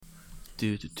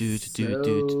Eyeballs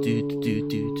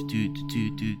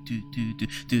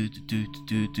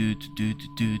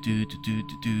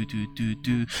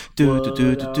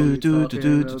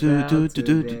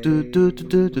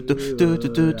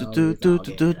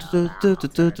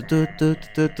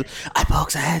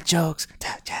and jokes.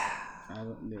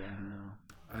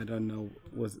 I don't know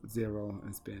what's zero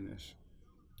in Spanish.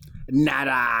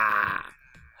 Nada.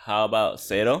 How about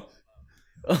cero?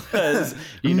 Because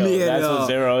that's what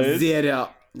zero is. Zero.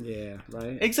 Yeah,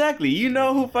 right. Exactly. You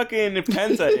know who fucking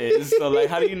Penta is. So like,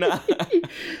 how do you not?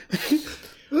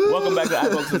 Welcome back to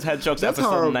iBox's Head Jokes, That's episode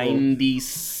horrible.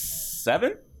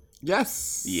 97.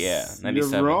 Yes. Yeah,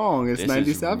 97. You're wrong. It's this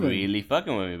 97. Is really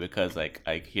fucking with me because like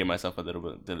I hear myself a little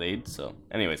bit delayed. So,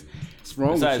 anyways, What's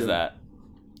wrong besides with you? that,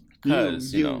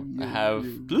 because I have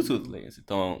Bluetooth latency.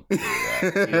 Don't do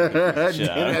that. Shit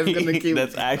out of me.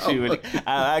 That's actually really,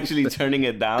 I'm actually turning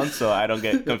it down so I don't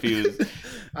get confused.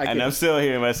 And I'm still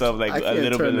hearing myself like a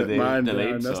little bit of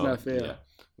delayed. That's so, not fair. Yeah.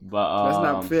 But that's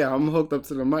not fair. I'm hooked up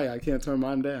to the mic. I can't turn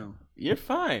mine down. You're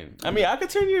fine. I mean, I could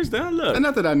turn yours down. Look.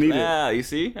 Not that I need it. Yeah, you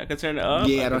see? I could turn it up.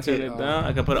 Yeah, I can turn it down.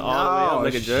 I can put it all the way up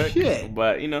like a jerk. Shit.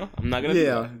 But, I'm not going to do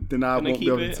that. Then I won't be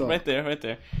able to talk. Right there.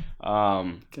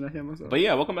 Can I hear myself? But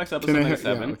yeah, welcome back to episode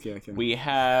 97. We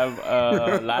have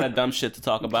a lot of dumb shit to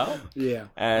talk about. Yeah.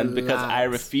 And because I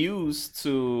refuse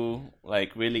to,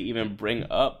 like, really even bring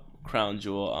up Crown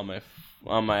Jewel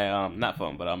on my not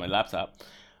phone, but on my laptop,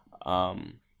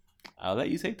 I'll let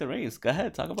you take the reins. Go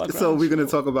ahead, talk about Crown So we're Jewel. going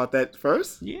to talk about that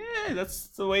first? Yeah, that's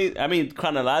the way. I mean,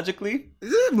 chronologically,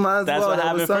 that's what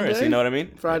happened first. You know what I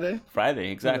mean? Friday,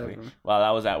 exactly. Whatever. While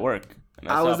I was at work. And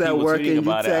I was at work and you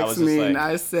text me and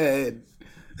I said...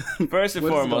 First and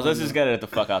foremost, let's just get it the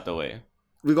fuck out the way.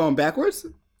 We going backwards?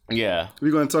 Yeah.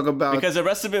 We're going to talk about... Because the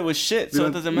rest of it was shit, so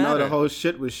it doesn't matter. No, the whole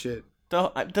shit was shit.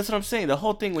 That's what I'm saying. The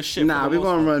whole thing was shit. Nah, we're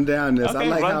going to run down this.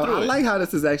 Okay, I like how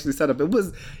this is actually set up. It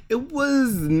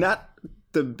was not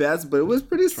the best, but it was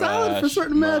pretty solid for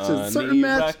certain matches.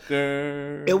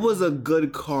 It was a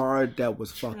good card that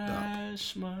was fucked up.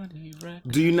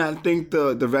 Do you not think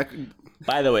the record?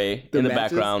 By the way, in the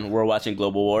background, we're watching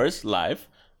Global Wars live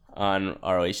on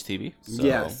ROH TV. So,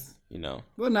 yes.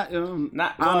 Well, not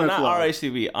not ROH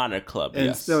TV, Honor Club. And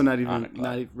yes. still not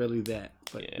really that.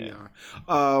 But yeah. We are.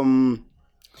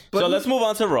 So let's move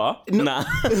on to Raw.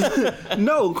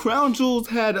 No, Crown Jewels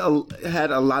had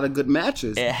a lot of good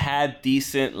matches. It had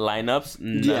decent lineups.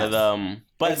 None of them.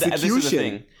 But this is the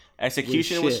thing.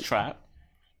 Execution was trash.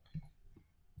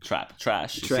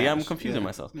 See, I'm confusing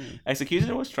myself.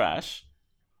 Execution was trash,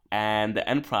 and the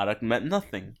end product meant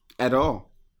nothing at all.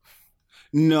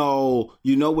 No,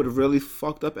 you know what really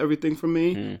fucked up everything for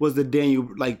me was the Daniel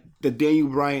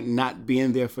Bryan not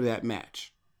being there for that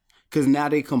match. Because now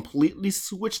they completely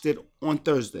switched it on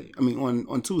Thursday. I mean,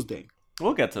 on Tuesday.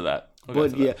 We'll get to that. I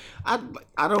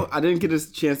didn't get a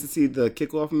chance to see the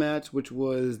kickoff match, which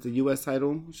was the U.S.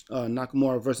 title,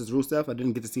 Nakamura versus Rusev. I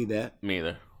didn't get to see that. Me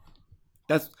either.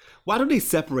 Why do they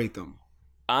separate them?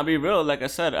 I'll be real. Like I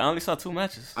said, I only saw 2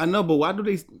 matches. I know, but why do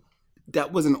they?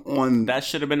 That wasn't on. That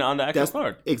should have been on the actual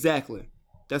card. Exactly.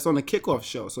 That's on the kickoff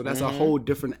show, so that's a whole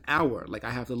different hour. Like I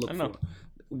have to look for.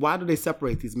 Why do they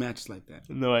separate these matches like that?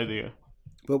 No idea.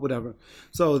 But whatever.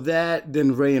 So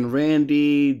then Ray and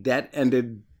Randy, that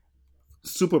ended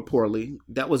super poorly.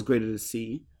 That was great to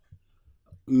see.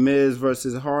 Miz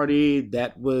versus Hardy,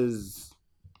 that was...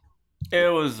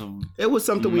 It was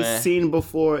something we've seen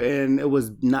before, and it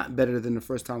was not better than the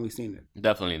first time we seen it.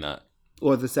 Definitely not.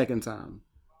 Or the second time.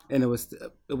 And it was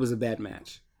a bad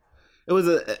match. It was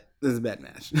a bad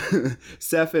match.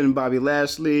 Seth and Bobby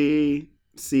Lashley,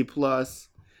 C+.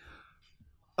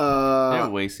 They're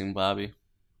wasting Bobby.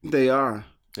 They are.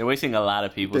 They're wasting a lot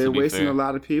of people. They're wasting a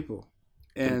lot of people,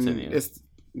 and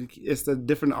it's a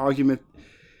different argument.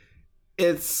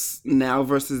 It's now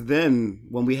versus then.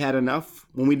 When we had enough,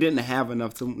 when we didn't have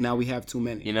enough, now we have too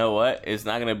many. You know what? It's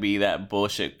not gonna be that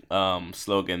bullshit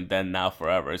slogan. Then, now,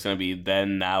 forever. It's gonna be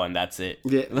then, now, and that's it.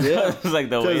 Yeah. It's like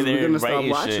the way they're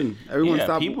writing shit. Everyone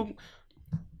stop. People.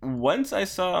 Once I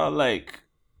saw like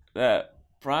that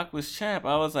Brock was champ,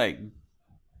 I was like,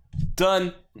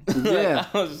 done. Yeah.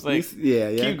 I was just like,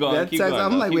 keep going. Keep going.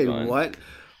 I'm like, wait, what?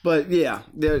 But yeah,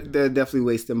 they're definitely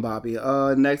wasting Bobby.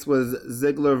 Next was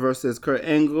Ziggler versus Kurt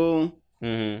Angle.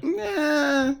 Mm-hmm.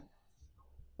 Nah,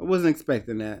 I wasn't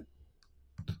expecting that.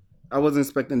 I wasn't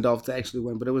expecting Dolph to actually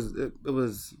win, but it was an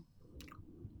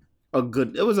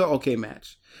okay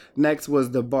match. Next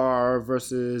was The Bar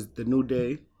versus The New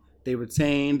Day. They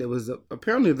retained. It was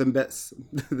apparently the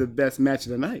best match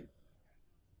of the night.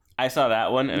 I saw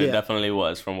that one, and it definitely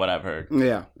was, from what I've heard.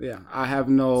 Yeah. I have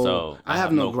no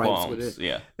gripes with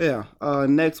it. Yeah.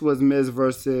 Next was Miz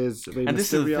versus Rey Mysterio.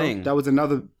 This is the thing. That was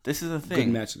another. This is the thing.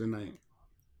 Good match of the night.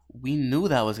 We knew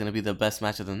that was gonna be the best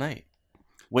match of the night,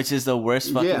 which is the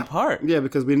worst fucking part. Yeah,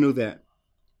 because we knew that.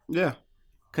 Yeah.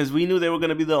 Because we knew they were going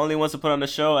to be the only ones to put on the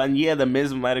show. And the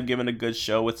Miz might have given a good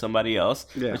show with somebody else,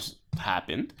 which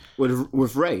happened.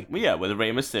 With Rey. Yeah, with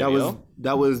Rey Mysterio.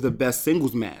 That was the best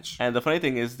singles match. And the funny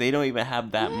thing is, they don't even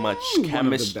have that much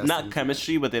chemistry. Not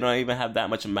chemistry, but they don't even have that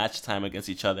much match time against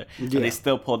each other. Yeah. And they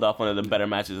still pulled off one of the better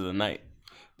matches of the night.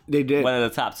 They did. One of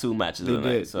the top 2 matches of the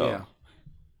night. So. Yeah.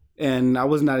 And I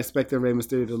was not expecting Rey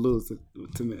Mysterio to lose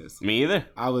to Miz. Me either.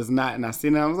 I was not. And I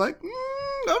seen it, I was like,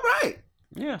 all right.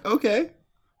 Yeah. Okay.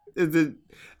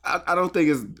 I don't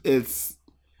think it's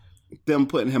them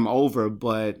putting him over,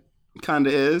 but kind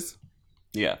of is.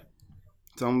 Yeah.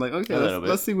 So I'm like, okay,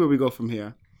 let's see where we go from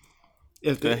here.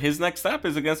 His next step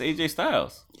is against AJ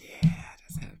Styles. Yeah,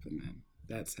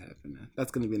 that's happening.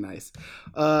 That's going to be nice.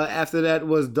 After that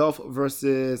was Dolph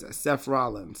versus Seth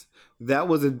Rollins. That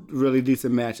was a really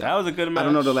decent match. That was a good match. I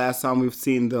don't know the last time we've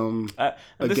seen them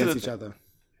against each other.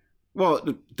 Well,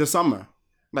 the summer.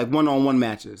 Like one-on-one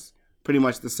matches. Pretty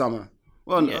much the summer.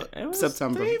 Well,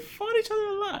 September. They fought each other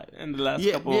a lot in the last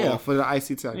couple. Yeah, for the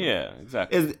IC title. Yeah,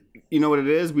 exactly. You know what it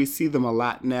is? We see them a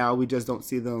lot now. We just don't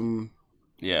see them.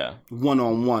 Yeah.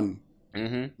 One-on-one.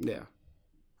 Mm-hmm. Yeah.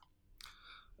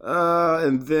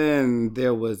 And then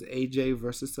there was AJ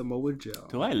versus Samoa Joe.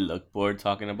 Do I look bored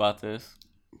talking about this?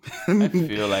 I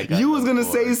feel like you was gonna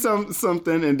say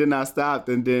something, and then I stopped,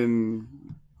 and then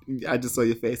I just saw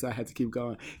your face. So I had to keep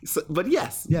going. So, but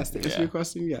yes, to answer your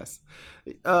question, yes.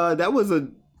 That was a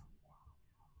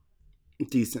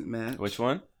decent match. Which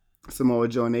one? Samoa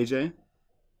Joe and AJ.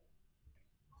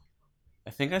 I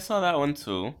think I saw that one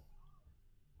too.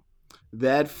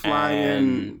 That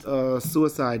flying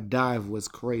suicide dive was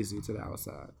crazy to the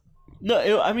outside. No,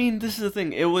 this is the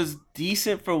thing. It was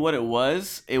decent for what it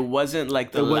was. It wasn't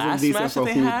like the last match that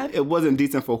they had. It wasn't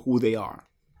decent for who they are.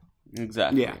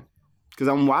 Exactly. Yeah. Because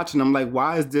I'm watching, I'm like,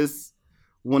 why is this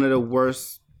one of the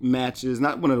worst matches?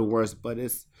 Not one of the worst, but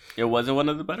it wasn't one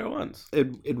of the better ones.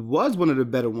 It was one of the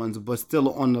better ones, but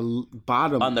still on the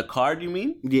bottom. On the card, you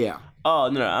mean? Yeah. Oh,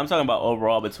 no. I'm talking about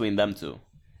overall between them two.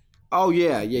 Oh,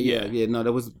 yeah. No,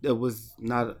 it was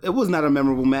not a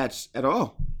memorable match at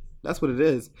all. That's what it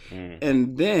is. Mm.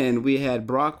 And then we had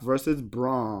Brock versus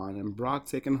Braun, and Brock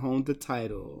taking home the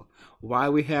title. Why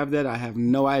we have that, I have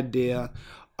no idea.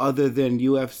 Other than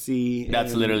UFC.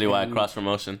 That's literally why cross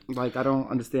promotion. Like, I don't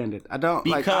understand it. I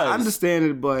understand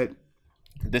it, but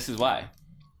this is why.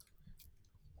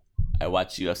 I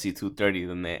watched UFC 230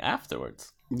 the night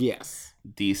afterwards. Yes.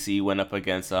 DC went up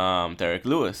against Derek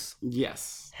Lewis.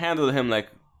 Yes. Handled him like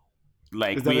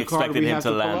we expected him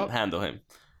to handle him.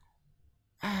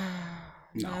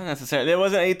 No. Not necessarily. There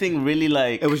wasn't anything really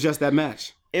like. It was just that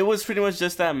match. It was pretty much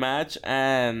just that match,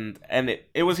 and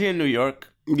it was here in New York.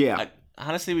 Yeah.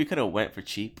 Honestly, we could have went for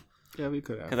cheap. Yeah, we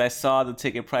could have. Because I saw the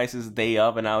ticket prices day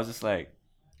of, and I was just like,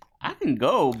 I can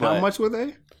go, but... How much were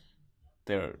they?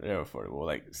 They were affordable,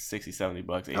 like $60, $70,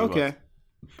 $80. Okay.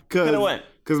 Could have went.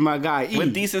 Because my guy,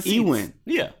 with decent seats. He went.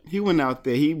 Yeah. He went out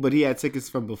there, but he had tickets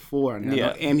from before, and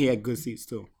he had good seats,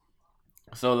 too.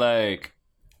 So, like,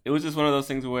 it was just one of those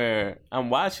things where I'm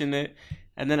watching it,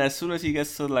 and then as soon as he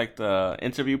gets to, like, the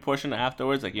interview portion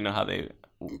afterwards, like, you know how they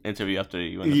interview after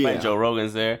you win the fight, Joe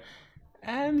Rogan's there.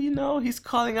 And, he's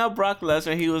calling out Brock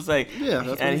Lesnar. He was like,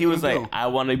 he was like, I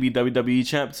want to be WWE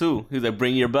champ too. He was like,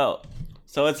 bring your belt.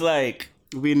 So it's like,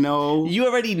 we know. You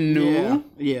already knew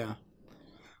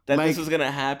that like, this was going to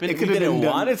happen. We didn't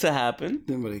want it to happen.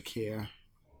 Didn't really care.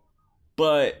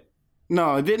 But.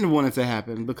 No, it didn't want it to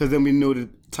happen because then we knew the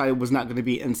title was not going to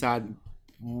be inside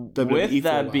WWE. With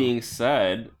that being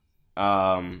said,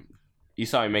 you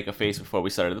saw me make a face before we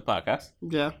started the podcast.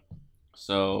 Yeah.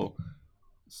 So.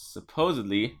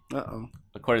 Supposedly,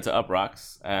 according to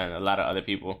Uprocks and a lot of other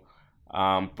people,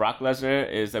 Brock Lesnar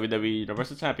is WWE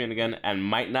Universal Champion again and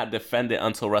might not defend it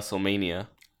until WrestleMania.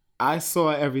 I saw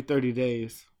it every 30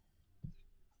 days.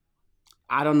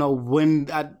 I don't know when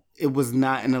it was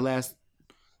not in the last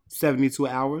 72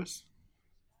 hours,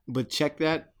 but check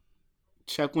that.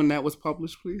 Check when that was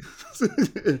published, please.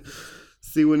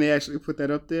 See when they actually put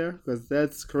that up there, because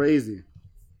that's crazy.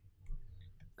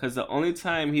 Because the only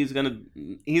time he's not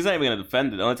even gonna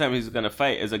defend it. The only time he's gonna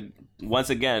fight is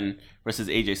once again versus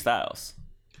AJ Styles.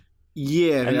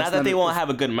 Yeah, and not that they won't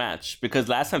have a good match because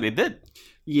last time they did.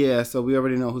 Yeah, so we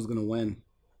already know who's gonna win.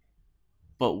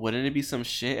 But wouldn't it be some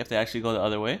shit if they actually go the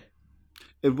other way?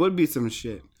 It would be some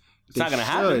shit. It's not gonna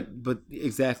happen. But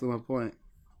exactly my point.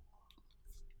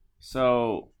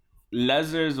 So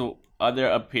Lesnar's other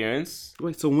appearance.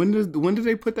 Wait, so when did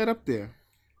they put that up there?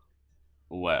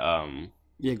 What?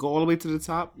 Yeah, go all the way to the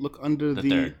top. Look under the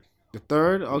third. The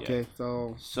third? Okay,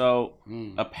 yeah.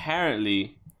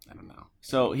 Apparently, I don't know.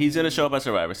 So he's gonna show up at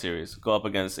Survivor Series, go up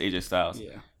against AJ Styles.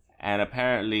 Yeah. And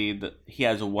apparently he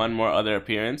has one more other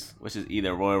appearance, which is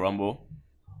either Royal Rumble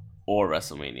or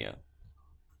WrestleMania.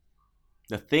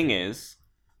 The thing is,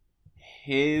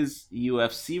 his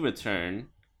UFC return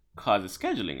causes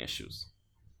scheduling issues.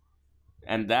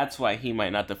 And that's why he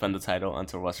might not defend the title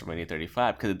until WrestleMania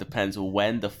 35, because it depends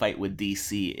when the fight with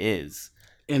DC is.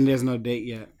 And there's no date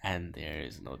yet. And there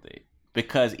is no date.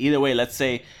 Because either way, let's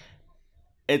say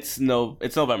it's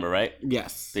November, right?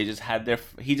 Yes. He just had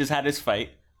his fight,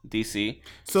 DC.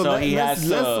 So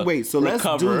let's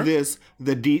do this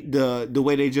the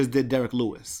way they just did Derek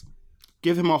Lewis.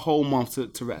 Give him a whole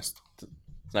month to rest.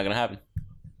 It's not gonna happen.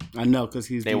 I know, because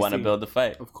they want to build the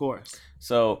fight. Of course.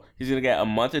 So he's going to get a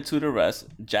month or two to rest.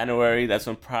 January, that's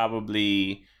when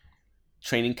probably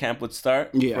training camp would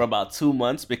start for about 2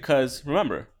 months. Because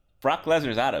remember, Brock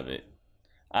Lesnar's out of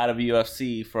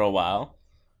UFC for a while.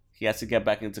 He has to get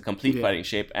back into complete fighting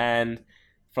shape. And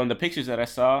from the pictures that I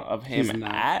saw of him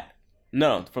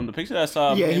from the pictures that I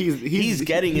saw of him, he's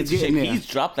getting into shape. There. He's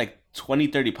dropped like 20,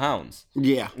 30 pounds.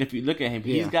 Yeah. If you look at him,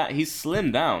 he's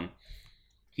slimmed down.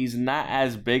 He's not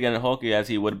as big and hulky as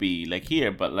he would be like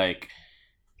here, but like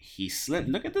he's slim.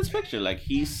 Look at this picture. Like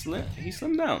he's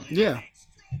slimmed down. Yeah.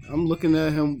 I'm looking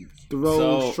at him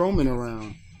throw Strowman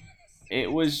around. It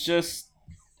was just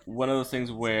one of those things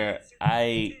where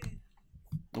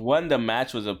the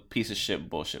match was a piece of shit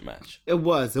bullshit match. It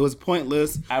was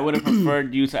pointless. I would have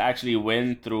preferred you to actually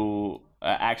win through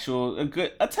a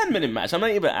 10-minute match. I'm not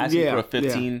even asking for a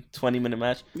 20-minute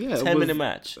match. Yeah, 10-minute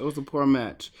match. It was a poor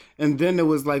match. And then it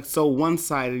was like so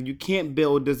one-sided. You can't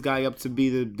build this guy up to be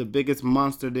the biggest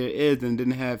monster there is and then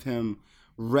have him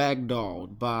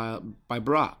ragdolled by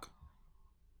Brock.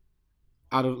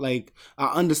 Out of like, I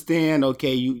understand,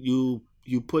 okay, you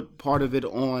put part of it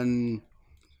on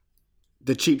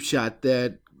the cheap shot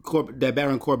that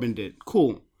Baron Corbin did.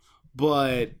 Cool.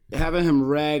 But having him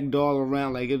ragged all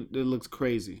around, like, it looks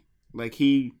crazy. Like,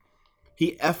 he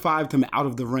F5'd him out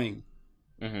of the ring.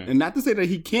 Mm-hmm. And not to say that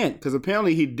he can't, because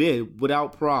apparently he did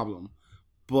without problem.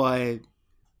 But,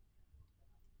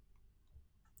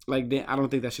 like, I don't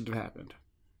think that should have happened.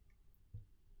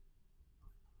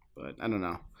 But, I don't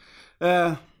know.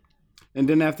 And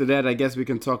then after that, I guess we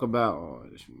can talk about...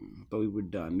 I thought we were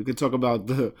done. We can talk about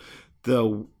the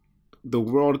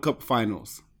World Cup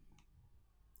finals.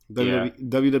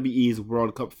 WWE's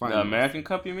World Cup Finals. The American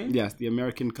Cup, you mean? Yes, the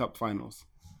American Cup Finals.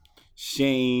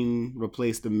 Shane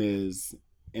replaced The Miz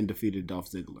and defeated Dolph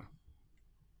Ziggler.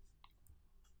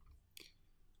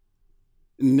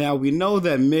 Now, we know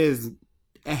that Miz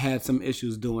had some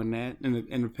issues doing that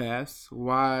in the past.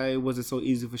 Why was it so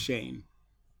easy for Shane?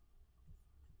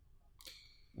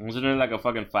 Wasn't it like a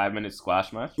fucking 5-minute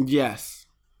squash match? Yes.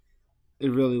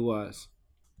 It really was.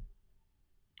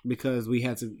 Because we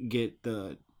had to get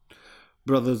the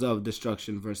Brothers of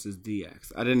Destruction versus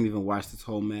DX. I didn't even watch this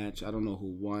whole match. I don't know who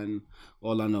won.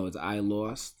 All I know is I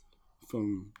lost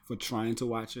for trying to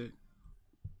watch it.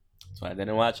 That's why I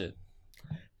didn't watch it.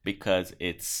 Because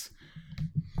it's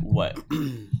what?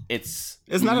 It's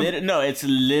not it's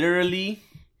literally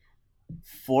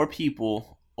 4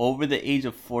 people over the age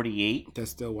of 48 that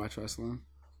still watch wrestling.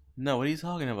 No, what are you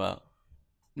talking about?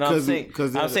 No, I'm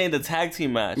saying the tag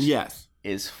team match. Yes.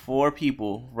 Is 4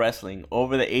 people wrestling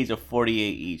over the age of 48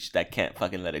 each that can't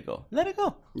fucking let it go. Let it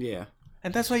go. Yeah.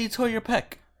 And that's why you tore your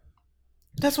pec.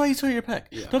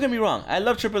 Yeah. Don't get me wrong. I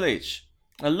love Triple H.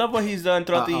 I love what he's done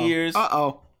throughout the years.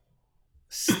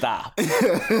 Stop.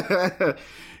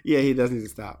 Yeah, he does need to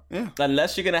stop. Yeah.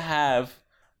 Unless you're going to have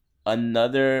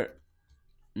another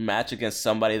match against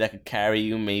somebody that could carry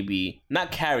you, maybe.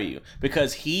 Not carry you.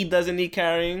 Because he doesn't need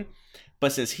carrying.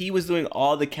 But since he was doing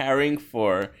all the carrying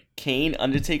for Kane,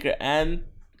 Undertaker, and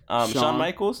Shawn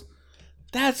Michaels,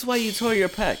 that's why you tore your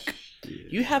pec. Yeah.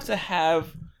 You have to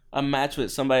have a match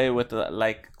with somebody with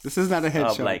This is not a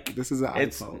headshot. This is an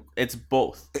iPhone. It's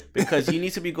both. Because you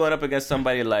need to be going up against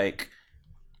somebody like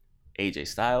AJ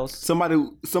Styles.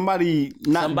 Somebody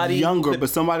younger,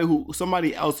 but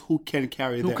somebody else who can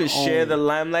carry who can share the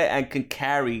limelight and can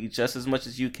carry just as much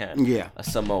as you can. Yeah. A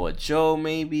Samoa Joe,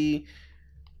 maybe.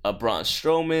 A Braun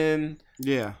Strowman.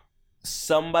 Yeah.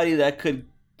 Somebody that could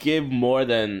give more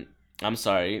than,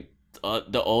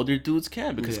 the older dudes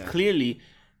can. Because clearly,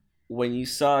 when you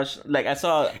saw, I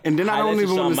saw, and then I don't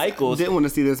even want to, didn't want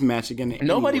to see this match again.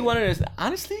 Nobody wanted to,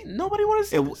 honestly, nobody wanted to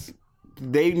see this.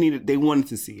 They wanted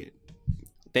to see it.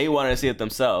 They wanted to see it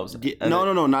themselves.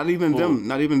 No, not even them.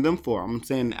 Not even them four. I'm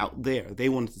saying out there. They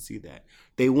wanted to see that.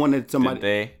 They wanted somebody. Did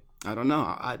they? I don't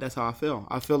know. That's how I feel.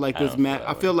 I feel like this match.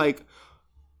 I feel like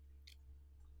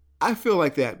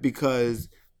that because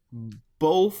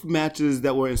both matches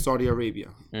that were in Saudi Arabia,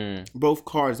 both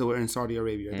cards that were in Saudi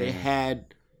Arabia,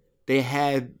 they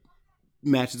had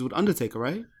matches with Undertaker,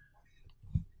 right?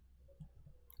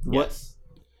 Yes.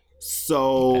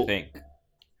 So I think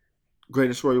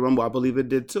Greatest Royal Rumble, I believe it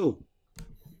did too,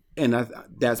 and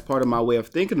that's part of my way of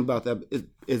thinking about that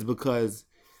is because,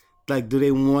 like, do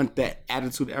they want that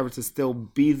Attitude Era to still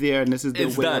be there, and this is their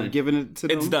way of giving it to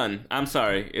them? It's done. I'm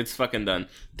sorry, it's fucking done.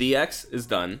 DX is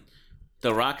done.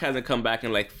 The Rock hasn't come back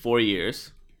in like 4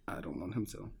 years. I don't want him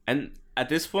to. And at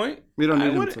this point, we don't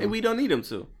need him to. We don't need him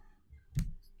to.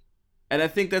 And I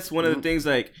think that's one of the things.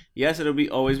 Like, yes, it'll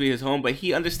always be his home, but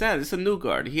he understands it's a new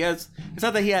guard. It's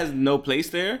not that he has no place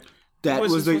there. That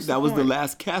was the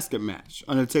last casket match.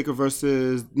 Undertaker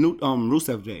versus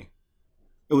Rusev Day.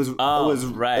 It was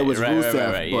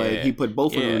Rusev, but he put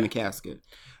both of them in the casket.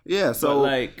 Yeah, so but,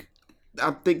 like,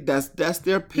 I think that's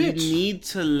their pitch. You need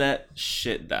to let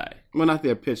shit die. Well, not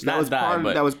their pitch. That was part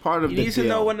of the deal. You need to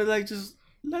know when to, like, just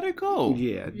let it go.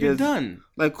 Yeah, you're done.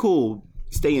 Like, cool,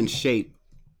 stay in shape.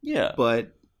 Yeah,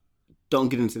 but don't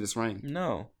get into this ring.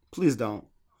 No, please don't.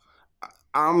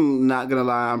 I'm not gonna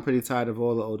lie. I'm pretty tired of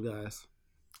all the old guys.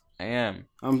 I am.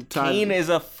 I'm tired. Kane is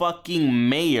a fucking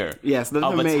mayor. Yes, let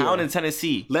him of mayor. A town in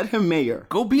Tennessee. Let him mayor.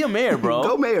 Go be a mayor, bro.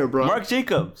 Go mayor, bro. Mark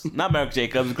Jacobs, not Mark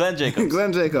Jacobs. Glenn Jacobs.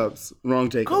 Glenn Jacobs.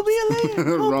 Wrong Jacobs. Go be a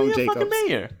mayor. Go Wrong be a Jacobs. fucking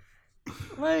mayor.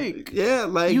 Like, yeah,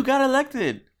 like you got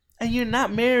elected. And you're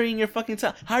not marrying your fucking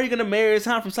town. How are you gonna marry a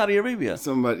town from Saudi Arabia?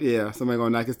 Somebody gonna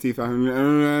knock his teeth out.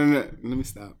 Let me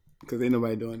stop, because ain't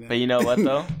nobody doing that. But you know what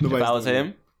though? If I was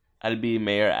him, I'd be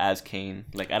mayor as Kane.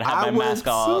 Like, I'd have my mask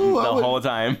on the whole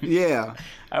time. Yeah,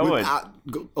 I would.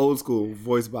 Old school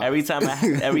voice box. Every time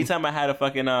I had a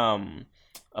fucking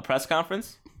a press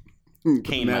conference,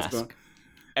 Kane mask.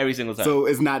 Every single time. So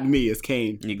it's not me, it's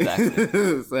Kane. Exactly.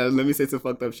 So let me say some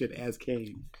fucked up shit as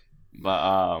Kane.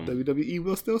 But WWE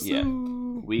will still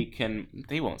sue. Yeah,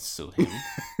 they won't sue him.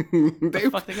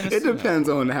 It depends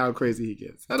on how crazy he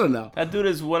gets. I don't know. That dude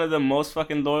is one of the most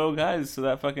fucking loyal guys to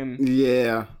that fucking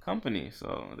company.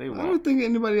 So they won't. I don't think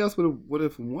anybody else would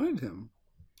have wanted him.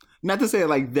 Not to say it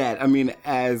like that. I mean,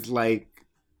 as like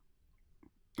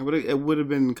it would have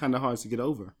been kind of hard to get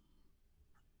over.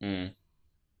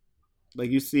 Like,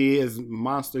 you see as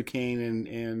Monster Kane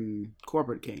and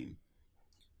Corporate Kane.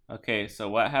 Okay, so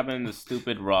what happened in the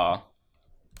stupid Raw?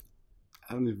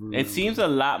 I don't even remember. It seems a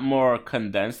lot more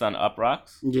condensed on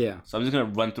Uprocks. Yeah. So I'm just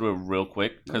gonna run through it real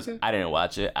quick because I didn't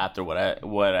watch it after what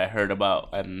I heard about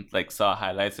and, like, saw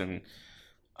highlights and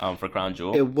for Crown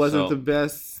Jewel. It wasn't the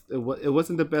best. It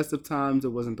wasn't the best of times.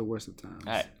 It wasn't the worst of times.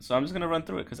 All right, so I'm just gonna run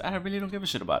through it because I really don't give a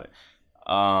shit about it.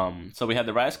 So we had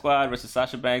the Riot Squad versus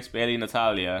Sasha Banks, Bayley,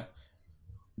 Natalya.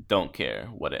 Don't care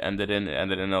what it ended in. It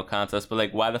ended in no contest. But,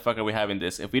 like, why the fuck are we having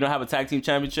this? If we don't have a tag team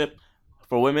championship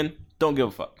for women, don't give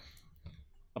a fuck.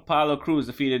 Apollo Crews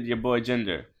defeated your boy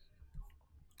Jinder.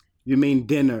 You mean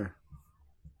dinner?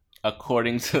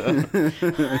 According to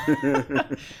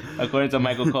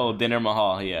Michael Cole, Dinner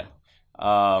Mahal. Yeah.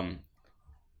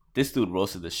 This dude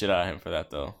roasted the shit out of him for that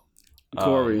though.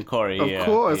 Corey. Of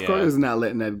course, Corey's not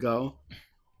letting that go.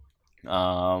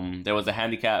 There was a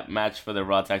handicap match for the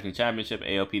Raw Tag Team Championship.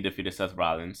 AOP defeated Seth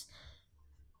Rollins.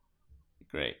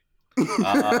 Great.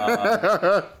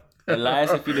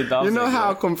 Elias defeated Dolph Ziggler. You know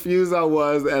how confused I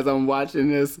was as I'm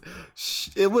watching this?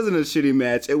 It wasn't a shitty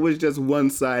match. It was just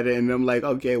one-sided, and I'm like,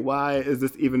 okay, why is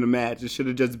this even a match? It should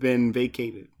have just been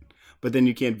vacated. But then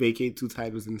you can't vacate two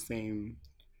titles in the same...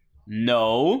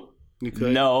 No. You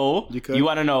could? No. You could? You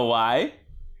want to know why?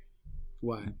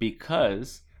 Why?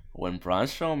 Because when Braun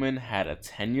Strowman had a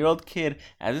 10-year-old kid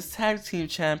as his tag team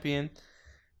champion,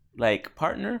 like,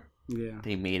 partner,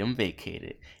 they made him vacate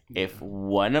it. Yeah.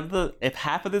 If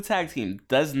half of the tag team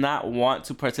does not want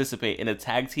to participate in a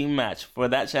tag team match for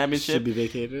that championship,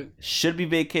 should be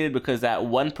vacated because that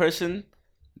one person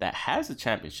that has a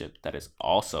championship that is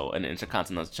also an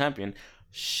Intercontinental Champion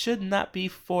should not be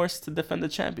forced to defend the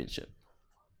championship.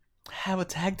 Have a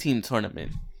tag team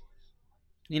tournament.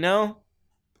 You know?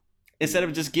 Instead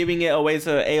of just giving it away to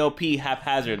AOP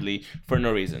haphazardly for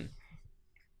no reason.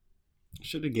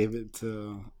 Should have gave it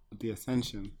to the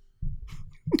Ascension.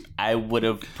 I would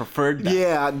have preferred that.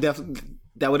 Yeah, definitely.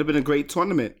 That would have been a great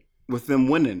tournament with them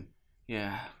winning.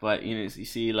 Yeah, but you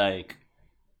see, like,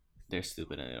 they're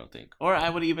stupid and they don't think. Or I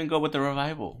would even go with the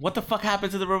Revival. What the fuck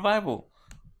happened to the Revival?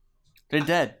 They're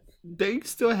dead. They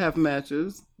still have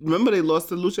matches. Remember, they lost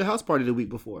to Lucha House Party the week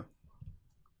before.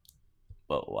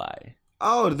 But why?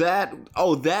 Oh,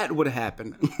 that would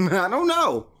happen. I don't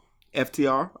know.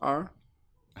 FTR.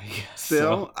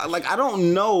 Still, so. I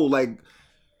don't know.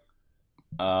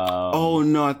 Oh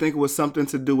no, I think it was something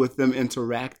to do with them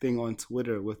interacting on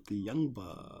Twitter with the Young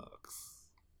Bucks.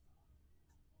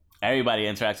 Everybody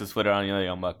interacts with Twitter on the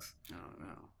Young Bucks. I don't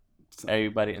know.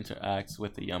 Everybody interacts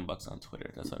with the Young Bucks on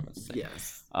Twitter. That's what I meant to say.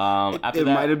 Yes. After it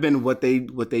might have been what they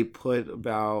put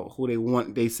about who they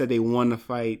want. They said they want to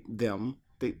fight them.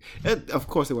 Of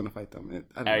course, they want to fight them.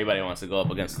 Everybody wants to go up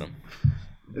against them.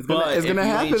 It's gonna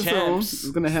happen soon.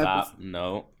 It's gonna happen. Stop.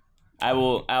 No. I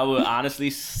will honestly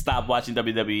stop watching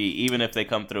WWE even if they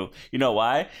come through. You know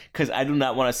why? Because I do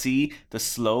not want to see the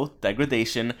slow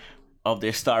degradation of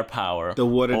their star power. The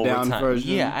watered down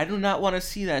version. Yeah, I do not want to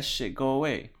see that shit go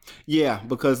away. Yeah,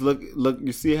 because look,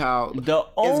 you see how the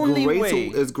only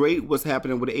way it's great what's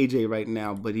happening with AJ right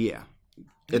now, but it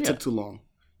took too long.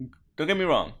 Don't get me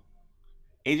wrong.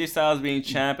 AJ Styles being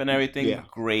champ and everything,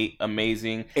 great,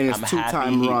 amazing. And it's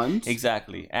 2-time runs.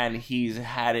 Exactly. And he's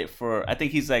had it for, I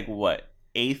think he's like, what,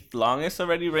 8th longest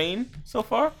already reign so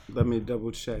far? Let me double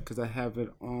check, because I have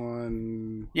it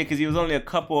on... Yeah, because he was only a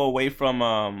couple away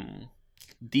from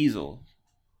Diesel.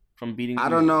 From beating Diesel. I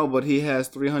don't know, but he has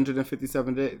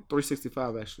 357 days,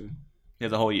 365 actually. He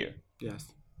has a whole year.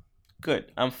 Yes.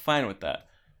 Good. I'm fine with that.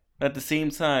 But at the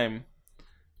same time,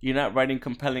 you're not writing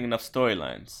compelling enough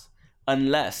storylines.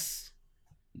 Unless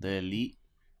the Elite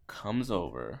comes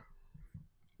over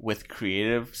with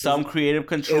creative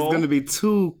control. It's going to be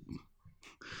too...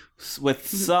 With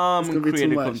some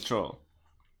creative control.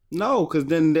 No, because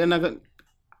then they're not going to...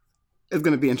 It's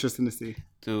going to be interesting to see.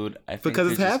 Dude, I think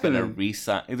because it's happening.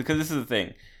 Re-sign, because this is the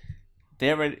thing.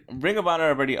 Ring of Honor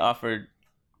already offered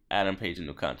Adam Page a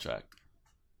new contract.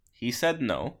 He said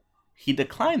no. He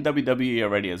declined WWE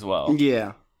already as well.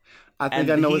 Yeah. I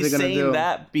think I know what they're going to do. He's saying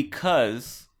that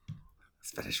because...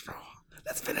 Let's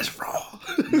finish Raw.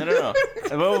 No.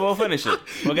 We'll finish it.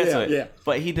 We'll get to it. Yeah.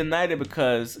 But he denied it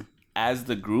because as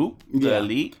the group, the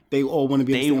Elite... They all want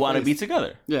to be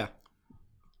together. Yeah.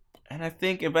 And I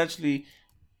think eventually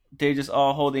they're just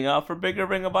all holding out for bigger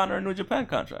Ring of Honor and New Japan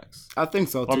contracts. I think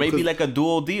so, too. Or maybe like a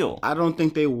dual deal. I don't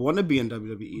think they want to be in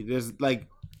WWE. There's like...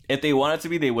 If they wanted to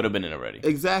be, they would have been in already.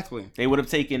 Exactly. They would have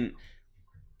taken...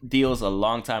 deals a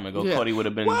long time ago. Yeah. Cody would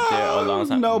have been there a long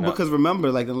time. No, because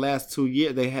remember, like the last 2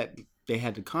 years, they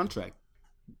had the contract.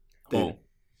 Who?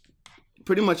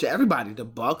 Pretty much everybody. The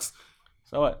Bucks.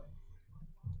 So what?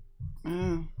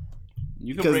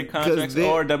 You can break contracts,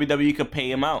 or WWE could pay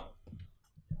him out.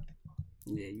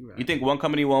 Yeah, you're right. You think one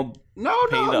company won't pay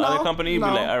the other company? No.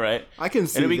 Be like, all right, I can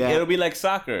see that. It'll be like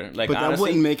soccer. Like, but honestly, that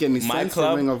wouldn't make any sense. My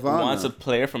club wants a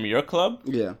player from your club.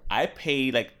 Yeah, I pay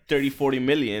like 30-40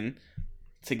 million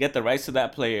to get the rights to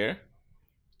that player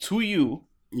to you.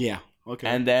 Yeah. Okay.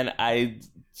 And then I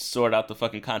sort out the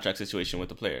fucking contract situation with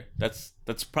the player. That's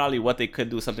probably what they could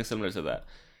do, something similar to that.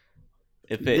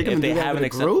 If they have an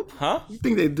group, you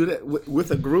think they do that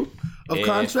with a group of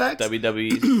contracts?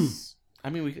 WWE. I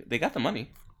mean, they got the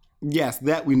money. Yes,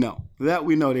 that we know.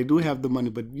 They do have the money,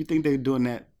 but you think they're doing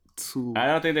that to? I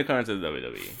don't think they're coming to the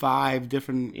WWE. 5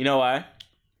 different. You know why?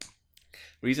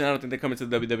 Reason I don't think they're coming to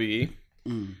the WWE.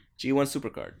 G1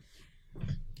 Supercard.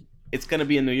 It's gonna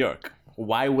be in New York.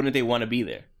 Why wouldn't they want to be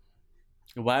there?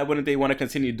 Why wouldn't they want to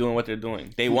continue doing what they're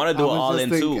doing? They want to do it all in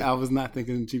too. I was not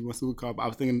thinking G1 Supercard, but I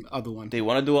was thinking the other one. They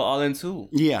want to do it all in too.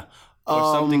 Yeah.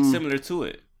 Or something similar to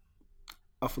it.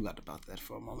 I forgot about that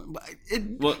for a moment.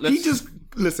 But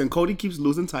listen, Cody keeps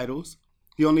losing titles.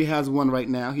 He only has one right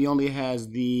now. He only has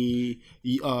the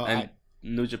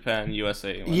New Japan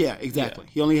USA one. Yeah, exactly.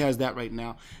 Yeah. He only has that right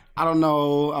now. I don't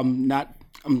know.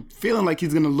 I'm feeling like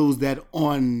he's gonna lose that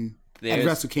at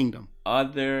Wrestle Kingdom.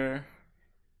 Other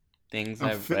things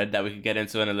I've read that we could get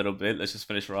into in a little bit. Let's just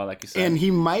finish Raw, like you said. And he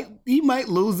might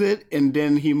lose it, and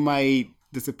then he might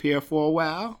disappear for a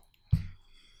while.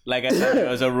 Like I said, there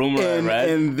was a rumor I read,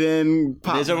 and then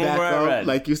pop back up,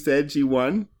 like you said,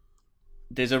 G1.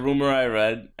 There's a rumor I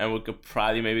read, and we could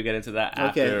probably maybe get into that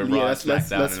after Raw and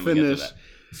SmackDown. Let's finish.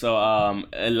 So,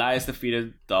 Elias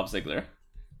defeated Dolph Ziggler.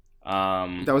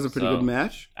 That was a pretty good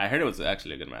match. I heard it was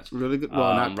actually a good match. Really good.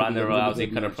 Well, not Ronda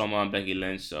Rousey cut a promo on Becky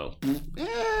Lynch. So,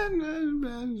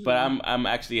 but I'm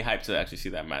actually hyped to actually see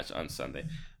that match on Sunday.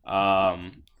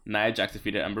 Nia Jax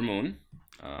defeated Ember Moon,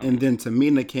 and then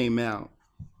Tamina came out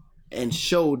and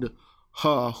showed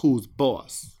her who's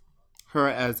boss. Her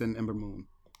as in Ember Moon.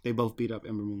 They both beat up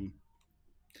Ember Moon.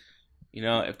 You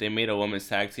know, if they made a women's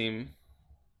tag team,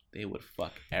 they would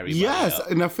fuck everybody. Yes, up.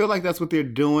 And I feel like that's what they're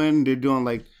doing. They're doing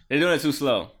it too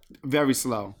slow. Very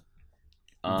slow.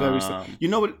 Very slow. You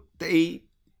know what?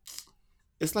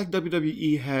 It's like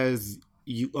WWE has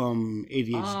ADHD.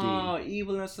 Oh,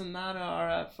 Evil and Sonata are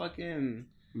at fucking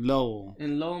Lowell.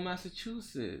 In Lowell,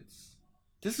 Massachusetts.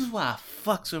 This is why I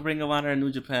fucks with Ring of Honor and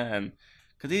New Japan.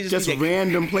 Cause they just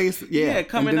random places. Yeah,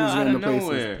 coming out of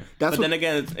nowhere. But then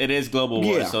again, it is Global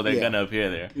War, so they're gonna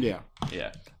appear there. Yeah.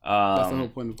 Yeah. That's the whole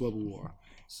point of Global War.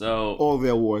 So all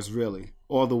their wars, really.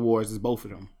 All the wars is both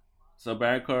of them. So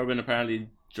Baron Corbin apparently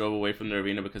drove away from the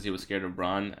arena because he was scared of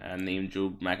Braun and named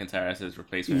Drew McIntyre as his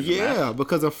replacement. Yeah,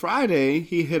 because of Friday,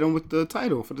 he hit him with the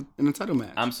title in the title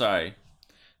match. I'm sorry.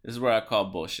 This is where I call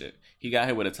bullshit. He got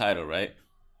hit with a title, right?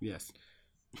 Yes.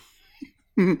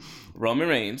 Roman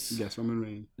Reigns. Yes, Roman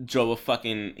Reigns.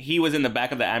 He was in the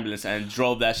back of the ambulance and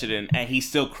drove that shit in, and he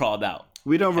still crawled out.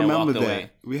 We don't remember that.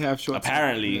 Away. We have short.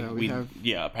 Apparently,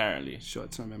 apparently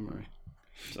short-term memory.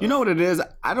 So. You know what it is?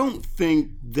 I don't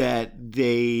think that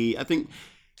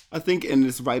I think in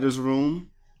this writer's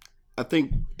room, I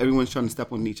think everyone's trying to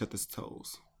step on each other's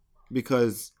toes,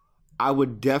 because I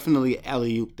would definitely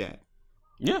alley-oop that.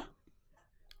 Yeah.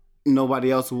 Nobody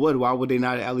else would. Why would they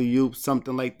not alley-oop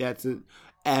something like that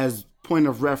as point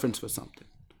of reference for something?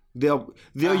 They'll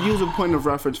use a point of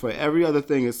reference for every other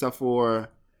thing except for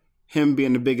him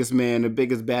being the biggest man, the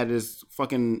biggest, baddest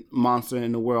fucking monster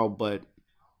in the world. But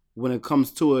when it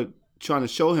comes to it, trying to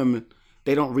show him,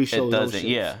 they don't re-show those shit.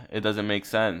 Yeah, it doesn't make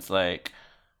sense. Like,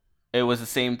 it was the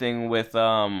same thing with it's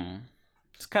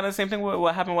kind of the same thing with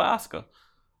what happened with Asuka.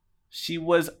 She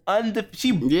was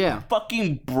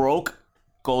fucking broke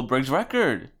Goldberg's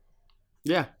record.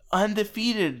 Yeah.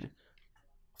 Undefeated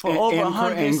for over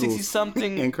 160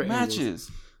 something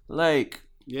matches. Like,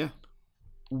 yeah.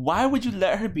 Why would you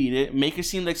let her beat it? Make her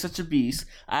seem like such a beast.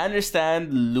 I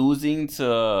understand losing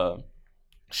to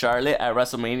Charlotte at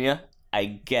WrestleMania. I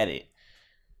get it.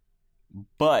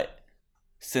 But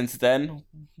since then,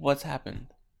 what's happened?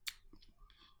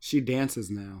 She dances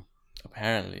now.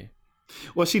 Apparently.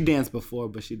 Well, she danced before,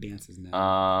 but she dances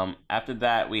now. After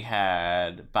that, we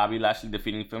had Bobby Lashley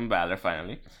defeating Finn Balor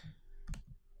finally,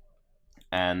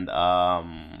 and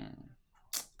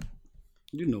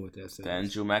you know what that says. Then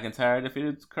Drew McIntyre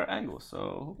defeated Kurt Angle.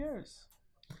 So who cares?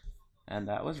 And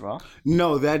that was Raw.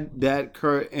 No, that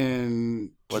Kurt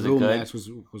and Drew match was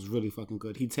really fucking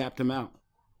good. He tapped him out.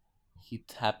 He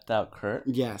tapped out Kurt?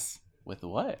 Yes. With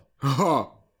what?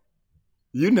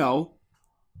 You know.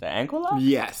 The ankle lock?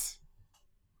 Yes.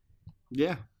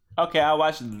 Yeah. Okay, I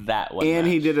watched that one. And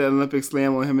match. He did an Olympic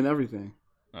slam on him and everything.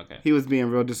 Okay. He was being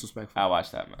real disrespectful. I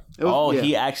watched that match.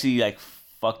 He actually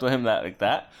fucked with him like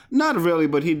that? Not really,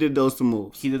 but he did those two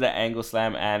moves. He did the angle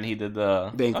slam and he did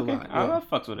the ankle lock. Yeah. I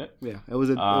fucks with it. Yeah, it was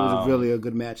really a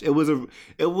good match. It was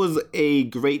a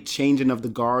great changing of the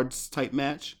guards type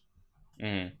match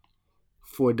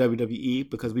for WWE,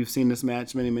 because we've seen this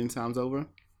match many, many times over.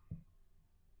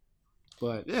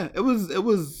 But yeah, it was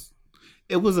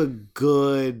a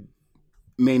good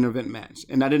main event match,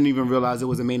 and I didn't even realize it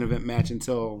was a main event match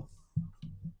until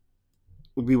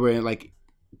we were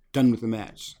done with the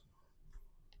match.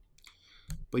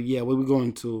 But yeah, we're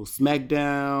going to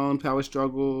SmackDown Power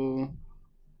Struggle.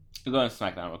 We're going to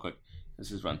SmackDown real quick. Let's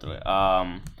just run through it.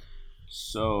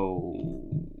 So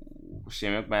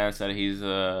Shane McMahon said he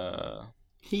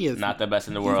is not the best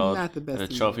in the world. Not the best. The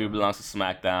trophy belongs to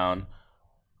SmackDown.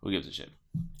 Who gives a shit?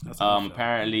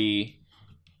 Apparently,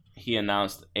 he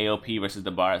announced AOP versus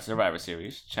The Bar at Survivor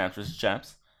Series, champs versus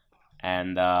champs,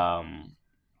 and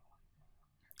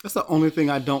that's the only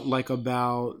thing I don't like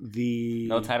about the...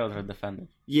 No titles are defended.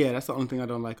 Yeah, that's the only thing I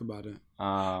don't like about it.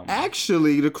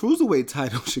 Actually, the Cruiserweight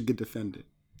title should get defended.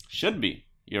 Should be.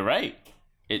 You're right.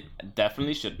 It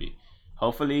definitely should be.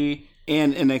 Hopefully...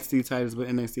 And NXT titles, but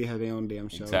NXT have their own damn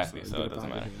show. Exactly, so it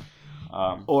doesn't matter.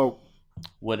 Or...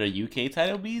 Would a UK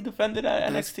title be defended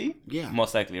at NXT? Yeah.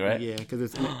 Most likely, right? Yeah, because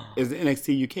it's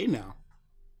NXT UK now.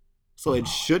 So it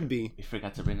should be. You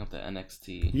forgot to bring up the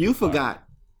NXT. You forgot.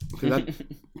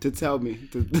 To tell me.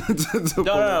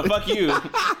 No, fuck you.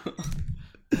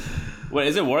 What,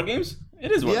 is it War Games?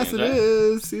 It is War Games, Yes, it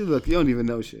is. See, look, you don't even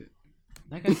know shit.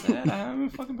 Like I said, I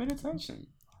haven't fucking paid attention.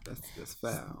 That's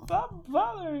foul. Stop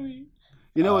bothering me.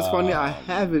 You know what's funny? I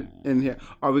have it in here.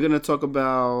 Are we going to talk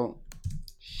about...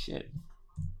 Shit.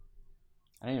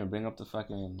 I didn't even bring up the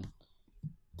fucking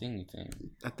thingy thing.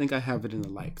 I think I have it in the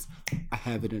likes. I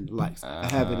have it in the likes. I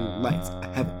have it in the likes. I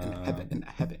have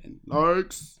it in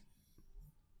likes.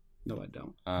 No, I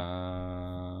don't.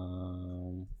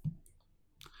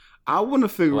 I want to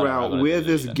figure out where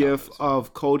this gif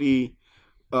of Cody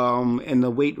in the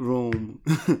weight room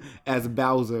as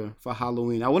Bowser for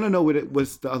Halloween. I want to know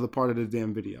what's the other part of this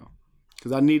damn video,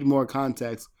 because I need more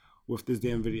context with this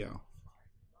damn video.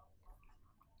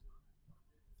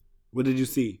 What did you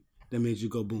see that made you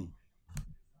go boom?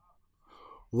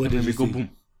 What did you go boom?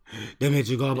 That made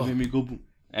you go boom. That made me go boom.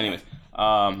 Anyways,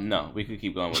 no, we could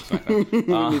keep going with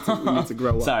SmackDown. we need to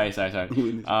grow up. Sorry.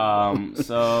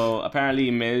 So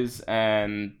apparently Miz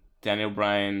and Daniel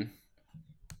Bryan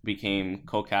became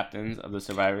co-captains of the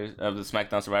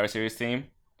SmackDown Survivor Series team.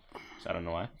 So I don't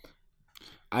know why.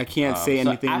 I can't say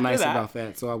anything nice about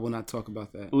that, so I will not talk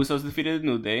about that. Usos defeated the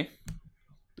New Day.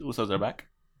 The Usos are back.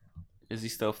 Is he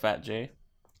still Fat Jay?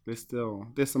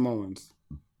 They're Samoans.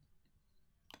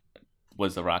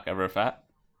 Was The Rock ever fat?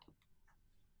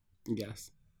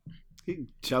 Yes. He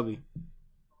chubby.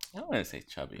 I don't want to say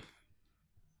chubby.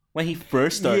 When he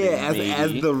first started,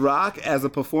 as The Rock, as a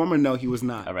performer, no, he was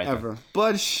not ever.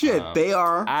 But shit, they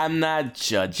are. I'm not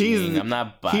judging. I'm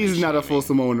not. He's not a full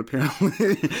Samoan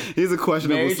apparently. He's a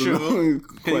questionable. Very true.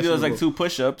 Because he does like 2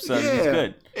 push-ups, so he's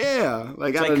good. Yeah,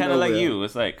 like it's like kind of like you.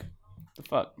 It's like the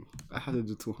fuck. I had to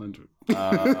do 200.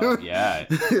 Yeah.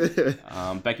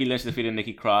 Becky Lynch defeated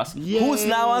Nikki Cross, who's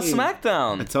now on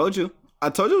SmackDown. I told you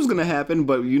it was gonna happen,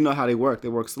 but you know how they work. They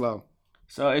work slow.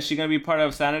 So is she gonna be part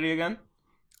of Sanity again?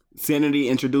 Sanity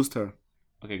introduced her.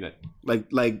 Okay, good.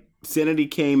 Like Sanity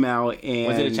came out and...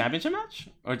 Was it a championship match?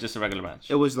 Or just a regular match?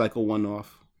 It was like a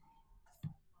one-off.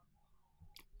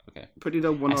 Okay. Pretty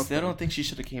dope one-off. I still don't think she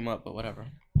should have came up, but whatever.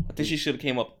 I think she should have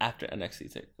came up after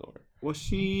NXT TakeOver. Well,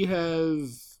 she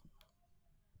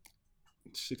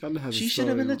kind of has She should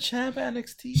have been the champ at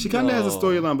NXT. She kind of has a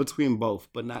storyline between both,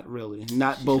 but not really.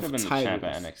 Not both titles. She should have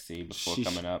been the champ at NXT before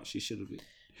coming up. She should have been.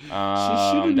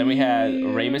 Then we had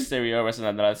Rey Mysterio versus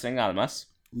Andrade Cien Almas.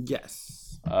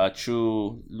 Yes.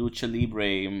 True Lucha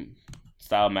Libre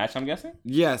style match, I'm guessing?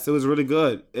 Yes, it was really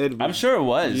good. I'm sure it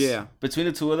was. Yeah. Between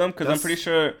the two of them, because I'm pretty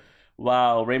sure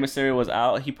while Rey Mysterio was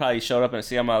out, he probably showed up in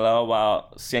CMLL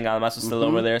while Cien Almas was still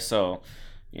over there. So,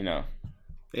 you know.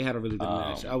 They had a really good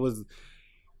match.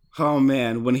 Oh,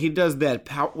 man. When he does that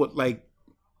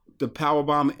the power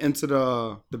bomb into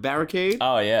the barricade.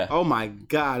 Oh yeah. Oh my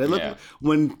god!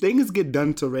 When things get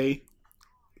done to Ray,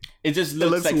 it just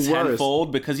looks like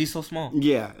tenfold because he's so small.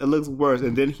 Yeah, it looks worse,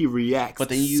 and then he reacts. But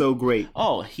then so great.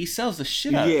 Oh, he sells the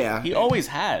shit out of it. He always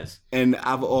has. And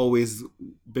I've always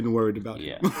been worried about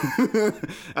him.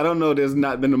 I don't know. There's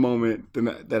not been a moment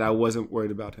that I wasn't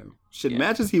worried about him. Shit,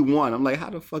 matches he won. I'm like,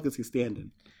 how the fuck is he standing?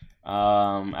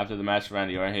 After the match,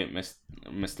 Randy Orton hit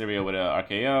Mysterio with an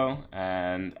RKO,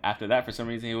 and after that, for some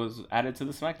reason, he was added to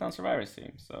the SmackDown Survivor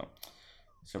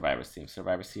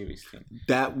Series team.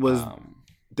 That was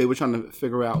they were trying to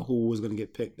figure out who was going to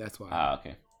get picked. That's why.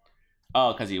 Okay.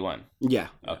 Oh, because he won. Yeah.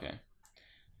 Okay.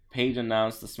 Paige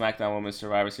announced the SmackDown Women's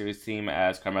Survivor Series team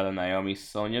as Carmella, Naomi,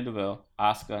 Sonya Deville,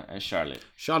 Asuka, and Charlotte.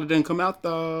 Charlotte didn't come out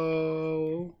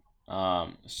though.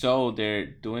 So they're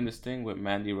doing this thing with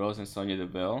Mandy Rose and Sonya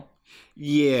Deville.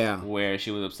 Yeah. Where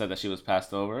she was upset that she was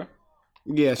passed over.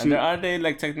 Yeah. And aren't they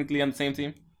like technically on the same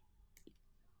team?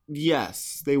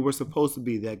 Yes, they were supposed to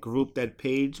be that group that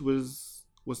Paige was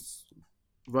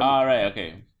running. All right,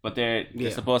 okay. But they're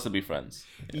supposed to be friends.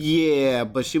 Yeah,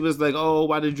 but she was like, "Oh,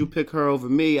 why did you pick her over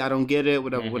me? I don't get it.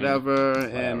 Whatever."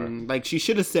 And like she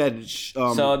should have said,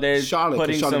 so they're Charlotte,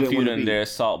 putting some feud in their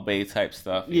Salt Bay type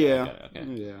stuff. Yeah.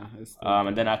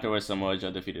 And then afterwards, Samoa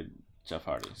Joe defeated Jeff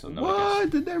Hardy. So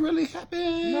what did that really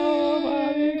happen?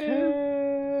 Nobody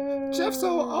cares. Jeff's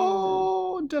so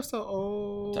old.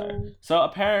 Sorry. So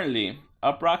apparently,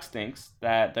 Uprock thinks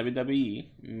that WWE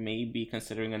may be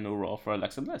considering a new role for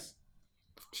Alexa Bliss.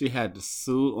 She had the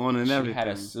suit on and everything. She had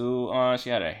a suit on. She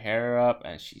had her hair up,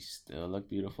 and she still looked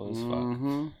beautiful as fuck.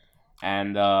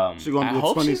 And I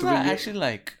hope she's not actually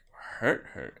like hurt.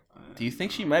 Do you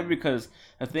think she might? Because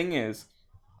the thing is,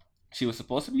 she was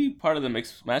supposed to be part of the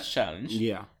Mixed Match Challenge.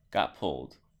 Yeah. Got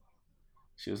pulled.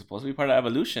 She was supposed to be part of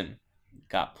Evolution.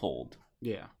 Got pulled.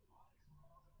 Yeah.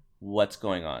 What's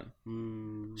going on?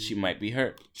 She might be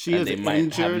hurt. She is they injured.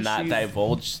 Might have not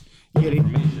divulged. Yeah,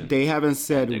 they haven't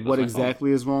said what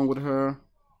exactly is wrong with her,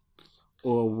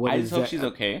 or what. I just hope she's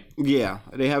okay. Yeah,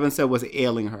 they haven't said what's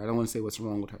ailing her. I don't want to say what's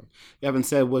wrong with her. They haven't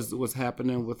said what's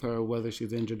happening with her, whether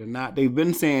she's injured or not. They've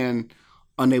been saying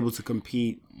unable to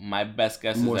compete. My best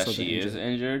guess is that she is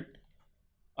injured.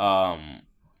 Uproxx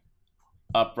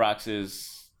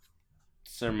is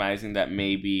surmising that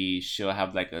maybe she'll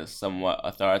have like a somewhat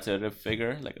authoritative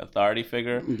figure, like authority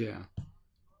figure. Yeah.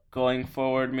 Going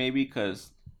forward, maybe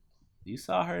because you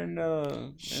saw her in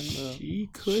the. She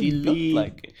looked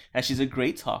like it, and she's a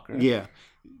great talker. Yeah,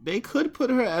 they could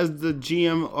put her as the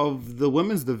GM of the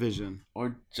women's division,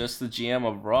 or just the GM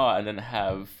of Raw, and then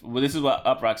have. Well, this is what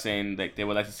Uproxx saying. Like they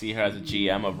would like to see her as a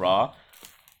GM of Raw,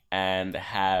 and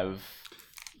have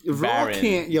Baron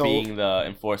being the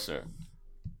enforcer.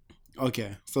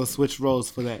 Okay, so switch roles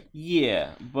for that.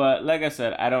 Yeah, but like I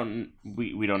said,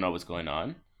 we don't know what's going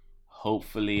on.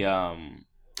 Hopefully,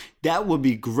 that would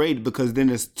be great because then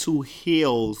there's two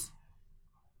heels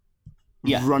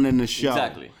running the show.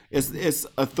 Exactly. It's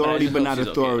authority but not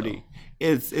authority.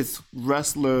 Okay, it's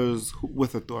wrestlers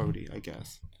with authority, I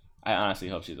guess. I honestly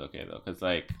hope she's okay though, because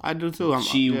like I do too.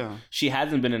 She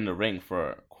hasn't been in the ring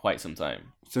for quite some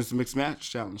time since the mixed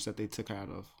match challenge that they took her out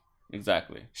of.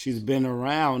 Exactly. She's been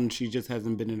around. She just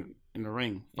hasn't been in the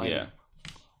ring. Fighting. Yeah.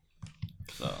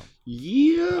 So.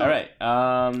 Yeah. All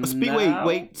right.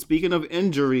 Wait. Speaking of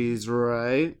injuries,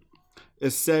 right?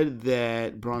 It's said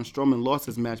that Braun Strowman lost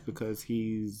his match because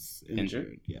he's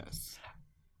injured. Yes.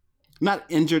 Not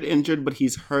injured, but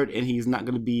he's hurt and he's not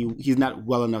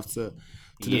well enough to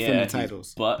defend the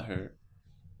titles. Butthurt.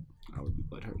 I would be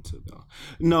butthurt too, though.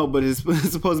 No, but it's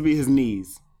supposed to be his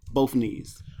knees. Both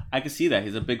knees. I can see that.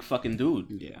 He's a big fucking dude.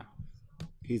 Yeah.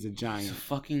 He's a giant. He's a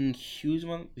fucking huge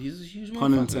one. He's a huge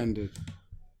Pun intended.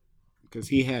 Because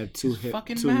he had two knees.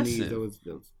 That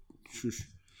was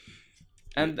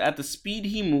and at the speed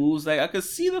he moves, like I could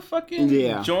see the fucking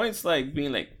joints like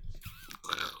being like.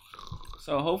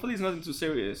 So hopefully it's nothing too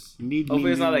serious.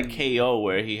 Hopefully it's not like KO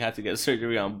where he had to get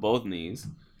surgery on both knees.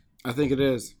 I think it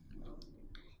is.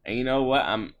 And you know what?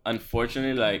 I'm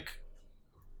unfortunately like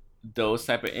those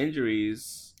type of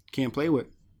injuries can't play with.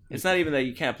 It's not even that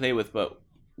you can't play with, but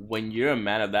when you're a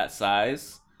man of that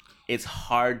size, it's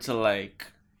hard to like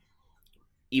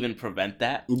even prevent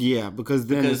that. Yeah, because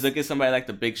look at somebody like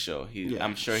the Big Show.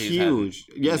 I'm sure he's huge.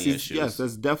 Yes,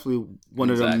 that's definitely one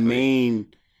of the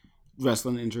main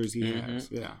wrestling injuries he has.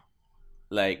 Yeah,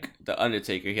 like the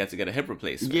Undertaker, he had to get a hip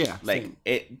replacement. Yeah, like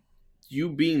same. You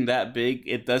being that big,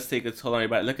 it does take a toll on your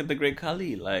body. Look at the Great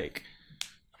Khali, like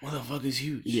motherfucker's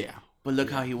huge. Yeah, but look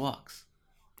how he walks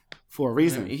for a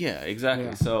reason. Yeah, exactly.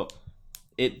 Yeah. So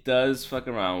it does fuck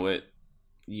around with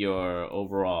your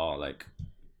overall like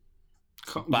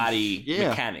body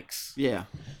mechanics. Yeah.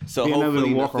 So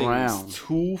hopefully nothing's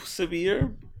too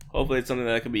severe. Hopefully it's something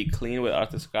that could be clean with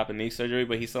arthroscopic knee surgery,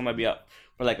 but he still might be out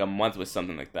for like a month with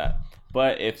something like that.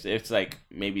 But if it's like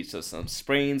maybe just some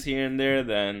sprains here and there,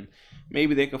 then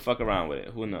maybe they could fuck around with it.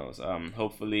 Who knows?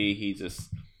 Hopefully he just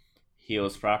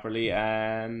heals properly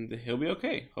and he'll be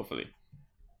okay. Hopefully.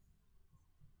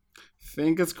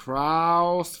 Fingers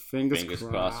crossed. Fingers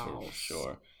crossed for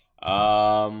sure.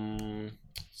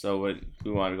 So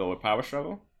we want to go with Power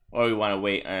Struggle? Or we want to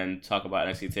wait and talk about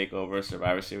NXT TakeOver,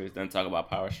 Survivor Series, then talk about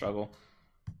Power Struggle?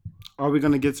 Are we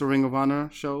going to get to Ring of Honor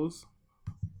shows?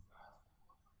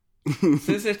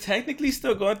 Since they're technically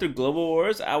still going through Global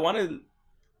Wars, I want to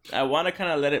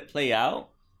kind of let it play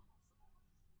out.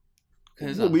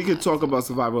 Well, we could talk about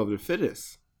Survival of the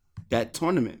Fittest, that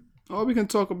tournament. Or we can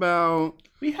talk about...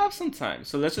 We have some time.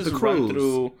 So let's just run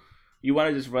through... You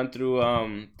want to just run through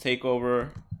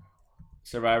TakeOver,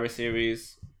 Survivor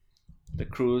Series, the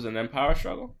Cruise, and then Power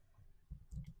Struggle?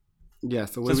 Yeah,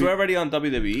 so since we're already on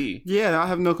WWE. Yeah, I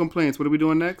have no complaints. What are we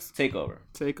doing next? TakeOver.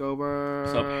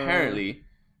 So apparently,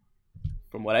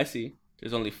 from what I see,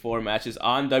 there's only 4 matches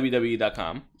on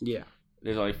WWE.com. Yeah.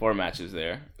 There's only 4 matches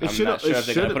there. I'm not sure if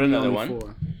they're going to put another one.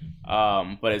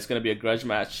 4. But it's going to be a grudge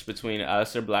match between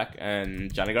Aleister Black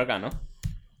and Johnny Gargano.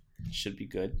 Should be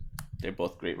good. They're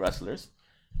both great wrestlers.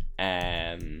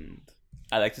 And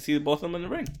I like to see both of them in the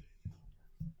ring.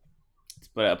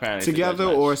 But apparently together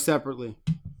or separately?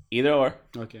 Either or.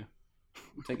 Okay.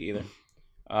 Take either.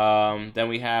 Then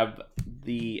we have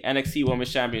the NXT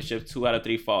Women's Championship 2 out of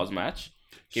 3 falls match,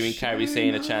 giving Kairi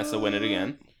Sane a chance to win it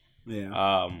again. Yeah.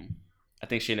 I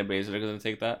think Shayna Baszler is going to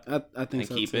take that. I think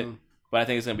so keep too. it. But I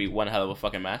think it's going to be one hell of a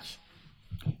fucking match.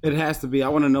 It has to be. I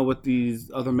want to know what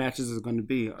these other matches are going to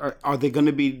be. Are they going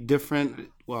to be different?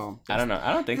 Well, I don't know.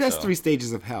 I don't think so. That's 3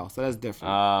 stages of hell, so that's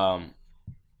different.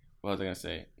 What was I going to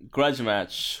say? Grudge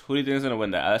match. Who do you think is going to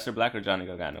win that? Aleister Black or Johnny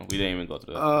Gargano? We didn't even go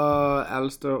through that.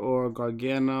 Aleister or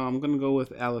Gargano. I'm going to go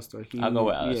with Aleister. I'll go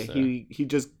with Aleister. Yeah, he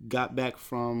just got back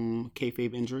from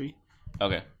kayfabe injury.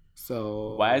 Okay.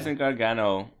 So why isn't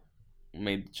Gargano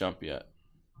made the jump yet?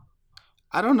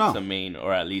 I don't know. To main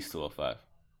or at least 205.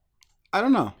 I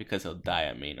don't know. Because he'll die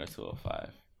at main or 205.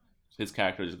 His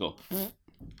character just go...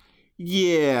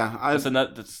 Yeah,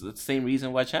 that's the same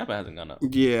reason why Ciampa hasn't gone up.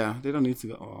 Yeah, they don't need to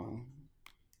go. Oh.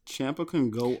 Ciampa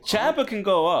can go. Ciampa can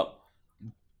go up,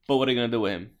 but what are you gonna do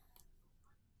with him?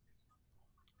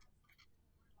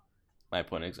 My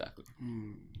point exactly.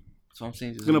 So I'm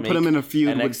saying, just gonna put him in a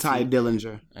feud NXT, with Ty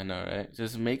Dillinger. I know, right?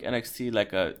 Just make NXT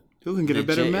like a who can get a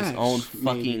better match, its own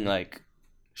fucking like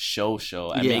show,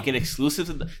 and make it exclusive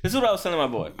to. This is what I was telling my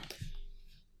boy.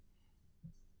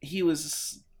 He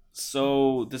was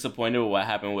so disappointed with what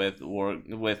happened with War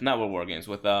Games,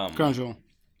 with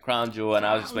Crown Jewel, and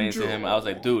I was explaining to him, I was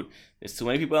like, dude, there's too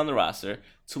many people on the roster,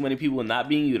 too many people not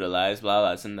being utilized, blah,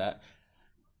 blah, this and that.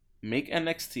 Make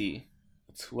NXT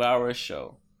a 2-hour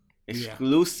show,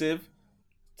 exclusive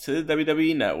to the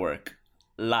WWE Network,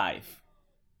 live.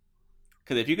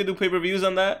 Because if you could do pay-per-views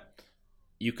on that,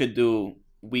 you could do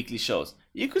weekly shows.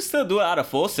 You could still do it out of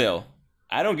Full Sail.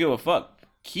 I don't give a fuck.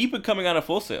 Keep it coming out of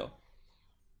Full Sail.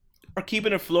 Or keep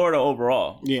it in Florida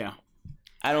overall. Yeah.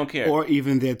 I don't care. Or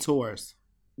even their tours.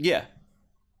 Yeah.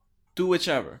 Do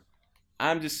whichever.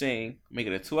 I'm just saying, make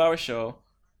it a 2-hour show.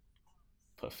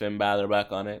 Put Finn Balor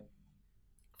back on it.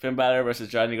 Finn Balor versus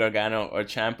Johnny Gargano or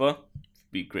Ciampa.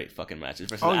 Be great fucking matches.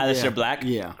 Versus Aleister Black.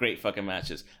 Yeah. Great fucking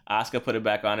matches. Asuka put it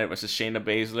back on it versus Shayna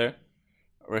Baszler.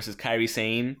 Versus Kairi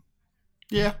Sane.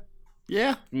 Yeah.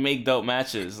 Yeah. Make dope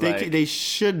matches. They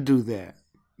should do that.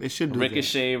 They should do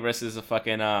Ricochet versus a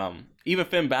fucking even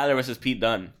Finn Balor versus Pete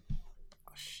Dunne.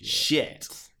 Oh, shit.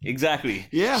 Exactly.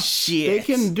 Yeah. Shit.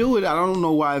 They can do it. I don't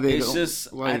know why they don't. It's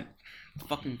just like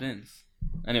fucking Vince.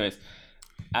 Anyways,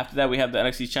 after that we have the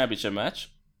NXT Championship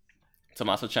match.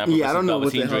 Tommaso Ciampa versus I don't know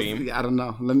Velveteen Dream. I don't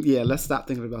know. Let's stop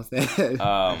thinking about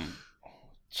that.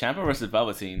 Ciampa versus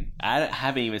Velveteen. I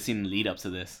haven't even seen the lead up to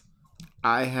this.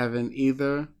 I haven't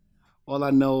either. All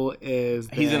I know is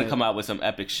that he's gonna come out with some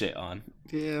epic shit on.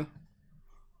 Yeah.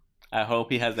 I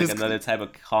hope he has another type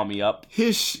of call me up.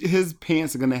 His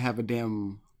pants are gonna have a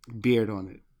damn beard on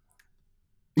it.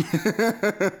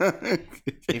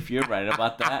 If you're right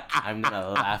about that, I'm gonna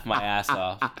laugh my ass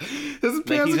off. His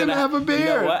pants are gonna have a beard. You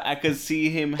know what? I could see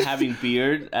him having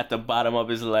beard at the bottom of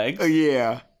his legs.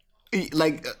 Yeah.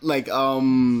 Like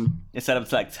instead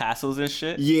of like tassels and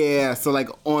shit. Yeah, so like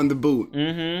on the boot.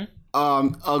 Mm-hmm.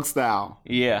 Ugg style.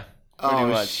 Yeah. Pretty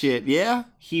much. Shit. Yeah.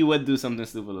 He would do something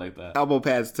stupid like that. Elbow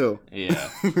pads too. Yeah.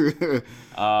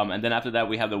 And then after that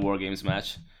we have the War Games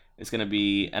match. It's gonna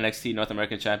be NXT North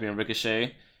American Champion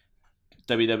Ricochet,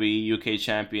 WWE UK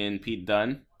Champion Pete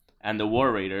Dunne, and the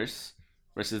War Raiders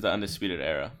versus the Undisputed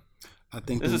Era. I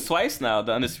think this is twice now.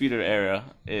 The Undisputed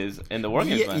Era is in the War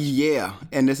Games match. Yeah,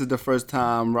 and this is the first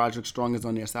time Roderick Strong is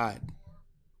on their side.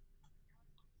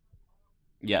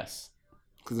 Yes.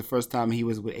 Because the first time he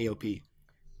was with AOP.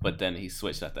 But then he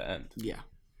switched at the end. Yeah.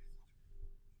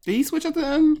 Did he switch at the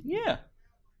end? Yeah.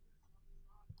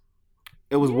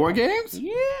 It was War Games?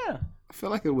 Yeah. I feel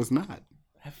like it was not.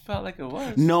 I felt like it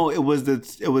was. No, it was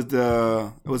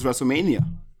WrestleMania.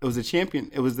 It was the champion.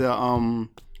 It was the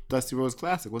Dusty Rhodes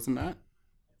Classic, wasn't that?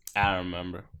 I don't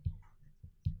remember.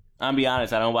 I'll be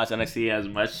honest, I don't watch NXT as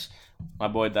much. My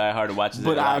boy Die Hard watches it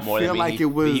a lot more than me.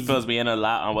 He fills me in a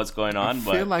lot on what's going on. I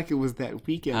feel like it was that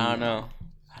weekend. I don't know.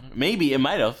 Maybe it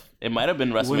might have. It might have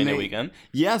been WrestleMania weekend.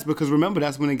 Yes, because remember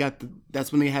that's when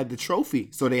they had the trophy.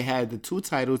 So they had the 2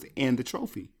 titles and the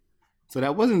trophy. So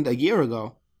that wasn't a year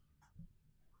ago.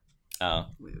 Oh,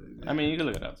 I mean you can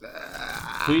look it up.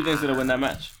 Who do you think's gonna win that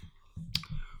match?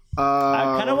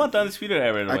 I kind of want the Undisputed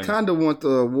Era to win. I kind of want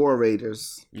the War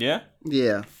Raiders. Yeah.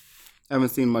 Yeah, I haven't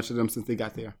seen much of them since they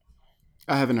got there.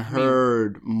 I haven't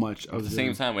heard much of them. At the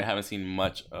same time, we haven't seen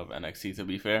much of NXT, to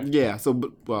be fair. Yeah, so,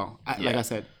 like I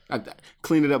said, I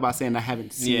cleaned it up by saying I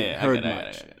haven't heard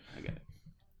much. I get it.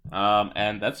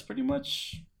 And that's pretty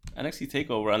much NXT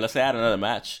TakeOver, unless they add another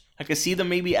match. I could see them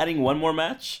maybe adding one more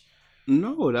match.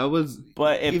 No, that was...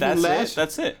 But if that's it,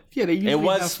 that's it. Yeah, they usually it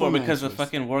was for because the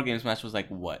fucking War Games match was like,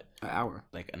 what? An hour.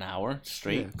 Like an hour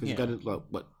straight? Yeah, because you got it, like,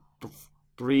 what,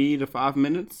 3 to 5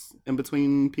 minutes in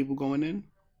between people going in?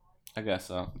 I guess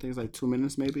so. I think it's like 2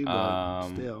 minutes maybe, but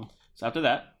still. So after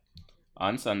that,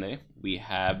 on Sunday, we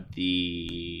have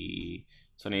the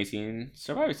 2018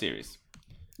 Survivor Series.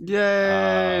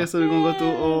 Yay! So we're going to go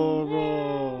through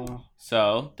all.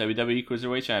 So, WWE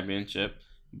Cruiserweight Championship,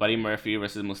 Buddy Murphy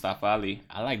versus Mustafa Ali.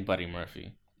 I like Buddy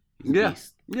Murphy. He's a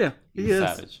beast. Yeah, he is.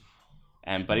 Savage.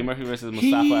 And Buddy Murphy versus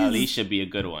Mustafa Ali should be a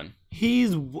good one.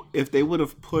 If they would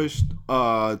have pushed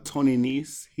Tony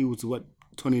Nese, he was what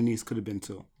Tony Nese could have been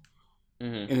too.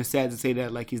 Mm-hmm. And it's sad to say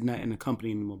that like he's not in the company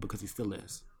anymore because he still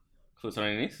is. So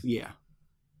Tony Nese? Yeah.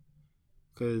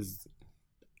 Because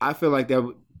I feel like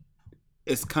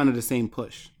it's kind of the same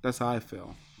push. That's how I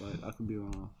feel, but I could be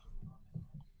wrong.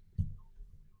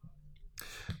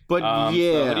 But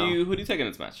yeah, so who do you take in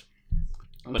this match?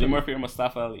 Buddy Murphy or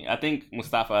Mustafa Ali? I think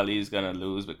Mustafa Ali is gonna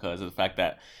lose because of the fact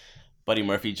that Buddy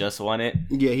Murphy just won it.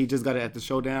 Yeah, he just got it at the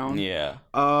showdown. Yeah.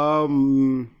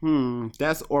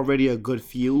 That's already a good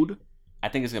feud. I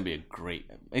think it's gonna be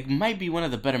it might be one of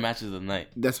the better matches of the night.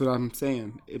 That's what I'm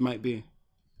saying. It might be.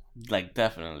 Like,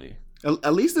 definitely.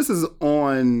 At least this is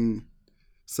on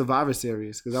Survivor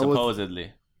Series.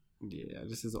 Supposedly. Yeah,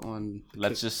 this is on.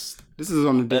 This is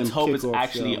on the. Let's hope it's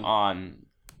actually show. On.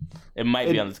 It might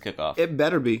be on this kickoff. It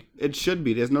better be. It should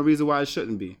be. There's no reason why it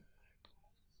shouldn't be.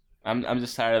 I'm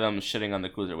just tired of them shitting on the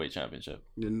Cruiserweight Championship.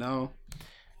 You know.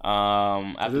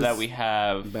 After that we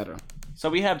have better. So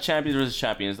we have champions versus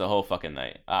champions the whole fucking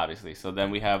night, obviously. So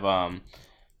then we have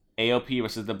AOP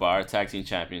versus The Bar tag team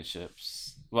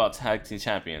championships. Well, tag team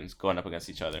champions going up against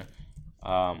each other.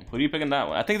 Who do you pick in that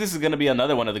one? I think this is gonna be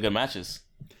another one of the good matches.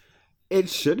 It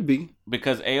should be.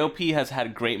 Because AOP has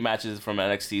had great matches from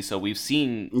NXT, so we've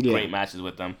seen great matches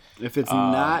with them. If it's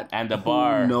not, and The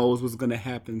Bar, who knows what's gonna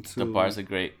happen to The Bar's a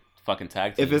great fucking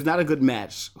tag team. If it's not a good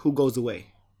match, who goes away?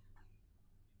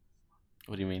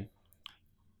 What do you mean?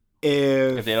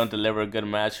 If they don't deliver a good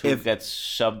match, who gets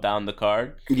shoved down the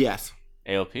card? Yes.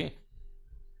 AOP.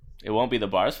 It won't be The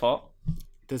Bar's fault.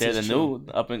 They're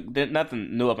not the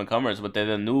new up and comers, but they're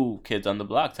the new kids on the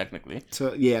block technically. To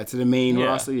the main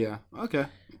roster. Yeah, okay.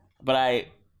 But I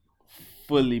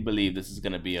fully believe this is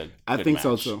gonna be a. I think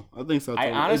so too.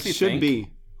 I honestly think it should be.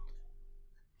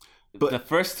 But the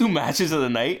first two matches of the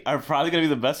night are probably gonna be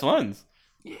the best ones.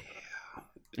 Yeah.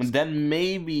 And then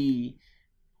maybe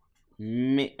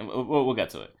we'll get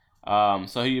to it.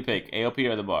 So who do you pick, AOP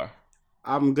or The Bar?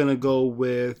 I'm gonna go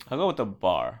with. I'll go with The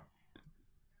Bar.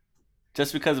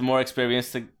 Just because more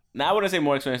experience now I wouldn't say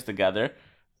more experience together,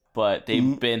 but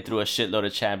they've been through a shitload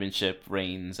of championship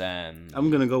reigns and.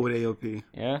 I'm gonna go with AOP.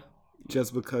 Yeah.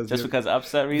 Just because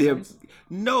upset reasons.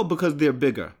 No, because they're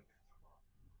bigger.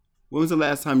 When was the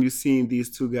last time you seen these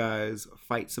two guys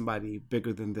fight somebody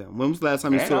bigger than them? When was the last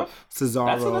time you saw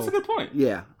Cesaro? That's a good point.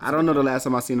 Yeah, I don't know the last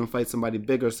time I seen them fight somebody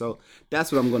bigger, so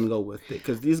that's what I'm gonna go with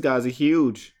because these guys are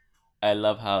huge. I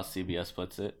love how CBS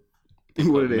puts it.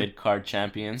 What are they? Mid-card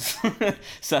champions.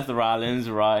 Seth Rollins,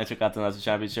 Raw Intercontinental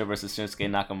Championship versus Shinsuke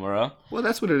Nakamura. Well,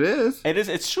 that's what it is. It is.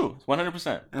 It's true.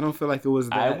 100%. I don't feel like it was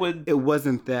that. It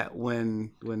wasn't that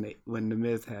when The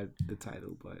Miz had the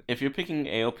title, but if you're picking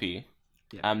AOP,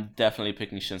 I'm definitely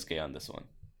picking Shinsuke on this one.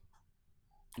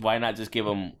 Why not just give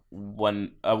him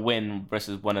a win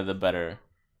versus one of the better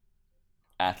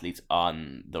athletes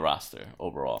on the roster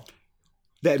overall?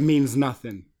 That means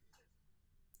nothing.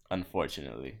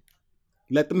 Unfortunately.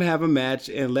 Let them have a match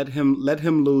and let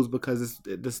him lose because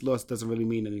this loss doesn't really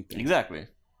mean anything. Exactly.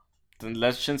 Then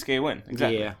let Shinsuke win.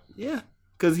 Exactly. Yeah.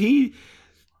 Because he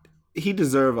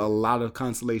deserved a lot of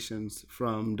consolations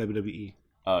from WWE.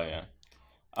 Oh yeah.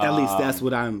 At least that's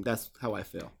how I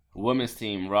feel. Women's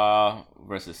team Raw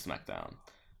versus SmackDown.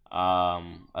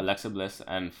 Alexa Bliss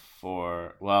and who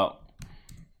are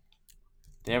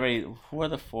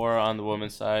the four on the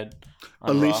women's side?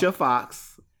 Alicia Raw? Fox.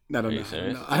 I don't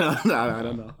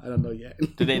know. I don't know yet.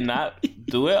 Did they not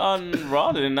do it on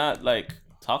Raw? Did they not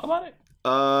talk about it?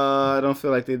 I don't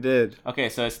feel like they did. Okay,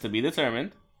 so it's to be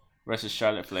determined versus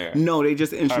Charlotte Flair. No, they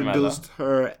just introduced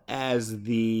her as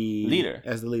the leader.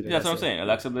 Yeah, that's what I'm saying.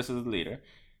 Alexa Bliss is the leader,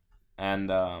 and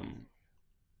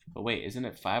but wait, isn't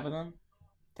it 5 of them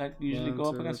that usually go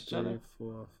up against each other?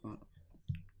 4, 5.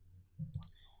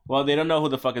 Well, they don't know who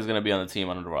the fuck is gonna be on the team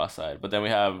on the Raw side, but then we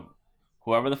have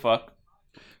whoever the fuck.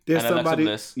 There's and somebody.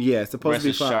 Bliss supposed to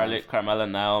be 5. Charlotte, Carmella,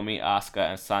 Naomi, Asuka,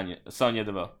 and Sonya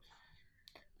Deville.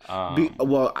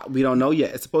 We don't know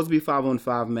yet. It's supposed to be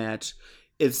 5-on-5 match.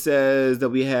 It says that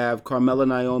we have Carmella,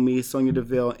 Naomi, Sonya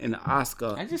Deville, and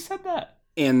Asuka. I just said that.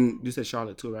 And you said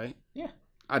Charlotte too, right? Yeah.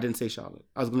 I didn't say Charlotte.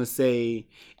 I was going to say,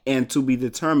 and to be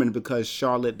determined because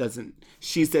Charlotte doesn't.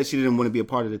 She said she didn't want to be a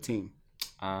part of the team.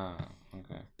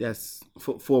 Okay. That's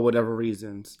for whatever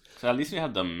reasons. So at least we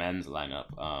have the men's lineup.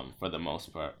 For the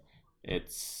most part,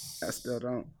 it's. I still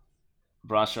don't.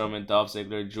 Braun Strowman, Dolph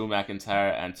Ziggler, Drew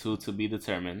McIntyre, and 2 to be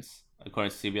determined, according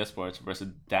to CBS Sports, versus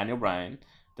Daniel Bryan,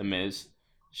 The Miz,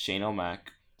 Shane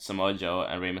O'Mac, Samoa Joe,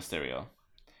 and Rey Mysterio.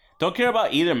 Don't care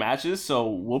about either matches, so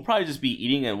we'll probably just be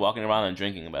eating and walking around and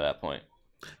drinking by that point.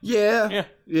 Yeah.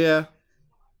 Yes.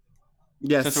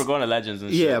 Since we're going to Legends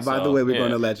and shit. Yeah, by the way, we're going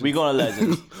to Legends. We're going to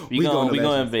Legends. We're going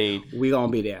to invade. We're going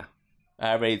to be there.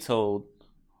 I already told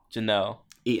Janelle.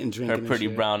 Eating, drinking, her pretty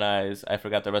brown eyes. I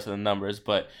forgot the rest of the numbers,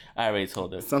 but I already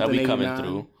told her something that we coming 89.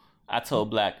 through. I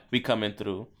told Black we coming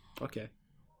through. Okay.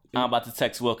 I'm about to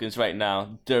text Wilkins right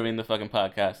now during the fucking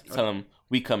podcast. Tell him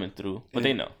we coming through, but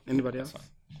they know. Anybody else?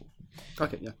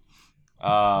 Okay, yeah.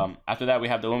 After that, we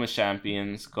have the women's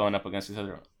champions going up against each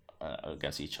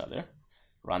other.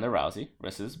 Ronda Rousey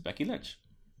versus Becky Lynch.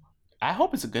 I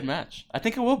hope it's a good match. I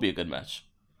think it will be a good match.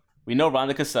 We know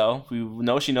Ronda can sell. We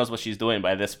know she knows what she's doing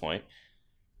by this point.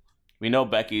 We know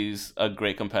Becky's a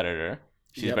great competitor.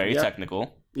 She's very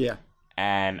technical. Yeah.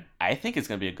 And I think it's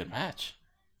going to be a good match.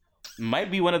 Might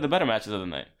be one of the better matches of the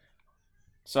night.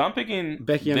 So I'm picking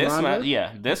Becky and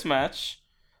Ronda? This match,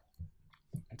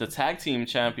 the tag team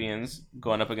champions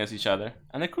going up against each other,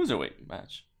 and the cruiserweight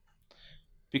match.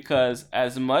 Because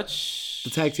as much... The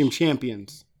tag team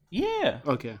champions. Yeah.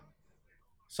 Okay.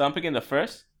 So I'm picking the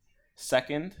first,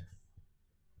 second,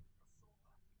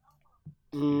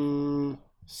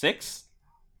 sixth,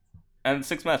 and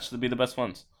sixth match to be the best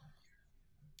ones.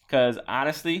 Because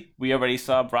honestly, we already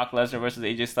saw Brock Lesnar versus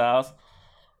AJ Styles.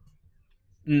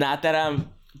 Not that I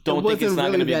don't think it's not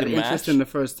going to be a good match. It wasn't really that interesting the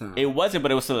first time. It wasn't,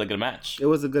 but it was still a good match. It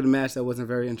was a good match that wasn't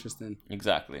very interesting.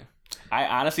 Exactly. I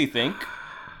honestly think,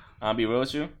 I'll be real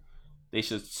with you, they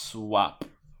should swap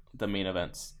the main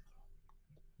events.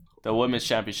 The women's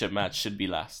championship match should be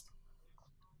last.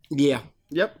 Yeah.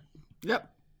 Yep.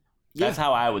 That's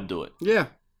how I would do it. Yeah.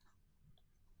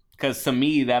 Because to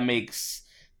me, that makes...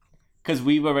 Because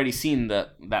we've already seen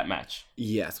that match.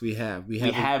 Yes, we have. We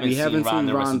haven't seen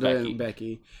Ronda and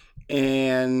Becky.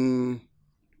 And...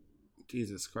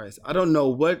 Jesus Christ. I don't know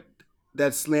what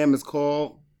that slam is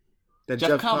called. That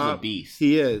Jeff Cobb's a beast.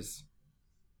 He is.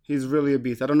 He's really a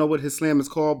beast. I don't know what his slam is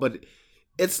called, but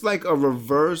it's like a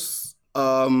reverse...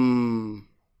 I don't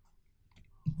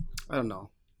know.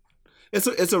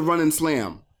 It's a running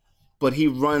slam, but he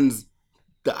runs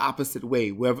the opposite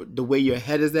way. Wherever the way your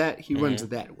head is at, he runs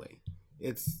that way.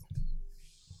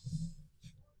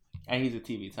 And he's a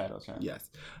TV title champ. Yes.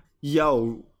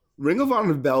 Yo, Ring of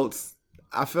Honor belts.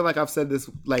 I feel like I've said this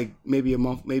like maybe a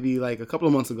couple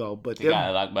of months ago, but they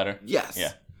got a lot better. Yes.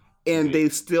 Yeah. And they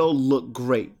still look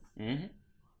great. Mm-hmm.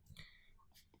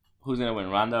 Who's gonna win,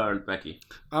 Ronda or Becky?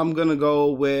 I'm gonna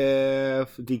go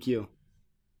with DQ.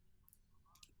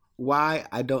 Why?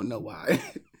 I don't know why.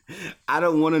 I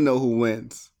don't want to know who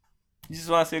wins. You just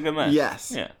want to see a good match?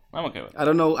 Yes. Yeah, I'm okay with it. I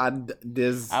don't know.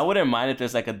 I wouldn't mind if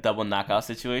there's like a double knockout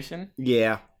situation.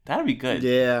 Yeah. That'd be good.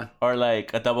 Yeah. Or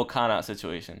like a double count out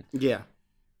situation. Yeah.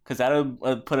 Because that'll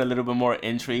put a little bit more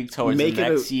intrigue towards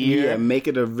next year. Yeah, make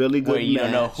it a really good match. Where you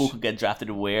don't know who could get drafted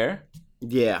where.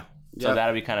 Yeah. So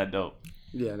that'd be kind of dope.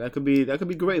 Yeah, that could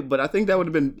be great. But I think that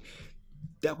would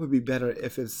be better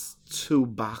if it's two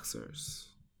boxers.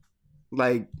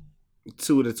 Like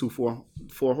two of the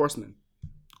four horsemen.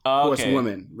 Oh, okay.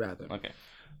 Horsewomen, rather. Okay.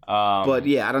 But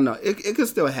yeah, I don't know. It could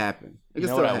still happen. You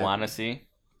know what I want to see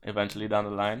eventually down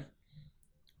the line?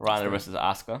 Ronda versus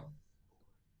Asuka.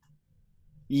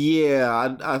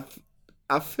 Yeah,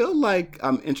 I feel like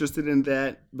I'm interested in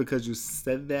that because you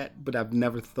said that, but I've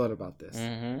never thought about this.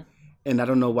 Mm-hmm. And I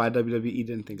don't know why WWE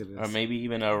didn't think of this. Or maybe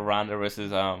even a Ronda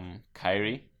versus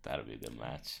Kyrie. That'd be a good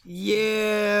match.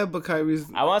 Yeah, but Kyrie's...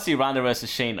 I want to see Ronda versus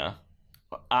Shayna.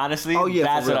 Honestly,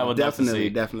 that's what I would love to see.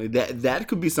 Definitely. That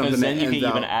could be something that then you can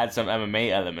even add some MMA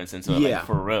elements into it, like,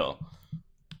 for real.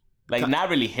 Like, not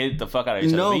really hit the fuck out of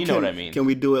each other, but you know what I mean. Can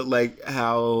we do it like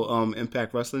how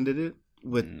Impact Wrestling did it?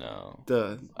 With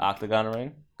the Octagon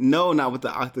ring? No, not with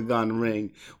the Octagon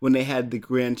ring. When they had the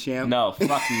Grand Champ. No, fuck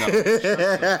no. Fuck.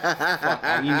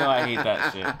 You know I hate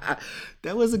that shit.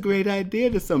 That was a great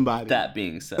idea to somebody. That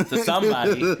being said, to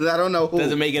somebody. I don't know who.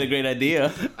 Doesn't make it a great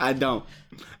idea. I don't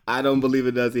believe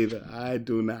it does either. I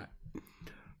do not.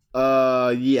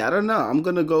 Yeah, I don't know. I'm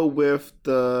gonna go with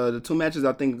the two matches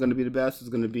I think are gonna be the best. Is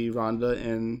gonna be Ronda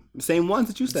and the same ones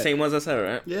that you said. Same ones I said,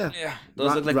 right? Yeah.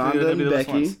 Those look like Ronda and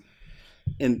Becky, ones.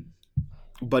 and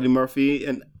Buddy Murphy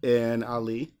and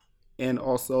Ali, and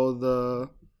also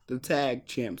the tag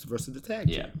champs versus the tag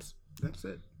champs. That's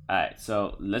it. All right,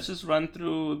 so let's just run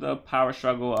through the Power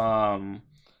Struggle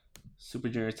Super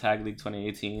Junior Tag League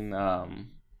 2018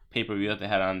 pay-per-view that they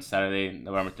had on Saturday,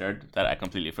 November 3rd, that I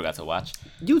completely forgot to watch.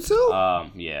 You too?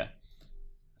 Yeah.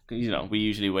 You know, we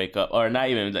usually wake up, or not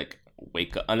even like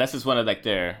wake up, unless it's one of like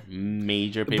their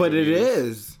major pay-per-views. But it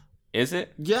is. Is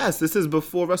it? Yes, this is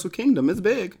before Wrestle Kingdom. It's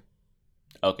big.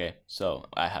 Okay, so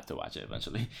I have to watch it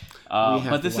eventually.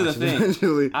 But this is the thing.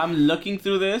 Eventually. I'm looking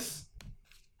through this.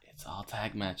 It's all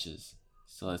tag matches.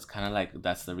 So it's kind of like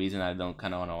that's the reason I don't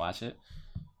kind of want to watch it.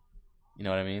 You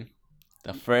know what I mean?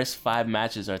 The first 5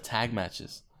 matches are tag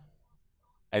matches.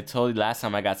 I told you last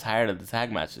time I got tired of the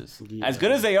tag matches. Yeah. As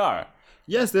good as they are.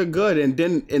 Yes, they're good. And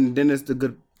then it's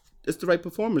the right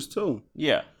performers too.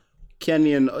 Yeah.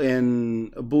 Kenny and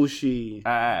Ibushi.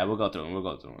 We'll go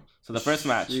through them. So the first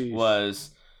match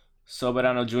was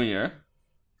Soberano Jr.,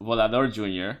 Volador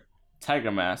Jr.,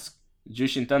 Tiger Mask,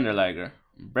 Jushin Thunder Liger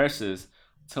versus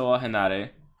Toa Henare,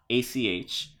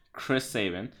 ACH, Chris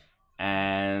Sabin,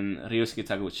 and Ryusuke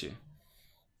Taguchi.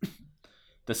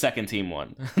 The second team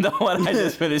won. The one I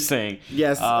just finished saying.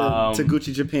 Yes,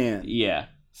 Taguchi Japan. Yeah.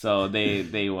 So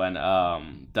they went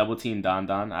double team Don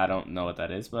Don. I don't know what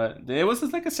that is, but it was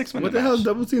just like a 6-minute. What the hell is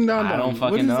double team Don Don? I don't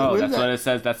fucking know. That's what it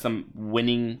says. That's some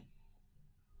winning.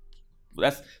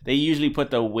 They usually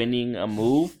put the winning a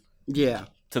move. Yeah.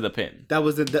 To the pin. That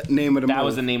was the name of the move. That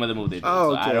was the name of the move they did.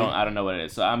 Oh, okay. So I don't know what it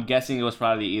is. So I'm guessing it was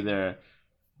probably either.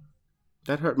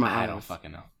 That hurt my eyes. I don't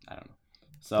fucking know. I don't know.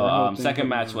 So second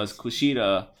match was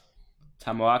Kushida,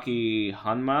 Tomoaki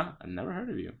Honma. I've never heard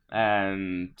of you.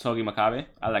 And Togi Makabe.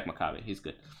 I like Makabe. He's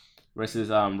good. Versus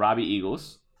Robbie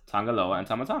Eagles, Tonga Loa, and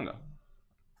Tama Tonga.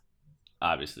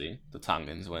 Obviously, the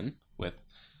Tongans win with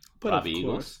Robbie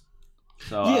Eagles.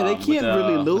 So, yeah, they can't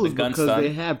really lose because stun.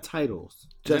 They have titles.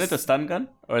 Isn't it the stun gun?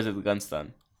 Or is it the gun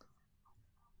stun?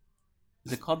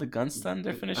 Is it called the gun stun,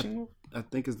 their finishing move? I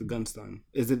think it's the gun stun.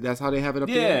 Is it? That's how they have it up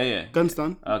there? Yeah. Gun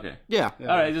stun? Okay. Yeah. All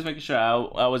right, just making sure.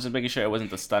 I was just making sure it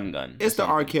wasn't the stun gun. It's the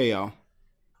RKO.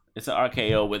 It's an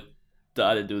RKO with the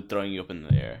other dude throwing you up in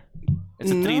the air.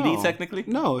 It's a 3D technically?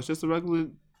 No, it's just a regular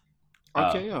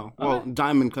RKO. Okay. Well,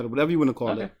 diamond cutter, whatever you want to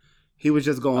call it. He was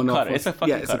just going off. It's a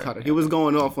fucking it's a cutter. He was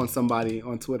going off on somebody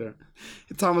on Twitter.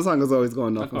 Thomas Honga's always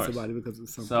going off on somebody because of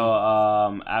something. So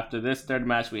after this third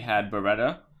match, we had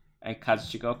Beretta and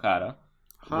Kazuchika Okada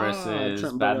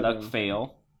versus Bad Luck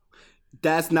Fail.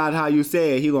 That's not how you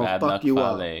say it. He gonna fuck you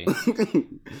up.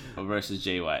 Versus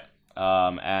Jay White.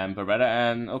 And Beretta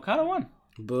and Okada won.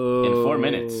 Boo. In 4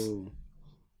 minutes.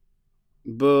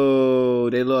 Boo.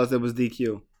 They lost. It was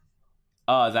DQ.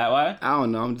 Oh, is that why? I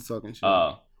don't know. I'm just talking shit.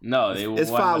 Oh. No, they won with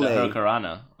a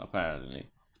Hurricanrana,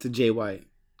 apparently. To Jay White.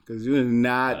 Because you did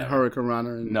not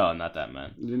Hurricanrana. No, not that,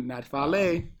 man. Not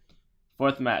Fale.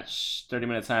 Fourth match,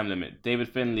 30-minute time limit. David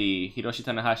Finlay, Hiroshi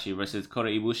Tanahashi versus Kota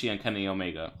Ibushi and Kenny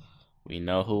Omega. We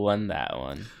know who won that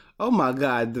one. Oh, my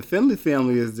God. The Finlay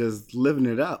family is just living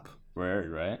it up. Word,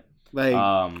 right? Like,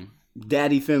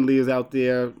 Daddy Finlay is out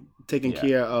there taking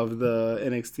care of the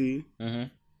NXT.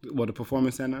 Mm-hmm. Well, the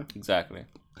Performance Center. Exactly.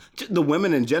 The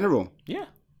women in general. Yeah.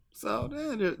 So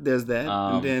there's that.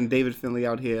 And then David Finlay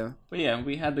out here. But yeah,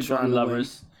 we had the Golden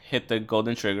Lovers hit the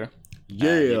golden trigger.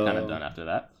 Yeah. You're kind of done after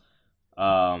that.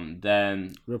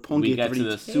 Then Roppongi we get to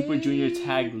the Super Junior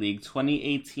Tag League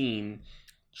 2018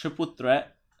 Triple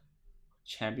Threat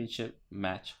Championship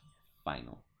Match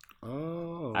Final.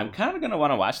 Oh. I'm kind of going to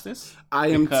want to watch this. I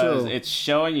am too. Because it's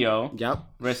Sho and Yo yep.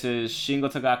 versus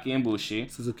Shingo Takagi and Bushi.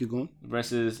 Suzuki-gun.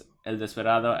 Versus El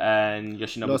Desperado and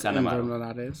Yoshinobu Kanemaru.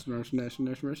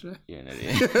 You're an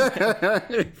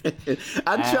idiot.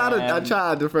 I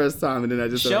tried the first time and then I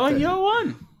just Sho and Yo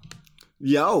won.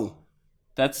 Yo.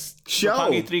 That's Sho.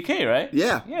 Roppongi 3K, right?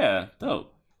 Yeah. Yeah,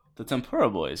 dope. The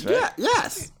Tempura Boys, right? Yeah,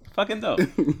 yes. Fucking dope.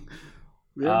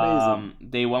 Amazing.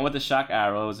 They won with the Shock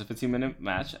Arrow. It was a 15-minute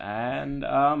match, and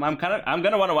I'm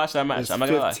gonna want to watch that match. It's I'm not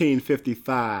gonna lie.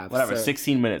 15:55. Whatever,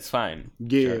 16 minutes, fine.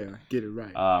 Yeah, sure. Get it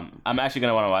right. I'm actually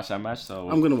gonna want to watch that match, so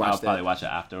I'm gonna watch I'll probably watch it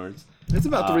afterwards. It's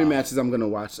about 3 matches I'm gonna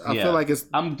watch. I feel like it's.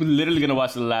 I'm literally gonna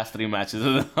watch the last 3 matches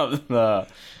of the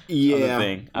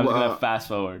thing. I'm just gonna fast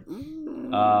forward.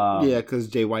 Because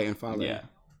Jay White and Fale. Yeah.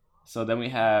 So then we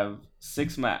have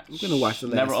 6 matches. I'm gonna watch the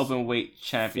last Never Open Weight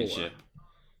Championship. 4.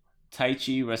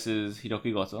 Taichi versus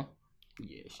Hiroki Goto.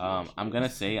 I'm gonna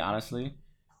say honestly,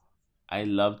 I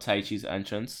love Taichi's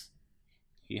entrance.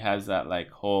 He has that like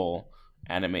whole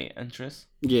anime entrance.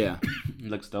 Yeah,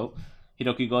 looks dope.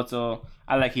 Hiroki Goto,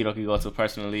 I like Hiroki Goto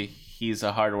personally. He's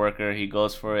a hard worker. He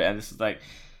goes for it, and this is like,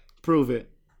 prove it.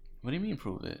 What do you mean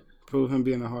prove it? Prove him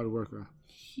being a hard worker.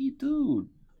 He's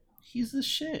the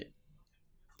shit.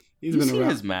 He's been around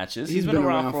his matches. He's been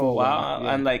around for a while.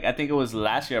 Yeah. And like I think it was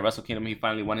last year at Wrestle Kingdom he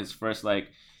finally won his first like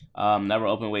never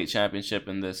open weight championship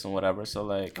in this and whatever. So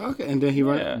like okay, and then he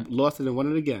lost it and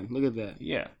won it again. Look at that.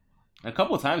 Yeah. A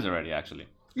couple of times already actually.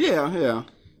 Yeah.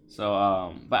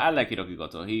 So but I like Hiroki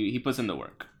Goto. He puts in the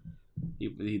work.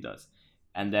 He does.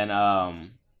 And then I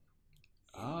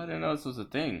didn't know this was a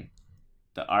thing.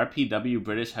 The RPW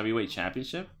British Heavyweight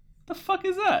Championship? The fuck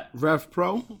is that? Rev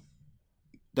Pro?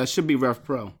 That should be Rev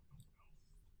Pro.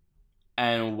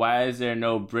 And why is there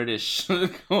no British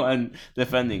one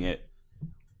defending it?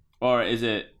 Or is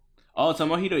it... Oh,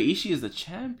 Tomohiro Ishii is the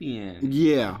champion.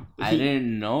 Yeah. I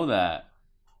didn't know that.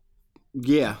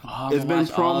 Yeah. It's been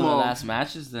promoted. All the last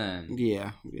matches then.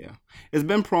 Yeah. It's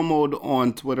been promoted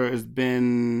on Twitter. It's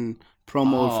been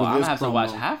promoted for this promo. I'm going to have to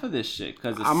watch half of this shit.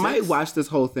 I might watch this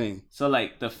whole thing. So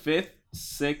like the 5th,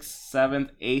 6th, 7th,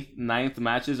 8th, 9th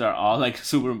matches are all like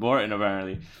super important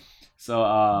apparently. So,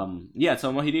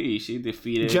 Tomohiro Ishii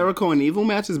defeated... Jericho and Evil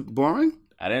match is boring?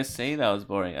 I didn't say that was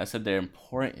boring. I said they're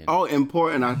important. Oh,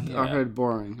 important. I heard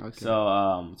boring. Okay. So,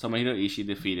 Tomohiro Ishii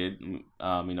defeated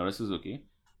Minoru Suzuki.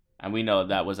 And we know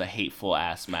that was a hateful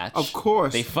ass match. Of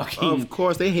course. They fucking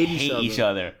they hate each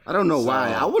other. I don't know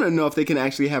why. I want to know if they can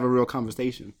actually have a real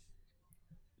conversation.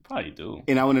 Probably do.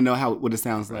 And I want to know what it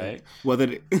sounds like. Right. Whether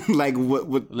they,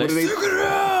 what are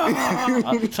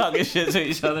they talking shit to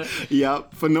each other?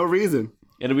 Yep, for no reason.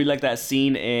 It'll be like that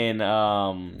scene in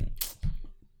oh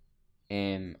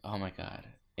my god,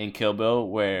 in Kill Bill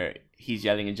where he's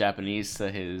yelling in Japanese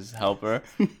to his helper.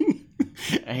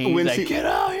 And he's like, get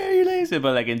out here, you lazy.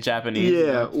 But like in Japanese.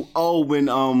 Yeah. You know? Oh, when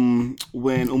Uma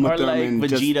or Thurman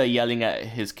like Vegeta yelling at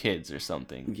his kids or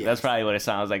something. Yes. That's probably what it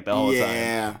sounds like the whole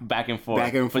time. Back and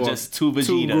forth. For just two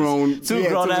Vegetas. Two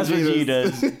grown ass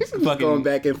Vegetas. Fucking going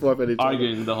back and forth at each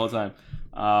arguing the whole time.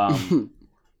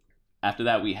 After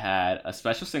that, we had a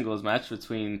special singles match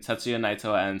between Tetsuya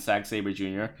Naito and Zack Sabre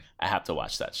Jr. I have to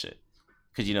watch that shit.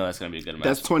 Because you know that's going to be a good match.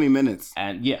 That's 20 minutes.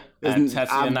 And yeah. And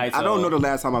Tetsuya Naito. I don't know the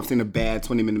last time I've seen a bad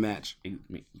 20-minute match.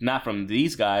 Not from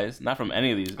these guys. Not from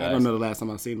any of these guys. I don't know the last time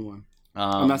I've seen one.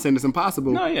 I'm not saying it's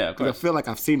impossible. No, yeah, of course. I feel like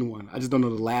I've seen one. I just don't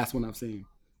know the last one I've seen.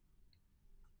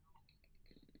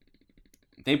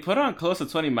 They put on close to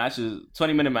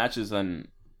 20-minute matches on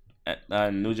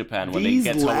New Japan when they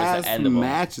get towards the end of them.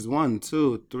 Matches, 1,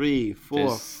 2, 3,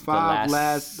 4, 5.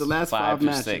 The last 5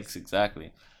 matches. 6,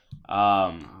 exactly.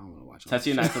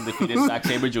 Tetsuya Naito defeated Zack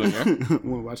Sabre Jr. I want to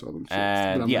watch all them shit.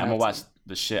 And yeah, I'm going to watch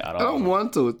the shit out of it. I don't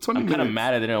want to. 20 I'm kind of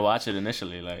mad I didn't watch it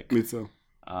initially. Like, me too.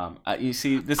 You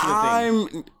see, this is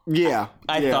the thing.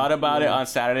 I thought about it on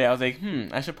Saturday. I was like,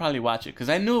 I should probably watch it because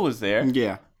I knew it was there.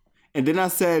 Yeah. And then I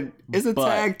said, it's a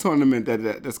tag tournament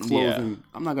that's closing. Yeah.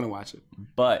 I'm not going to watch it.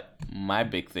 But my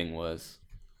big thing was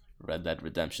Red Dead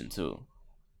Redemption 2.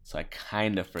 So I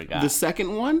kind of forgot. The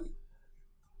second one?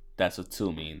 That's what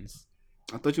 2 means.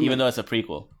 I thought you Even though it's a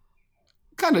prequel.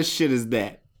 What kind of shit is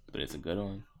that? But it's a good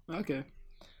one. Okay.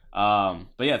 But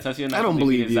yeah, Tetsuya Naito I don't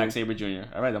believe you. Zack Sabre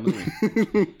Jr. All right, I'm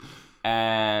believing.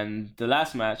 And the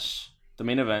last match, the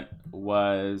main event,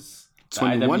 was the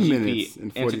 21 IWGP minutes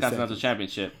and 40 Intercontinental seconds.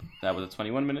 Championship. That was a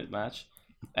 21-minute match.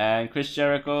 And Chris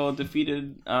Jericho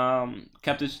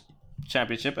kept his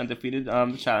championship and defeated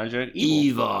the challenger,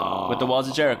 Evil. With the Walls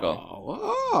of Jericho.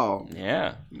 Oh.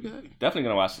 Yeah. Okay. Definitely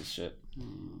going to watch this shit.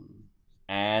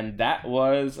 And that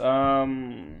was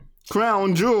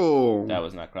Crown Jewel. That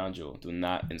was not Crown Jewel. Do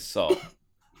not insult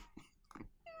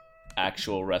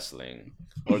actual wrestling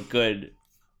or good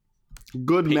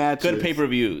matches. Good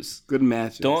pay-per-views. Good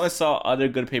matches. Don't insult other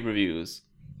good pay-per-views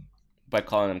by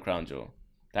calling them Crown Jewel.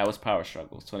 That was Power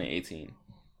Struggles 2018.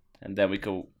 And then we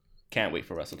can't wait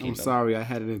for Wrestle Kingdom. I'm sorry, I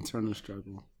had an internal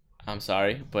struggle. I'm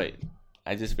sorry, but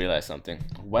I just realized something.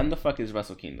 When the fuck is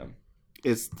Wrestle Kingdom?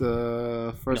 It's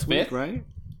the first week, right?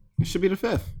 It should be the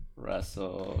 5th.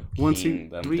 Wrestle 1,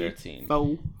 Kingdom 2, 3, 13.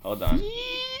 4. Hold on.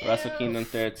 Wrestle Kingdom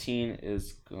 13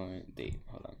 is going... Date.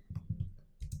 Hold on.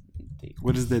 Date.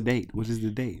 What is the date?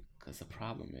 Because the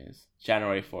problem is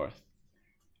January 4th.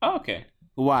 Oh, okay.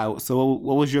 Why? So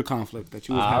what was your conflict that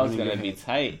you was having? I was going to be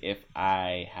tight if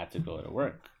I had to go to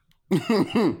work.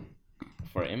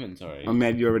 For inventory. I'm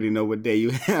mad you already know what day you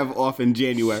have off in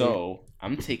January. So,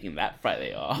 I'm taking that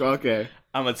Friday off. Okay.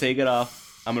 I'm going to take it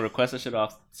off. I'm going to request that shit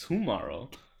off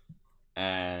tomorrow.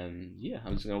 And yeah,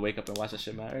 I'm just going to wake up and watch that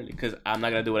shit mad early. Because I'm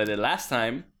not going to do what I did last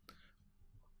time.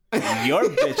 Your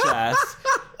bitch ass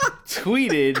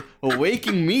tweeted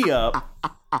waking me up.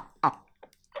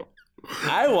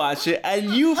 I watched it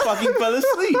and you fucking fell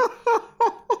asleep.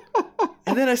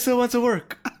 And then I still went to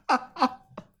work.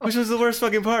 Which was the worst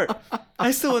fucking part. I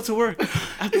still went to work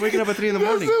after waking up at 3 a.m.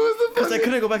 Because I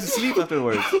couldn't go back to sleep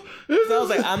afterwards. So I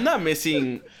was like, I'm not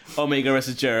missing Omega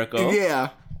vs. Jericho. Yeah.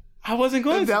 I wasn't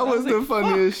going to. That was the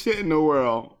funniest shit in the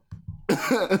world.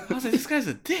 I was like, this guy's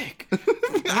a dick.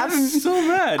 I'm so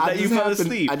mad that you fell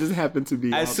asleep. I just happened to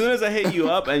be As soon as I hit you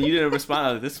up and you didn't respond,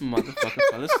 I was like, this motherfucker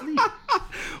fell asleep.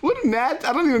 What match?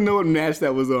 I don't even know what match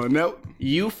that was on.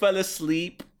 You fell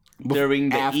asleep during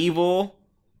the Evil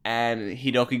and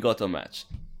Hiroki Goto match.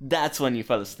 That's when you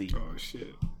fell asleep. Oh,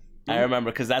 shit. I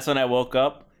remember because that's when I woke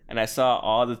up and I saw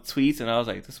all the tweets and I was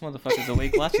like, this motherfucker's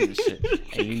awake watching this shit.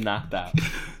 And you knocked out.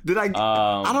 Did I?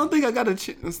 I don't think I got a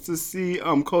chance to see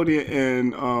Cody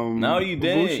and No, you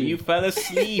didn't. Ibushi. You fell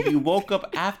asleep. You woke up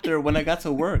after when I got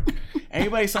to work.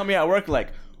 Everybody saw me at work like,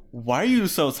 why are you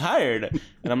so tired?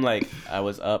 And I'm like, I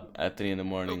was up at 3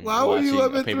 a.m. Why were you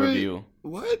up at pay-per-view.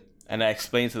 3? What? And I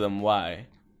explained to them why.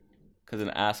 Because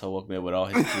an asshole woke me up with all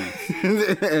his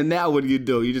tweets. And now what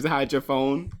do? You just hide your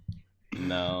phone?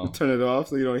 No. Turn it off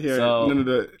so you don't hear none of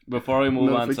the before we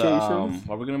move on to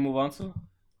what we're gonna move on to?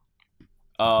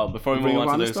 Before we move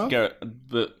on to this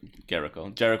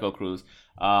Jericho Cruise.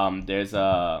 There's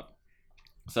so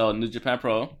New Japan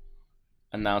Pro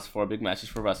announced 4 big matches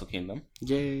for Wrestle Kingdom.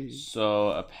 Yay!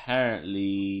 So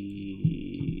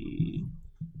apparently,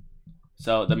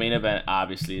 the main event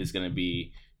obviously is going to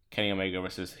be Kenny Omega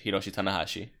versus Hiroshi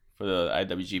Tanahashi for the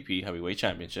IWGP Heavyweight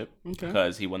Championship,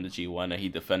 because he won the G1 and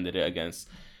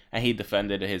he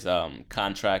defended his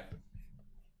contract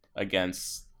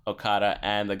against Okada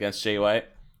and against Jay White.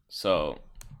 So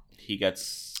he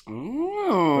gets.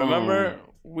 Remember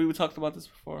we talked about this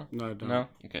before? No, I don't. No?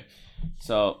 Okay.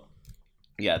 So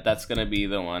yeah, that's gonna be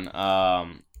the one.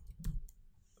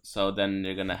 So then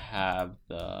you're gonna have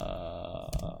the.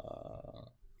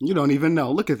 You don't even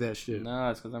know. Look at that shit.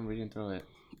 No, it's because I'm reading through it.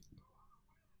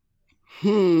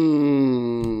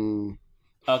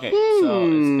 Okay, so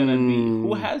it's gonna be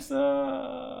who has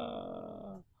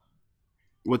the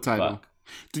what title? Fuck.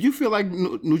 Do you feel like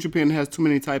New Japan has too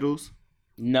many titles?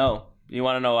 No. You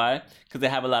want to know why? Because they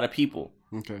have a lot of people.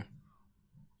 Okay.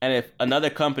 And if another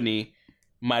company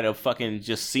might have fucking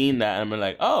just seen that and been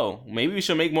like, oh, maybe we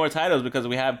should make more titles because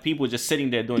we have people just sitting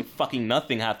there doing fucking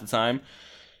nothing half the time,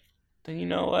 then you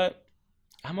know what?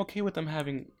 I'm okay with them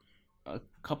having a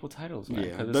couple titles, man.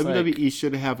 Yeah, WWE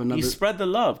should have another. You spread the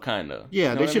love, kind of.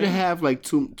 Yeah, they should have like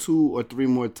two or three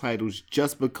more titles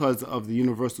just because of the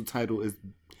Universal title is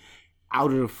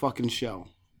out of the fucking show.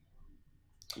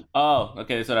 Oh,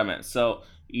 okay, that's what I meant. So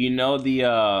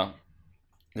the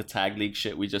tag league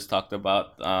shit we just talked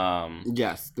about.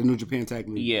 Yes, the New Japan Tag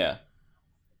League. Yeah,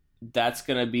 that's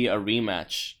gonna be a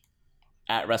rematch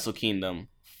at Wrestle Kingdom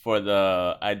for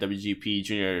the IWGP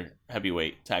Junior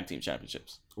Heavyweight Tag Team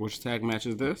Championships. Which tag match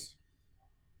is this?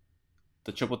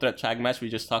 The triple threat tag match we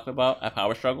just talked about at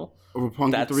Power Struggle.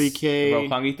 Roppongi 3K.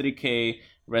 Roppongi 3K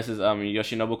versus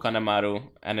Yoshinobu Kanemaru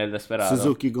and El Desperado.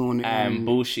 Suzuki-gun and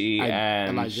Bushi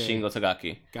and Shingo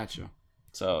Tagaki. Gotcha.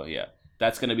 So yeah,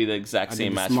 that's gonna be the exact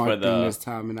same match for the this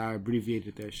time, and I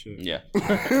abbreviated that shit. Yeah.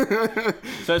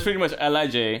 So it's pretty much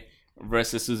LIJ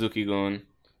versus Suzuki-gun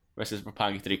versus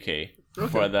Roppongi 3K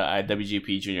for the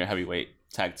IWGP Junior Heavyweight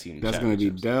Tag Team. That's gonna be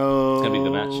dope. It's gonna be a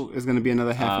good match. It's gonna be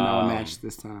another half an hour match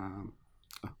this time.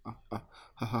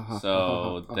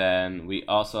 So then we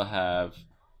also have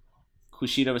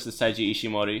Kushida versus Seiji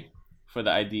Ishimori for the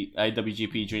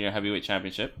IWGP Junior Heavyweight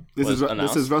Championship. This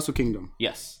is Wrestle Kingdom.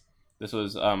 Yes, this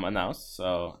was announced.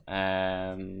 So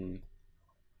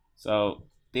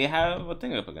they have a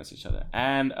thing up against each other,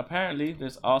 and apparently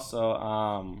there's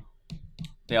also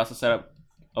they also set up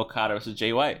Okada versus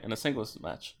Jay White in a singles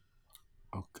match.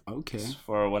 Okay.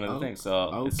 For one of the things. So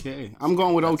okay, I'm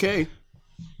going with okay.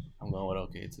 I'm going with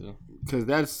okay too.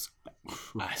 Because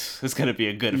it's gonna be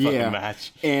a good fucking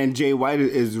match. And Jay White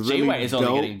is really Jay White is dope.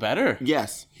 only getting better.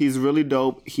 Yes, he's really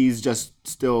dope. He's just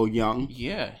still young.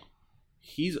 Yeah,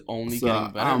 he's only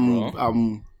getting better,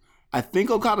 bro. I think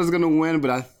Okada's gonna win,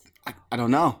 but I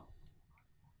don't know.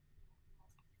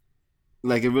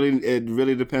 Like it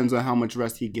really depends on how much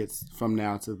rest he gets from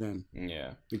now to then.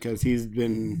 Yeah, because he's a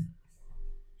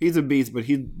beast, but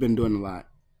he's been doing a lot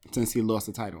since he lost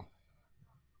the title.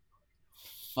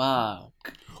 Fuck.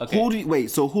 Okay. Who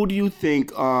do you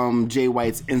think Jay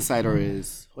White's insider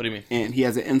is? What do you mean? And he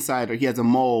has an insider. He has a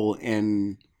mole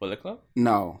in Bullet Club?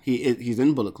 No, he's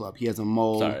in Bullet Club. He has a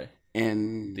mole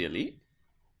in The Elite?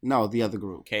 No, the other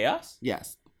group. Chaos?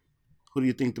 Yes. Who do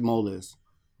you think the mole is?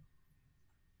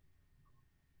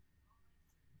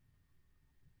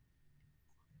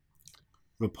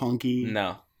 Roppongi?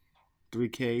 No.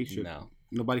 3K? No.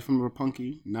 Nobody from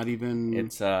Roppongi? Not even.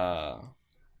 It's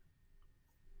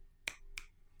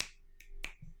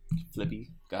Flippy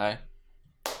guy.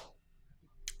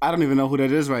 I don't even know who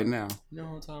that is right now. You know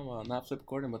what I'm talking about? Not Flip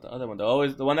Gordon, but the other one.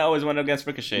 The one that always went against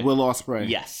Ricochet. Will Ospreay.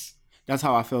 Yes. That's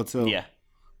how I feel too. Yeah.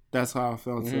 That's how I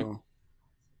feel too.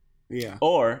 Yeah.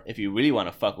 Or if you really want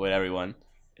to fuck with everyone,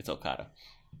 it's Okada.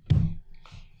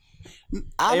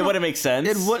 It wouldn't make sense.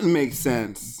 It wouldn't make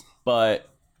sense. But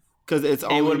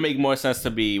it would make more sense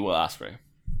to be Will Ospreay.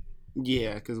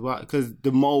 Yeah, because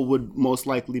the mole would most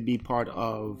likely be part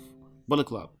of Bullet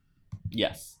Club.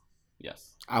 Yes.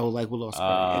 I would like Will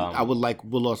Ospreay. I would like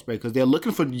Will Ospreay because they're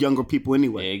looking for younger people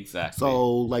anyway. Exactly.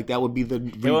 So like that would be the.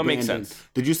 It would make sense.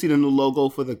 Did you see the new logo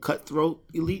for the Cutthroat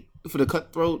Elite for the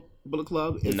Cutthroat Bullet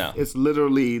Club? No. It's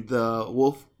literally the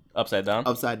wolf upside down.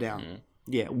 Mm-hmm.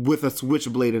 Yeah, with a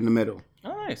switchblade in the middle.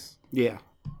 Oh, nice. Yeah,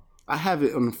 I have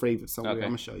it on the favorite somewhere. Okay. I'm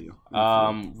gonna show you.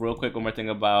 Real quick, one more thing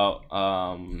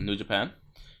about New Japan.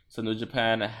 So New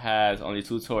Japan has only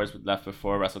 2 tours left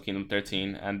before Wrestle Kingdom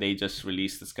 13, and they just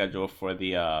released the schedule for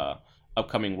the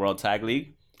upcoming World Tag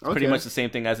League. Okay. Pretty much the same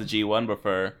thing as the G1, but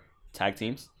for tag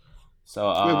teams. So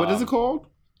wait, what is it called?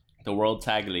 The World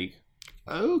Tag League.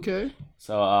 Okay.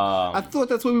 So I thought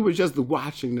that's what we were just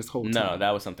watching this whole time. No,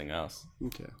 that was something else.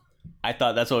 Okay. I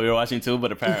thought that's what we were watching too,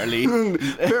 but apparently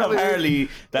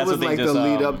that's what they like just the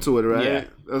lead up to it, right? Yeah.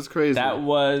 That's crazy. That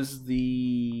was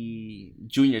the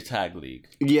Junior Tag League.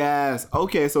 Yes.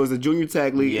 Okay, so it's a Junior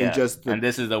Tag League and just and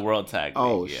this is the World Tag League.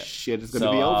 Oh shit, it's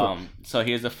gonna be over. So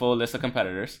here's the full list of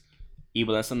competitors: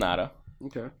 Evil and Sonata.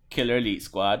 Okay. Killer Elite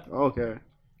Squad. Okay.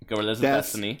 Gorillas of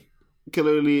Destiny.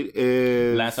 Killer Elite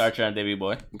is Lance Archer and Davey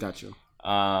Boy. Got you.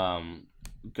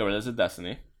 Gorillas of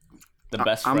Destiny. The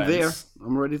Best Friends. I'm there.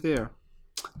 I'm already there.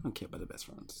 I don't care about the Best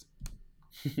Friends.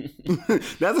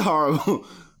 That's horrible.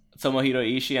 Tomohiro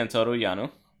Ishii and Toru Yano.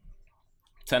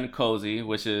 Ten Cozy,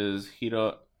 which is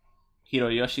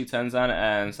Hiroyoshi Tenzan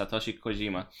and Satoshi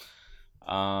Kojima.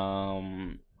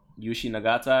 Yushi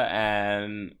Nagata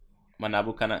and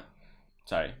Manabu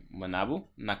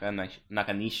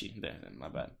Nakanishi. There, my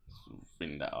bad.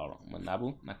 Reading that all wrong.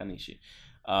 Manabu Nakanishi.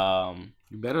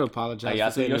 You better apologize.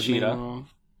 Ayase Yoshida.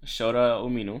 Shota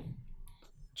Umino,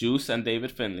 Juice and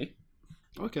David Finlay.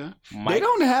 Okay. They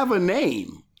don't have a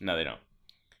name. No, they don't.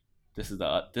 This is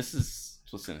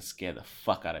what's gonna scare the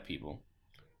fuck out of people.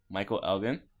 Michael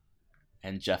Elgin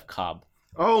and Jeff Cobb.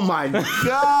 Oh my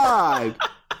god!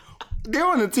 They're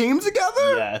on the team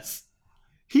together? Yes.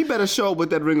 He better show up with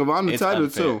that Ring of Honor title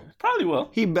too. Probably will.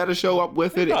 He better show up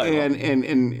with it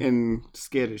and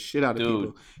scare the shit out of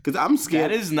people. Because I'm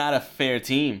scared. That is not a fair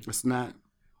team. It's not.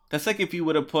 That's like if you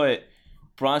would have put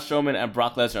Braun Strowman and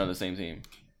Brock Lesnar on the same team.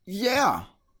 Yeah.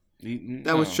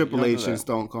 That was Triple H and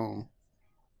Stone Cold.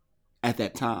 At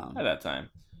that time.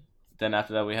 Then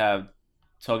after that we have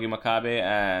Togi Makabe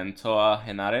and Toa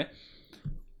Henare.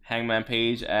 Hangman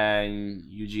Page and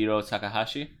Yujiro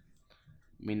Takahashi.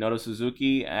 Minoru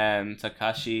Suzuki and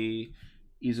Takashi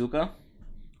Iizuka.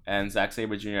 And Zack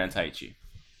Sabre Jr. and Taichi.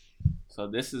 So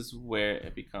this is where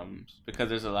it becomes... Because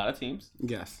there's a lot of teams.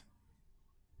 Yes.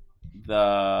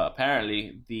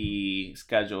 Apparently the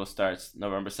schedule starts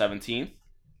November 17th,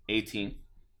 18th,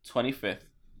 25th,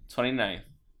 29th,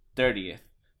 30th,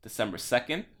 December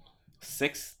 2nd,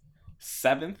 6th,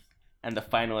 7th, and the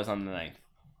final is on the 9th.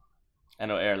 And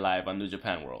it'll air live on New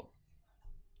Japan World.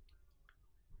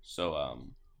 So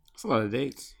it's a lot of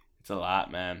dates. It's a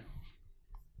lot, man.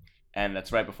 And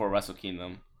that's right before Wrestle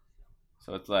Kingdom.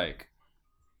 So it's like,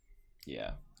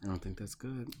 yeah. I don't think that's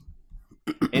good.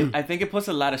 I think it puts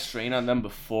a lot of strain on them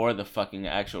before the fucking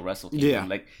actual Wrestle Kingdom. Yeah.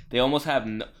 Like, they almost have...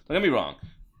 Don't get me wrong.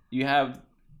 You have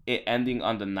it ending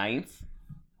on the 9th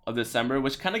of December,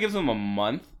 which kind of gives them a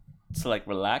month to, like,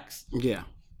 relax. Yeah.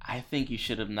 I think you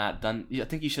should have not done... I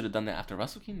think you should have done that after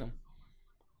Wrestle Kingdom.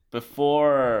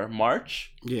 Before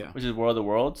March. Yeah. Which is World of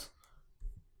Worlds.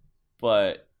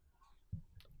 But...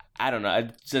 I don't know. I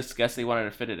just guess they wanted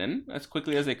to fit it in as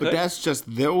quickly as they could. But that's just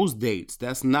those dates.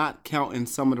 That's not counting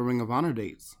some of the Ring of Honor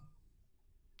dates.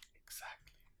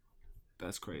 Exactly.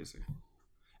 That's crazy.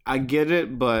 I get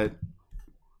it, but...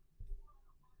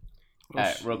 All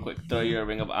right, real quick. Throw your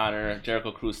Ring of Honor,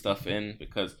 Jericho Cruise stuff in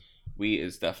because we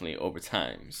is definitely over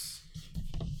times.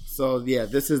 So, yeah,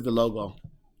 this is the logo.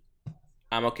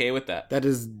 I'm okay with that. That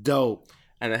is dope.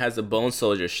 And it has the Bone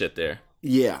Soldier shit there.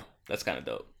 Yeah. That's kind of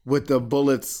dope. With the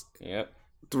bullets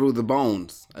through the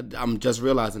bones. I'm just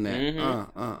realizing that.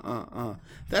 Mm-hmm.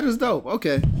 That is dope.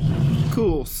 Okay.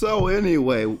 Cool. So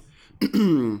anyway,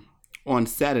 on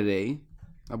Saturday,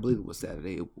 I believe it was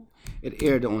Saturday. It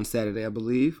aired on Saturday, I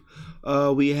believe.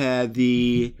 We had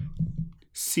the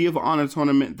Sea of Honor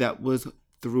tournament that was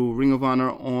through Ring of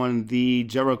Honor on the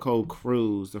Jericho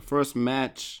Cruise. The first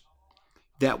match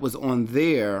that was on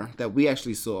there that we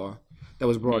actually saw that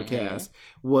was broadcast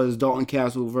was Dalton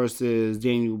Castle versus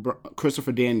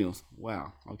Christopher Daniels.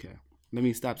 Wow. Okay. Let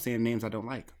me stop saying names I don't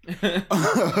like.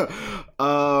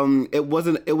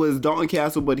 It was Dalton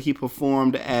Castle, but he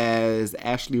performed as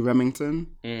Ashley Remington.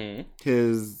 Mm-hmm.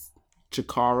 His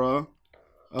Chikara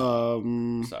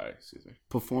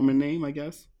performing name, I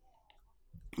guess.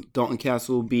 Dalton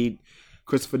Castle beat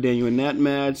Christopher Daniel in that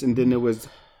match, and then there was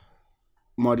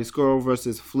Marty Scurll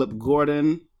versus Flip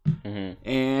Gordon. Mm-hmm.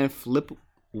 And Flip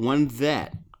won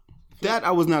that. That I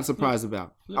was not surprised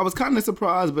about. I was kind of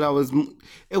surprised, but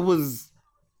it was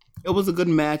a good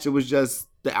match. It was just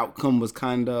the outcome was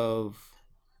kind of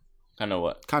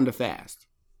what? Kind of fast.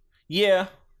 Yeah.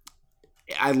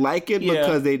 I like it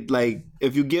because they like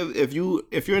if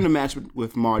you're in a match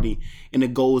with Marty and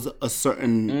it goes a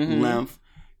certain length,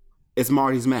 it's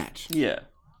Marty's match. Yeah.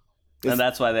 And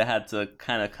that's why they had to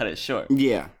kind of cut it short.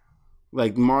 Yeah.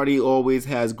 Like, Marty always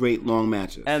has great long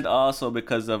matches. And also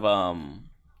because of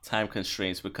time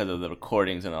constraints because of the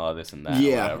recordings and all this and that.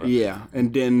 Yeah,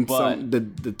 and then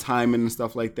the timing and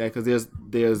stuff like that. Because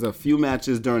there's a few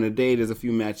matches during the day. There's a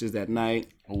few matches at night.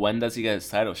 When does he get his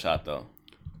title shot though?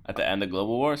 At the end of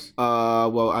Global Wars?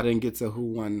 Well, I didn't get to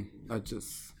who won.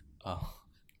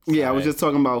 Sorry. I was just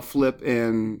talking about Flip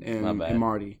and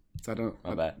Marty. So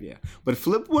My bad. Yeah, but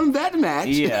Flip won that match.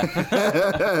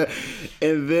 Yeah.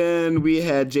 And then we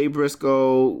had Jay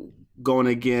Briscoe going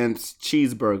against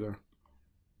Cheeseburger.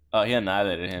 Oh, he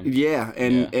annihilated him. Yeah,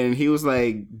 and he was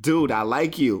like, "Dude, I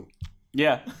like you."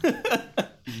 Yeah.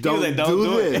 Don't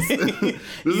do this.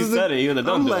 He said it. He was like,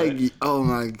 "Don't do it." Oh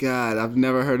my God, I've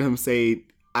never heard him say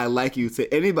 "I like you"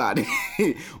 to anybody.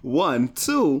 1,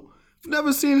 2, I've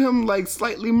never seen him like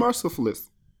slightly merciless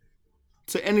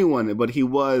to anyone, but he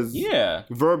was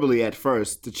verbally at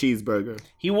first to Cheeseburger.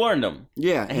 He warned him.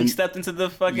 Yeah, and he stepped into the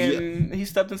he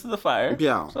stepped into the fire.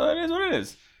 Yeah. So it is what it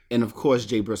is. And of course,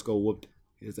 Jay Briscoe whooped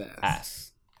his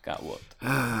ass. Got whooped.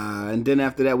 And then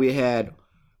after that, we had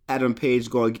Adam Page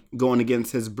going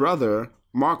against his brother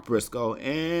Mark Briscoe,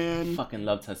 and fucking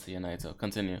love Tetsuya Naito.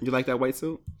 Continue. You like that white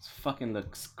suit? It fucking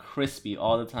looks crispy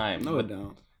all the time. No, it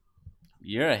don't.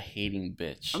 You're a hating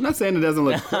bitch. I'm not saying it doesn't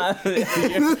look.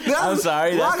 I'm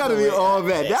sorry. Why gotta be all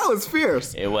that? That was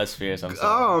fierce. It was fierce. I'm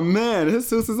sorry. Oh man, his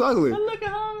suit is ugly. But look at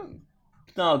how.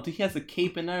 No, he has a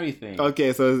cape and everything.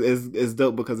 Okay, so it's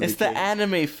dope because of it's the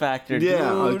anime factor. Yeah.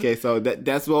 Dude. Okay, so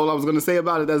that's all I was gonna say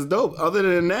about it. That's dope. Other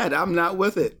than that, I'm not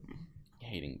with it.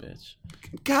 Hating bitch.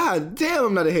 God damn,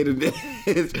 I'm not a hater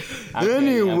bitch.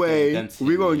 Anyway,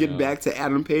 we're gonna get back to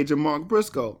Adam Page and Mark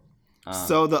Briscoe.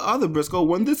 So the other Briscoe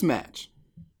won this match.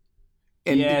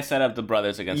 And set up the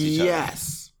brothers against each other.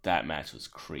 Yes. That match was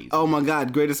crazy. Oh my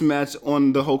God, greatest match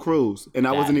on the whole cruise. And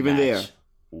I wasn't even there.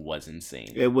 Was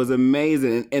insane. It was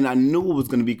amazing. And I knew it was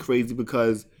going to be crazy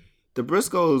because the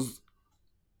Briscoes,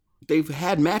 they've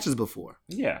had matches before.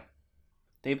 Yeah.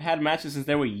 They've had matches since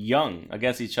they were young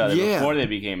against each other before they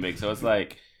became big. So it's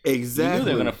like, exactly, you knew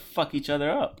they were going to fuck each other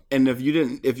up. And if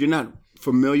you're not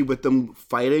familiar with them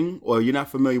fighting, or you're not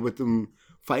familiar with them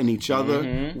fighting each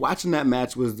other, watching that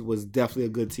match was definitely a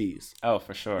good tease. Oh,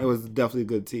 for sure. It was definitely a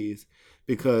good tease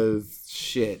because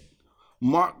shit,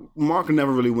 Mark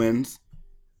never really wins.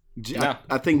 No.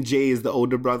 I think Jay is the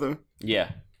older brother.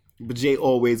 Yeah. But Jay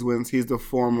always wins. He's the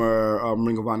former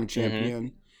Ring of Honor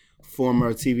champion,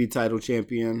 former TV title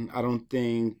champion. I don't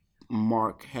think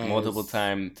Mark has multiple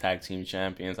time tag team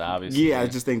champions. Obviously. Yeah, I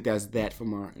just think that's that for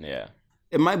Mark. Yeah.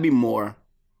 It might be more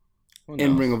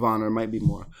in Ring of Honor. It might be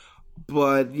more.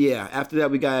 But yeah, after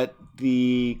that we got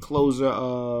the closer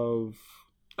of.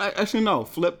 Actually, no.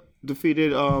 Flip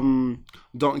defeated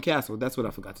Dalton Castle. That's what I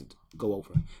forgot to go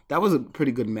over. That was a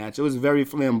pretty good match. It was very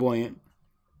flamboyant.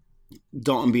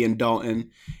 Dalton being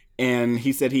Dalton, and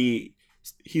he said he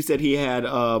had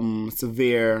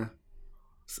severe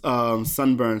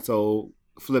sunburn, so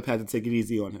Flip had to take it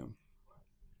easy on him.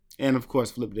 And of course,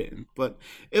 Flip didn't. But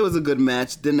it was a good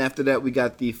match. Then after that, we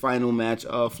got the final match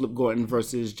of Flip Gordon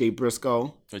versus Jay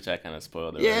Briscoe. Which I kind of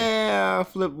spoiled already. Yeah,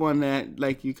 Flip won that.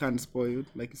 Like you kind of spoiled,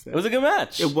 like you said. It was a good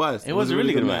match. It was. It was a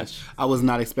really good match. I was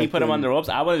not expecting. He put him on the ropes.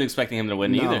 I wasn't expecting him to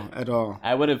win either. No, at all.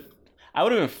 I would have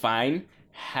been fine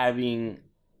having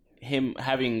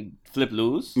Flip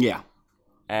lose. Yeah.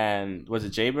 And was it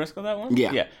Jay Briscoe that one?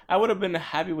 Yeah. Yeah. I would have been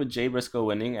happy with Jay Briscoe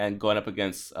winning and going up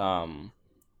against Jay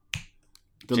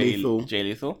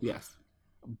Lethal. Yes.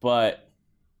 But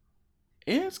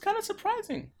it's kind of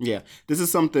surprising. Yeah. This is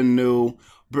something new.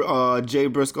 Jay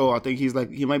Briscoe, I think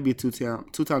he might be a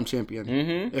two-time champion.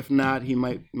 Mm-hmm. If not, he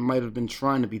might have been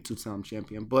trying to be two-time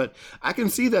champion. But I can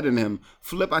see that in him.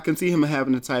 Flip, I can see him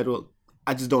having the title.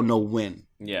 I just don't know when.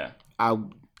 Yeah. I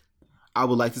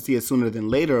would like to see it sooner than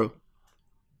later,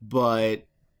 but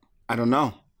I don't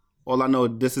know. All I know,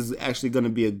 this is actually going to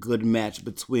be a good match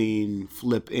between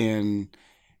Flip and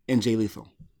Jay Lethal.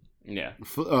 Yeah.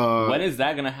 When is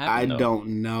that going to happen? I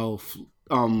don't know.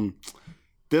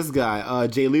 This guy,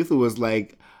 Jay Lethal, was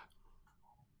like,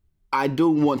 I do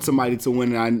want somebody to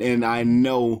win, and I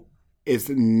know it's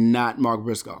not Mark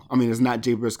Briscoe. I mean, it's not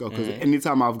Jay Briscoe, because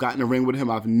anytime I've gotten in a ring with him,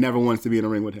 I've never wanted to be in a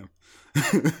ring with him.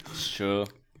 It's true.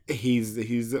 He's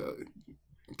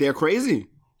they're crazy.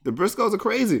 The Briscoes are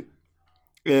crazy,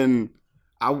 and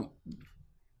I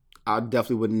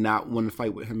definitely would not want to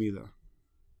fight with him either.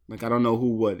 Like, I don't know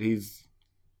who would.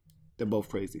 They're both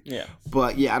crazy. Yeah.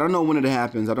 But yeah, I don't know when it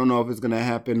happens. I don't know if it's gonna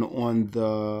happen on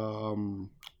the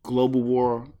Global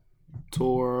War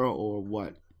tour or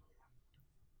what.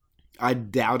 I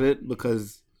doubt it,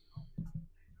 because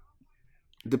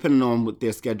depending on what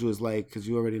their schedule is like, because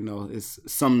you already know it's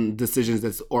some decisions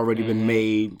that's already been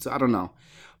made. So I don't know,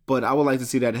 but I would like to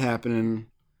see that happening.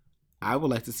 I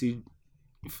would like to see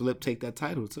Flip take that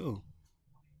title too.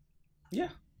 Yeah,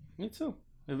 me too.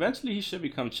 Eventually, he should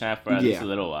become champ for at least a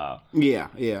little while. Yeah,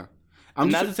 yeah.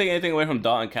 Not to take anything away from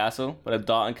Dalton Castle, but if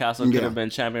Dalton Castle could have been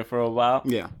champion for a while.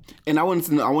 Yeah. And I wanted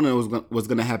to know what's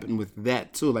going to happen with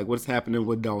that, too. Like, what's happening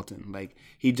with Dalton? Like,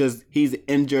 he's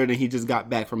injured and he just got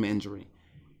back from injury.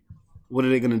 What are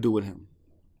they going to do with him?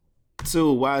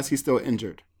 2, why is he still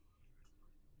injured?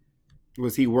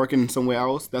 Was he working somewhere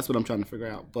else? That's what I'm trying to figure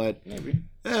out. But, maybe.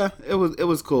 Yeah, it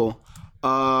was cool.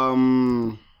 Are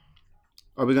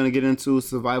we going to get into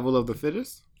survival of the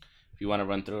fittest? You want to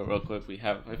run through it real quick?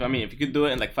 If you could do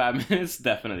it in like 5 minutes,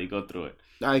 definitely go through it.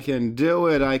 I can do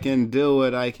it. I think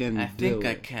I can.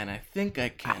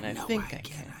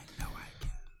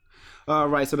 All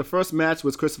right. So the first match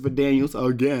was Christopher Daniels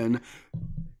again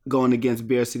going against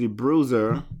Bear City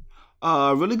Bruiser.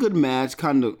 Really good match.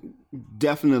 Kind of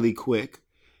definitely quick.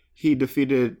 He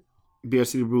defeated Bear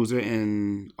City Bruiser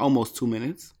in almost 2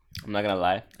 minutes. I'm not gonna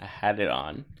lie. I had it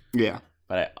on. Yeah.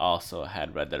 But I also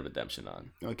had Red Dead Redemption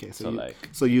on. Okay,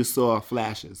 so you saw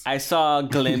flashes. I saw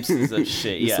glimpses of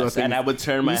shit, yes. And I would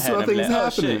turn my head and be like, oh,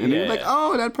 shit. And you're like,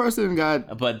 oh, that person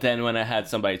got... But then when I had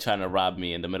somebody trying to rob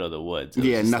me in the middle of the woods...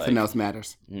 nothing else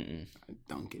matters.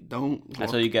 Don't.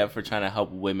 That's what you get for trying to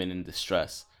help women in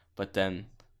distress. But then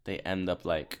they end up,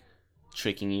 like,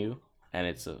 tricking you, and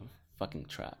it's a fucking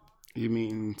trap. You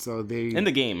mean, so they... In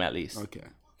the game, at least. Okay.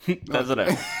 That's what I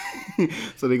mean.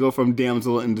 So they go from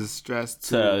damsel in distress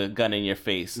to gun in your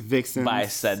face. Vixens. By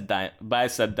said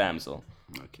damsel.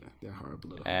 Okay, they're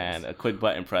horrible. And a quick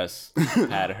button press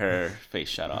had her face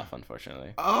shut off,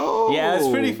 unfortunately. Oh! Yeah, it's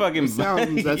pretty fucking...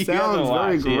 That sounds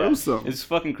very gruesome. Yeah. It's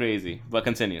fucking crazy. But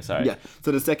continue, sorry. Yeah,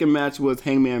 so the second match was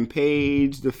Hangman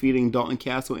Page defeating Dalton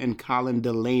Castle and Colin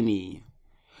Delaney.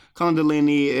 Colin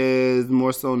Delaney is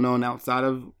more so known outside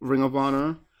of Ring of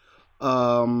Honor.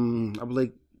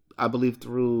 I believe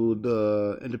through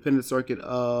the independent circuit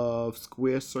of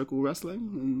Square Circle Wrestling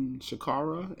and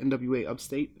Shakara, NWA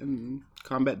Upstate, and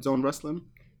Combat Zone Wrestling,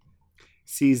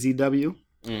 CZW.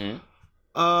 Mm-hmm.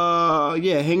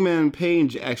 Hangman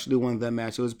Page actually won that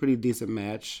match. It was a pretty decent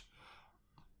match.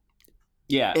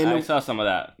 Yeah, and I saw some of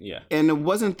that. Yeah, and it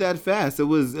wasn't that fast. It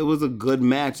was a good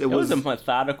match. It was a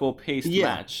methodical paced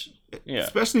match. Yeah,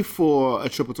 especially for a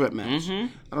triple threat match. Mm-hmm.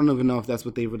 I don't even know if that's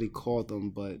what they really called them,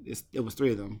 but it was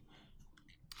 3 of them.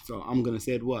 So I'm going to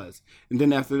say it was. And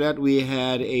then after that, we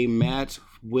had a match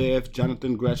with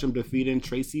Jonathan Gresham defeating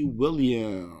Tracy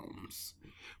Williams.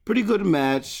 Pretty good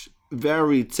match.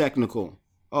 Very technical.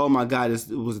 Oh my God, it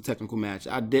was a technical match.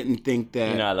 I didn't think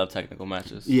that... I love technical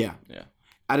matches. Yeah.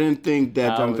 I didn't think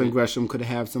that Jonathan Gresham could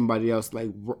have somebody else like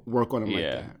work on him like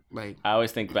that. Like, I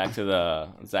always think back to the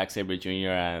Zack Sabre Jr.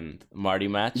 and Marty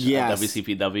match at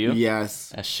WCPW. Yes.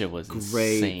 That shit was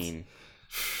insane.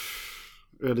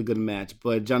 Really good match.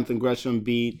 But Jonathan Gresham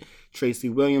beat Tracy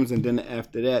Williams, and then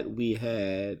after that we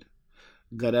had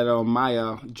Guerrero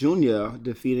Maya Jr.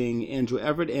 defeating Andrew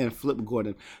Everett and Flip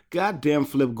Gordon. Goddamn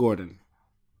Flip Gordon.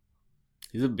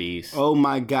 He's a beast. Oh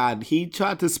my God. He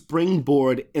tried to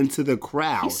springboard into the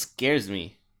crowd. He scares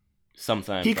me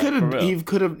sometimes. He could have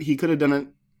done it,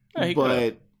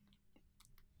 but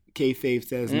kayfabe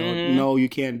says no, you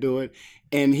can't do it.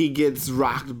 And he gets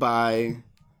rocked by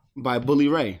Bully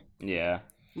Ray. Yeah.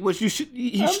 Which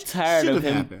I'm tired of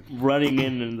him running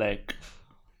in and like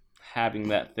having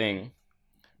that thing.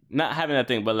 Not having that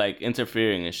thing, but like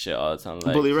interfering and shit all the time.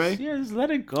 Like, Bully Ray? Yeah, just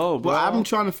let it go, bro. Well, I'm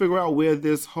trying to figure out where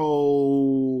this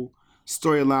whole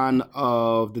storyline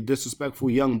of the disrespectful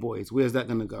young boys, where's that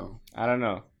gonna go? I don't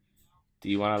know. Do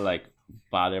you want to like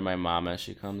bother my mom as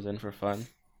she comes in for fun?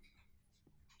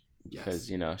 Yes.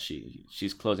 Because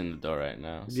she's closing the door right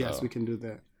now. So. Yes, we can do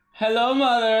that. Hello,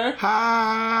 mother.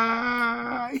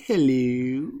 Hi.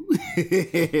 Hello.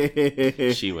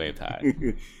 She waved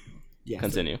hi. Yes,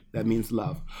 continue. That means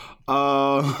love.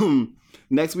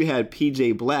 Next, we had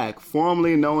PJ Black,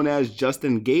 formerly known as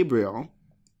Justin Gabriel.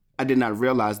 I did not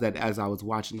realize that as I was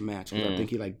watching the match because I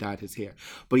think he like dyed his hair.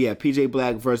 But yeah, PJ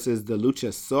Black versus the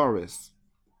Luchasaurus.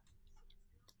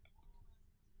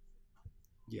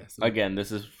 Yes. Again,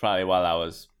 this is probably while I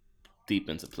was deep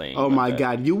into playing. Oh my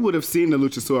God, you would have seen the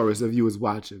Luchasaurus if you was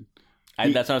watching.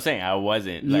 That's what I'm saying. I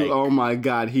wasn't. Oh my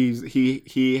God,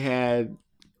 he had.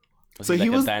 He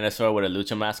was a dinosaur with a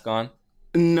lucha mask on.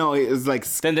 No, it was like.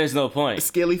 Then there's no point.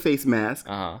 Scaly face mask.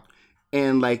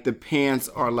 And like the pants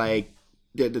are like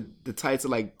the tights are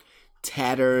like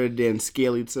tattered and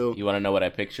scaly too. You want to know what I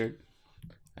pictured?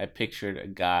 I pictured a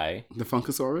guy. The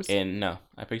Funkasaurus?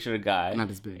 I pictured a guy. Not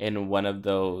as big. In one of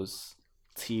those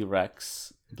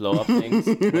T-Rex blow up things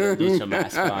with a lucha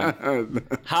mask on.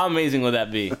 How amazing would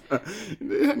that be?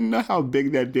 You know how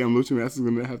big that damn lucha mask is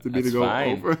going to have to be to go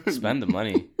over? Spend the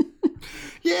money.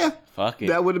 Yeah. Fuck it.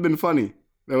 That would have been funny.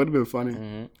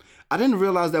 Mm-hmm. I didn't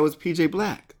realize that was PJ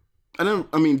Black.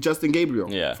 Justin Gabriel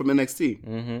from NXT.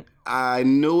 Mm-hmm. I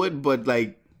knew it, but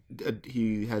like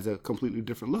he has a completely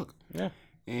different look. Yeah.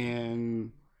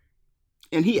 And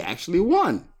he actually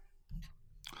won.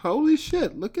 Holy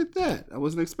shit, look at that. I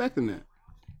wasn't expecting that.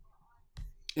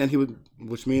 And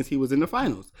which means he was in the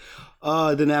finals.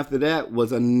 Then after that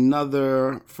was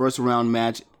another first round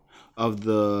match of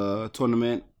the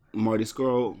tournament. Marty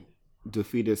Scurll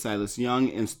defeated Silas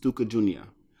Young and Stuka Jr.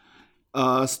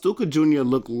 Stuka Jr.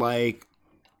 looked like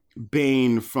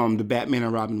Bane from the Batman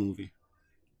and Robin movie.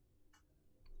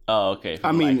 Oh, okay.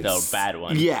 Like the bad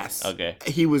one. Yes. Okay.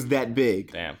 He was that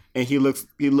big. Damn. And he looks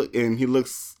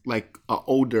like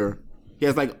older. He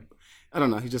has like, I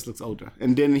don't know. He just looks older.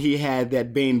 And then he had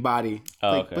that Bane body.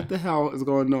 Oh, like, okay. What the hell is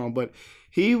going on? But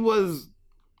he was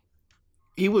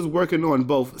working on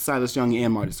both Silas Young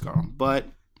and Marty Scurll. But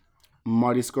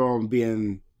Marty Scurll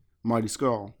being Marty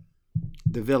Scurll,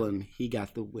 the villain, he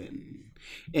got the win.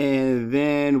 And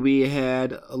then we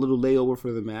had a little layover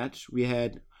for the match. We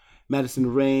had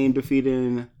Madison Rayne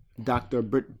defeating Dr.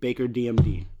 Britt Baker,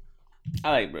 DMD.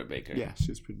 I like Britt Baker. Yeah,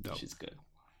 she's pretty dope. She's good.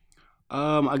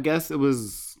 I guess it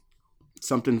was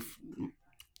something.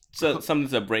 Something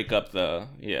to break up the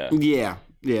Yeah.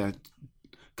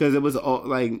 Because it was all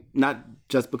like not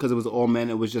just because it was all men.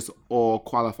 It was just all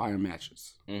qualifier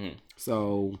matches. Mm-hmm.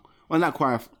 So,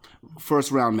 not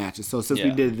first round matches. So since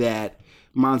we did that,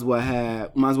 might as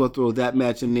well throw that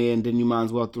match in there, and then you might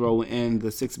as well throw in the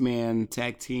 6-man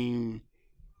tag team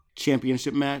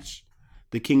championship match.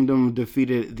 The Kingdom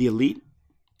defeated the Elite.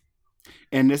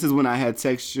 And this is when I had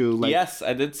text you like, yes,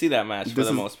 I did see that match for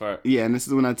the most part. Yeah, and this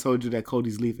is when I told you that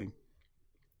Cody's leaving.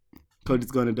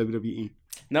 Cody's going to WWE.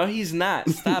 No, he's not.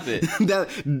 Stop it.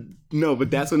 No,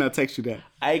 but that's when I text you that.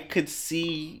 I could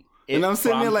see it. And I'm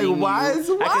sitting there like, why? I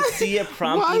could see it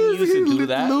prompting you to do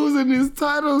that. Losing his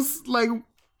titles like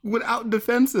without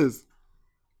defenses.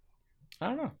 I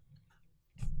don't know.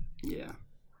 Yeah.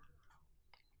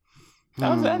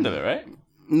 That was the end of it, right?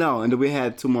 No, and then we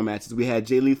had 2 more matches. We had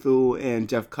Jay Lethal and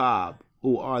Jeff Cobb,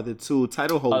 who are the 2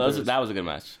 title holders. Oh, that was a good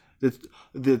match.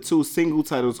 The 2 single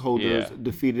titles holders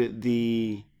defeated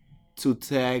the 2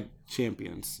 tag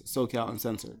champions, SoCal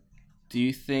Uncensored. Do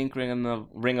you think Ring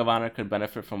of Honor could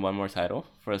benefit from one more title,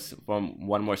 from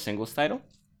one more singles title?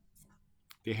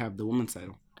 They have the women's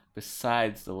title.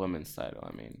 Besides the women's title,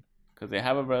 I mean, because they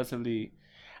have a relatively.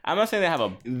 I'm not saying they have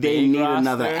a. They need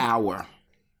another hour.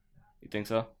 You think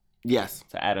so? Yes.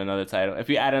 To add another title. If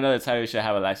you add another title, you should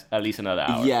have at least another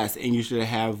hour. Yes, and you should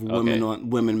have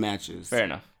women matches. Fair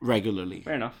enough. Regularly.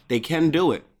 Fair enough. They can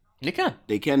do it. They can.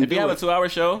 If you have a 2-hour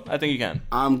show, I think you can.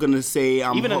 I'm gonna say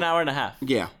even an hour and a half.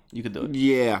 Yeah. You could do it.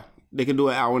 Yeah. They can do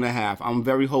an hour and a half. I'm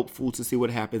very hopeful to see what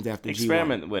happens after G1.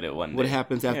 Experiment with it one day. What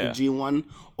happens after G1,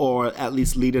 or at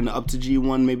least leading up to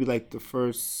G1, maybe like the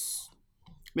first,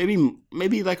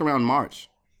 maybe like around March.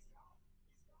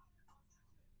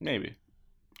 Maybe.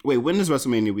 Wait, when is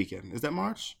WrestleMania weekend? Is that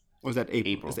March? Or is that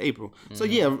April? It's April. Mm-hmm. So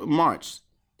yeah, March.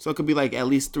 So it could be like at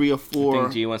least 3 or 4. I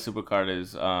think G1 Supercard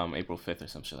is April 5th or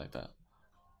some shit like that.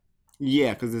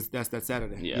 Yeah, because that's that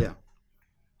Saturday. Yeah.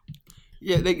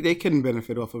 Yeah, they can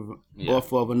benefit off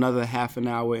of another half an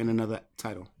hour in another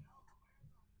title.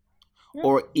 Yeah.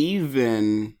 Or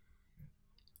even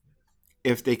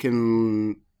if they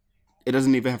can, it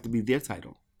doesn't even have to be their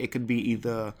title. It could be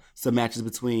either some matches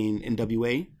between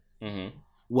NWA,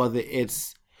 whether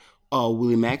it's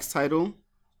Willie Mack's title,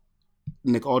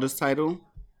 Nick Aldis' title,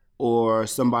 or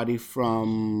somebody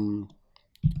from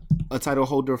a title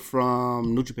holder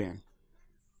from New Japan.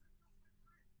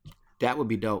 That would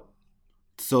be dope.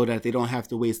 So that they don't have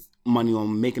to waste money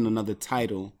on making another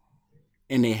title,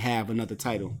 and they have another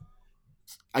title.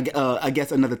 I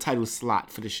guess another title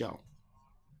slot for the show.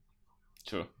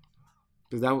 True.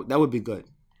 Because that would be good.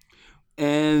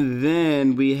 And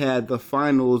then we had the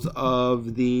finals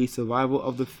of the Survival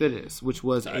of the Fittest, which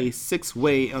was a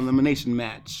 6-way elimination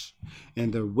match.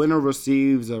 And the winner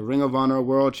receives a Ring of Honor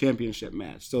World Championship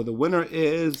match. So the winner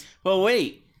is... Well,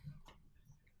 wait.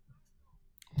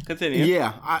 Continue.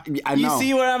 Yeah, I know. You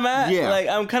see where I'm at? Yeah. Like,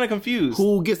 I'm kind of confused.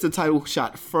 Who gets the title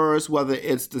shot first, whether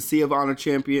it's the Sea of Honor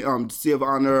champion, Sea of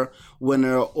Honor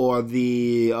winner, or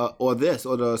the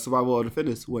Survival of the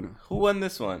Fittest winner? Who won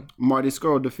this one? Marty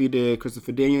Scurll defeated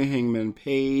Christopher Daniel, Hangman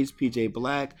Page, PJ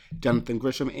Black, Jonathan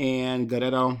Gresham, and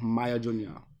Guerrero Maya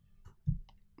Jr.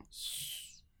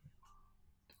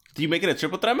 Do you make it a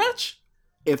triple threat match?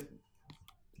 If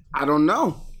I don't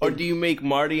know. Or do you make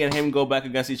Marty and him go back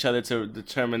against each other to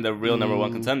determine the real number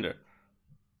one contender?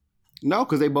 No,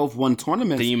 because they both won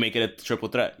tournaments. Then you make it a triple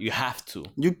threat. You have to.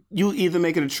 You either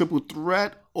make it a triple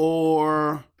threat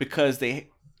or... Because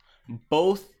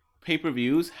both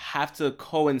pay-per-views have to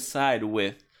coincide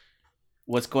with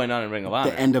what's going on in Ring of Honor.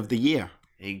 The end of the year.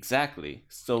 Exactly.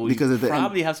 So you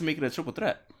probably have to make it a triple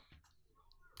threat.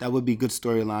 That would be good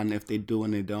storyline if they do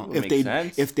and they don't.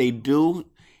 Sense. If they do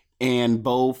and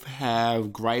both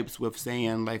have gripes with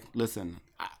saying, like, listen,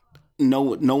 no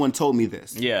one told me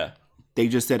this. Yeah. They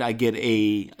just said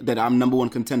that I'm number one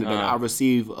contender, that I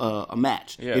receive a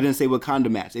match. Yeah. They didn't say what kind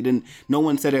of match. No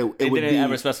one said it would be. They didn't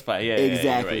ever specify. Yeah,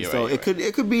 exactly. You're right,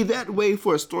 it could be that way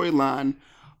for a storyline.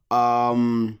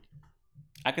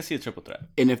 I can see a triple threat.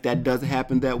 And if that does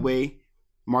happen that way,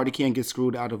 Marty can't get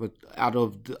screwed out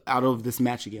of this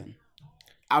match again,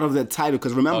 out of the title.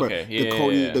 Because remember,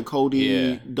 the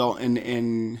Cody Dalton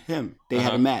and him, they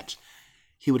had a match.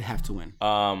 He would have to win.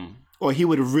 Or he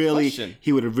would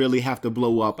really have to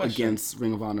blow up against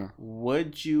Ring of Honor.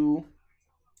 Would you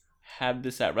have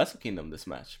this at Wrestle Kingdom, this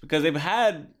match? Because they've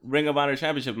had Ring of Honor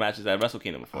championship matches at Wrestle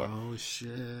Kingdom before. Oh, shit.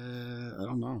 I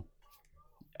don't know.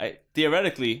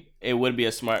 Theoretically, it would be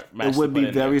a smart match. It would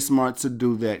be very smart to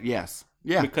do that, yes.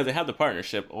 Yeah. Because they have the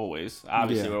partnership always.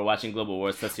 Obviously, we're watching Global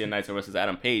Wars, Tetsuya Naito versus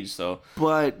Adam Page, so...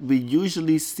 But we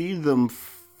usually see them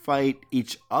fight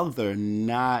each other,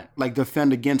 not like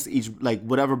defend against each, like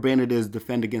whatever brand it is,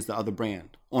 defend against the other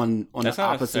brand on That's the not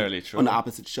opposite necessarily true. On the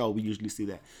opposite show. We usually see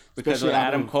that because when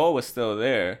Adam Cole was still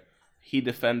there, he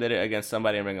defended it against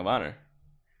somebody in Ring of Honor.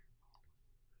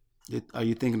 Are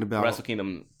you thinking about Wrestle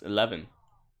Kingdom 11?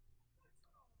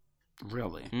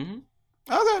 Really? Mm-hmm.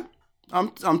 Okay,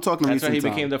 I'm talking. That's why he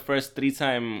became the first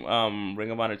 3-time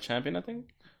Ring of Honor champion. I think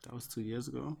that was 2 years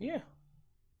ago. Yeah.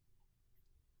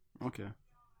 Okay.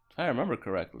 If I remember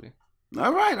correctly.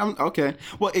 All right. Okay.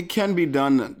 Well, it can be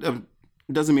done.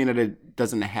 It doesn't mean that it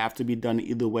doesn't have to be done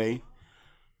either way.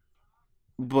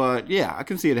 But yeah, I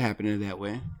can see it happening that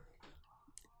way.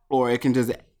 Or it can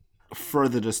just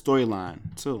further the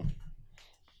storyline too.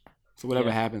 So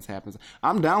whatever happens, happens.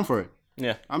 I'm down for it.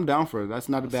 Yeah. I'm down for it. That's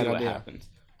not a bad idea. What happens.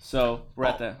 So we're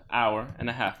at the hour and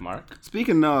a half mark.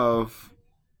 Speaking of...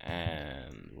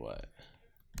 And what?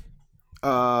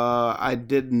 I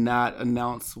did not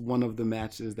announce one of the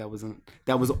matches that was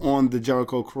on the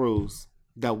Jericho Cruise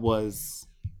that was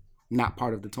not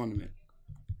part of the tournament.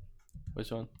 Which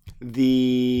one?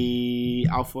 The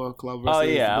Alpha Club versus... Oh,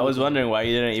 yeah. I was wondering why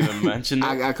you didn't even mention it.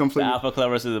 I completely... The Alpha Club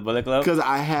versus the Bullet Club? Because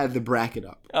I had the bracket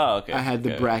up. Oh, okay. I had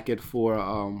the bracket for...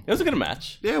 It was a good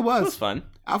match. Yeah, it was. It was fun.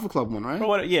 Alpha Club one, right? For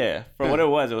what it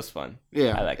was fun.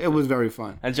 Yeah, I liked it. It was very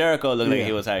fun. And Jericho looked like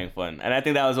he was having fun. And I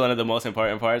think that was one of the most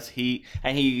important parts. He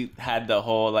had the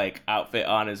whole like outfit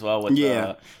on as well. He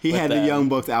had the Young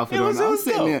Bucks outfit on. I was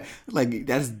sitting there like,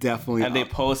 that's definitely... And they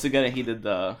posed together. He did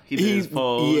his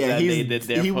pose. Yeah, they did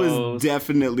their pose. He was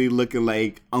definitely looking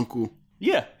like Uncle.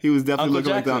 Yeah. He was definitely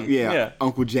Uncle looking Jackson. like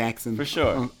Uncle Jackson. For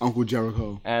sure. Uncle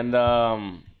Jericho. And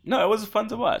no, it was fun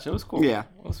to watch. It was cool. Yeah.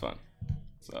 It was fun.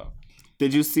 So...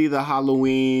 Did you see the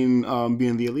Halloween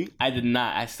Being the Elite? I did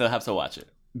not. I still have to watch it.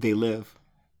 They Live.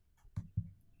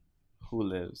 Who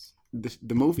lives?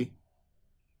 The movie.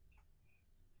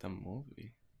 The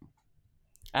movie.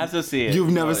 I have to see it.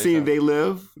 You've never seen They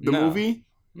Live, the movie?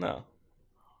 No.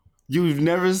 You've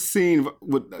never seen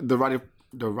with the Roddy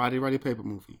Paper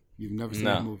movie. You've never seen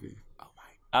that movie. Oh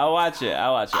my! I'll watch it.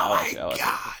 I'll watch it.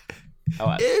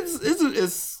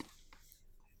 It's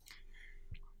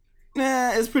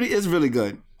it's really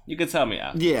good. You can tell me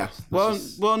after. Yeah. Well,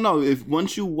 no. If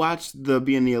once you watch the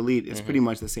Being the Elite, it's pretty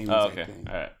much the same exact thing.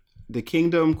 All right. The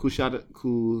Kingdom, Kushida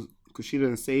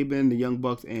and Sabin, the Young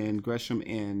Bucks, and Gresham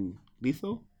and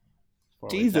Lethal.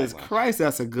 Jesus Christ,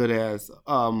 that's a good ass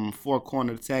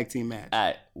 4-corner tag team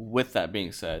match. With that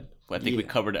being said, I think we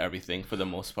covered everything for the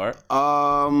most part.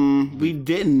 We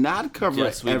did not cover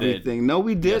everything. Did. No,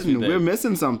 we didn't. Yes, we're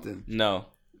missing something. No,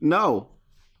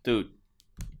 dude.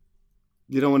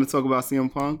 You don't want to talk about CM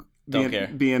Punk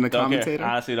being a commentator? Care.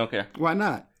 Honestly, don't care. Why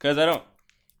not? Because I don't.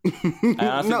 I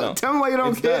honestly don't. Tell me why you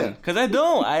don't care. Because I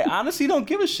don't. I honestly don't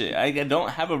give a shit. I don't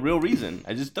have a real reason.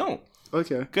 I just don't.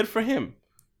 Okay. Good for him.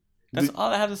 That's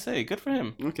all I have to say. Good for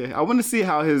him. Okay. I want to see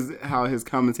how his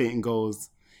commentating goes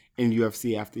in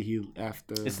UFC after.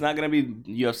 It's not gonna be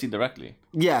UFC directly.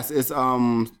 Yes, it's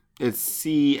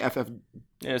CFF.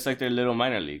 Yeah, it's like their little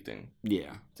minor league thing.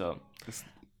 Yeah. So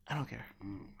I don't care.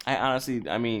 I honestly,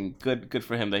 good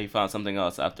for him that he found something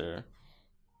else after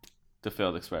the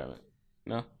failed experiment.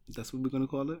 No? That's what we're going to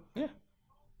call it? Yeah.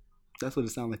 That's what it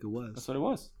sounded like it was. That's what it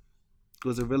was.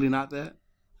 Was it really not that?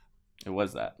 It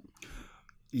was that.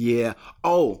 Yeah.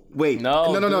 Oh, wait.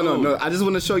 No. I just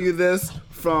want to show you this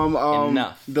from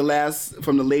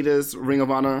the latest Ring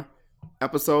of Honor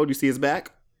episode. You see his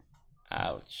back?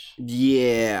 Ouch.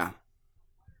 Yeah.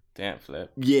 Damn,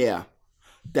 Flip. Yeah.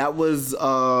 That was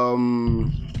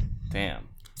damn.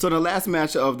 So the last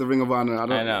match of the Ring of Honor, I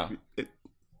know. I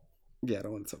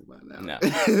don't want to talk about it now. No.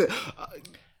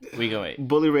 We can wait.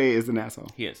 Bully Ray is an asshole.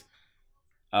 He is.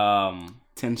 10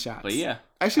 shots. But yeah.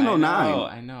 Actually, no, 9.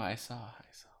 I know. I saw.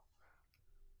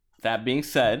 That being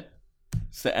said,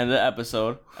 it's the end of the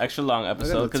episode. Extra long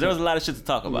episode. Because there was a lot of shit to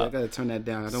talk about. Yeah, I got to turn that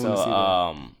down. I don't want to see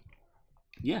that.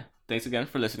 Yeah. Thanks again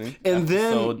for listening. And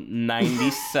episode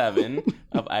 97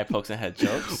 of Eye Pokes and Head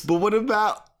Jokes. But what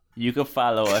about... You can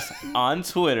follow us on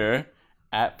Twitter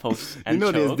at Pokes and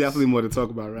Jokes. There's definitely more to talk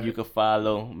about, right? You can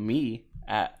follow me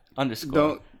at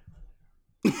 _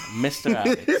 Mr.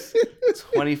 Alex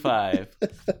 25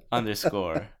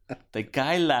 _ the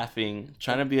guy laughing,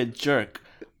 trying to be a jerk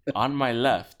on my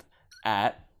left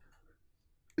at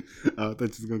I thought you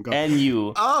was gonna go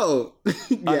NU _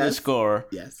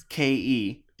 yes.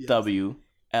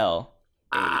 KEWL.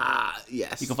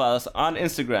 Yes. You can follow us on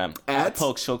Instagram at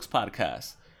Pokes Jokes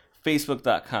Podcast,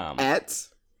 Facebook.com at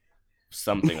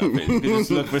something on Facebook. You just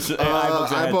look for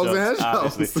Eye Pokes and Head Jokes,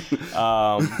 obviously.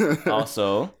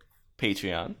 Also,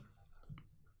 Patreon.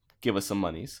 Give us some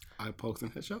monies. Eye Pokes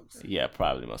and Head Jokes? Yeah,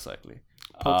 probably, most likely.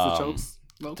 Pokes and Chokes?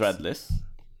 Threadless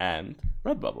and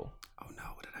Redbubble. Oh no,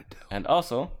 what did I do? And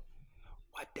also,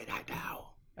 what did I do?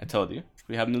 I told you,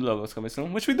 we have new logos coming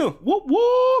soon, which we do. Whoop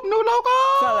whoop, new logo.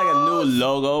 It's not like a new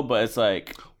logo, but it's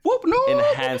like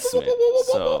enhancement.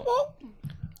 So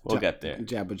we'll get there.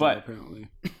 But apparently.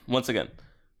 Once again,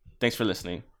 thanks for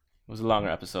listening. It was a longer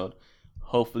episode.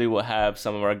 Hopefully we'll have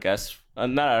some of our guests,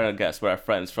 not our guests, but our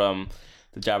friends from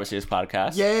the Jabber Series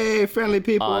podcast. Yay, friendly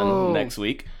people. On next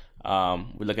week. We're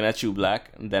looking at you,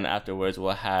 Black. And then afterwards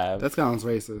we'll have... That sounds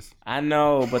racist. I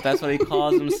know, but that's what he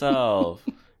calls himself.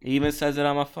 He even says it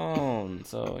on my phone.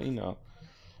 So, you know.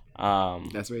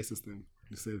 That's racist then.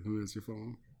 You said him as your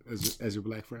phone. As your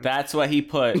black friend. That's what he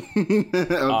put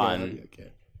on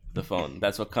the phone.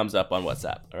 That's what comes up on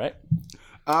WhatsApp. All right?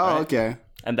 Oh, right? Okay.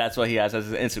 And that's what he has as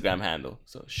his Instagram handle.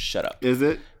 So shut up. Is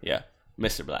it? Yeah.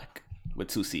 Mr. Black with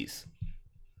 2 C's.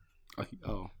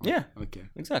 Oh. Yeah. Okay.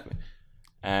 Exactly.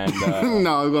 And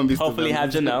no, it's gonna be hopefully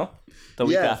have Janelle the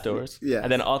week afterwards. Yeah.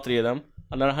 And then all 3 of them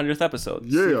on our 100th episode.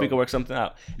 Yeah. See if we can work something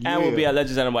out. And we'll be at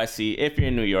Legends NYC. If you're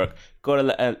in New York, go to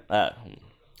Legends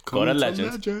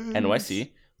NYC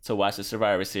to watch the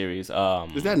Survivor Series.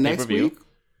 Is that next week?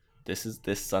 This is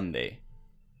this Sunday.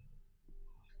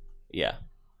 Yeah.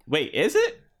 Wait, is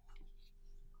it?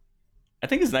 I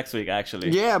think it's next week,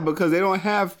 actually. Yeah, because they don't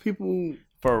have people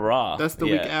for Raw. That's the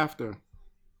week after.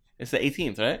 It's the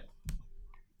 18th, right?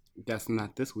 That's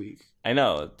not this week. I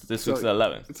know. This week's the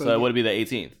 11th. So it would be the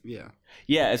 18th. Yeah.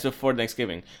 Yeah, it's before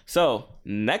Thanksgiving. So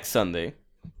next Sunday,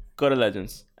 go to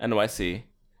Legends NYC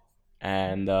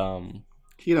and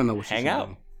he don't know what hang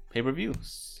out. Pay-per-view.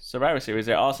 Survivor Series.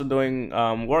 They're also doing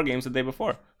War Games the day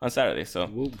before on Saturday. So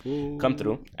come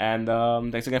through. And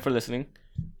thanks again for listening.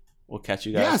 We'll catch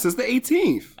you guys. Yes, it's the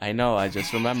 18th. I know. I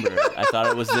just remembered. I thought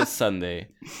it was this Sunday.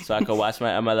 So I could watch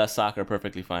my MLS soccer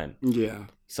perfectly fine. Yeah.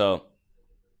 So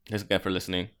thanks again for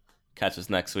listening. Catch us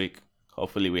next week.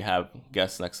 Hopefully we have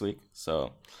guests next week.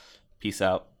 So peace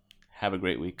out. Have a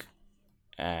great week.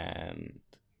 And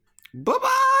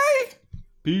bye-bye.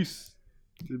 Peace.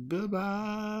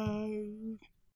 Bye-bye.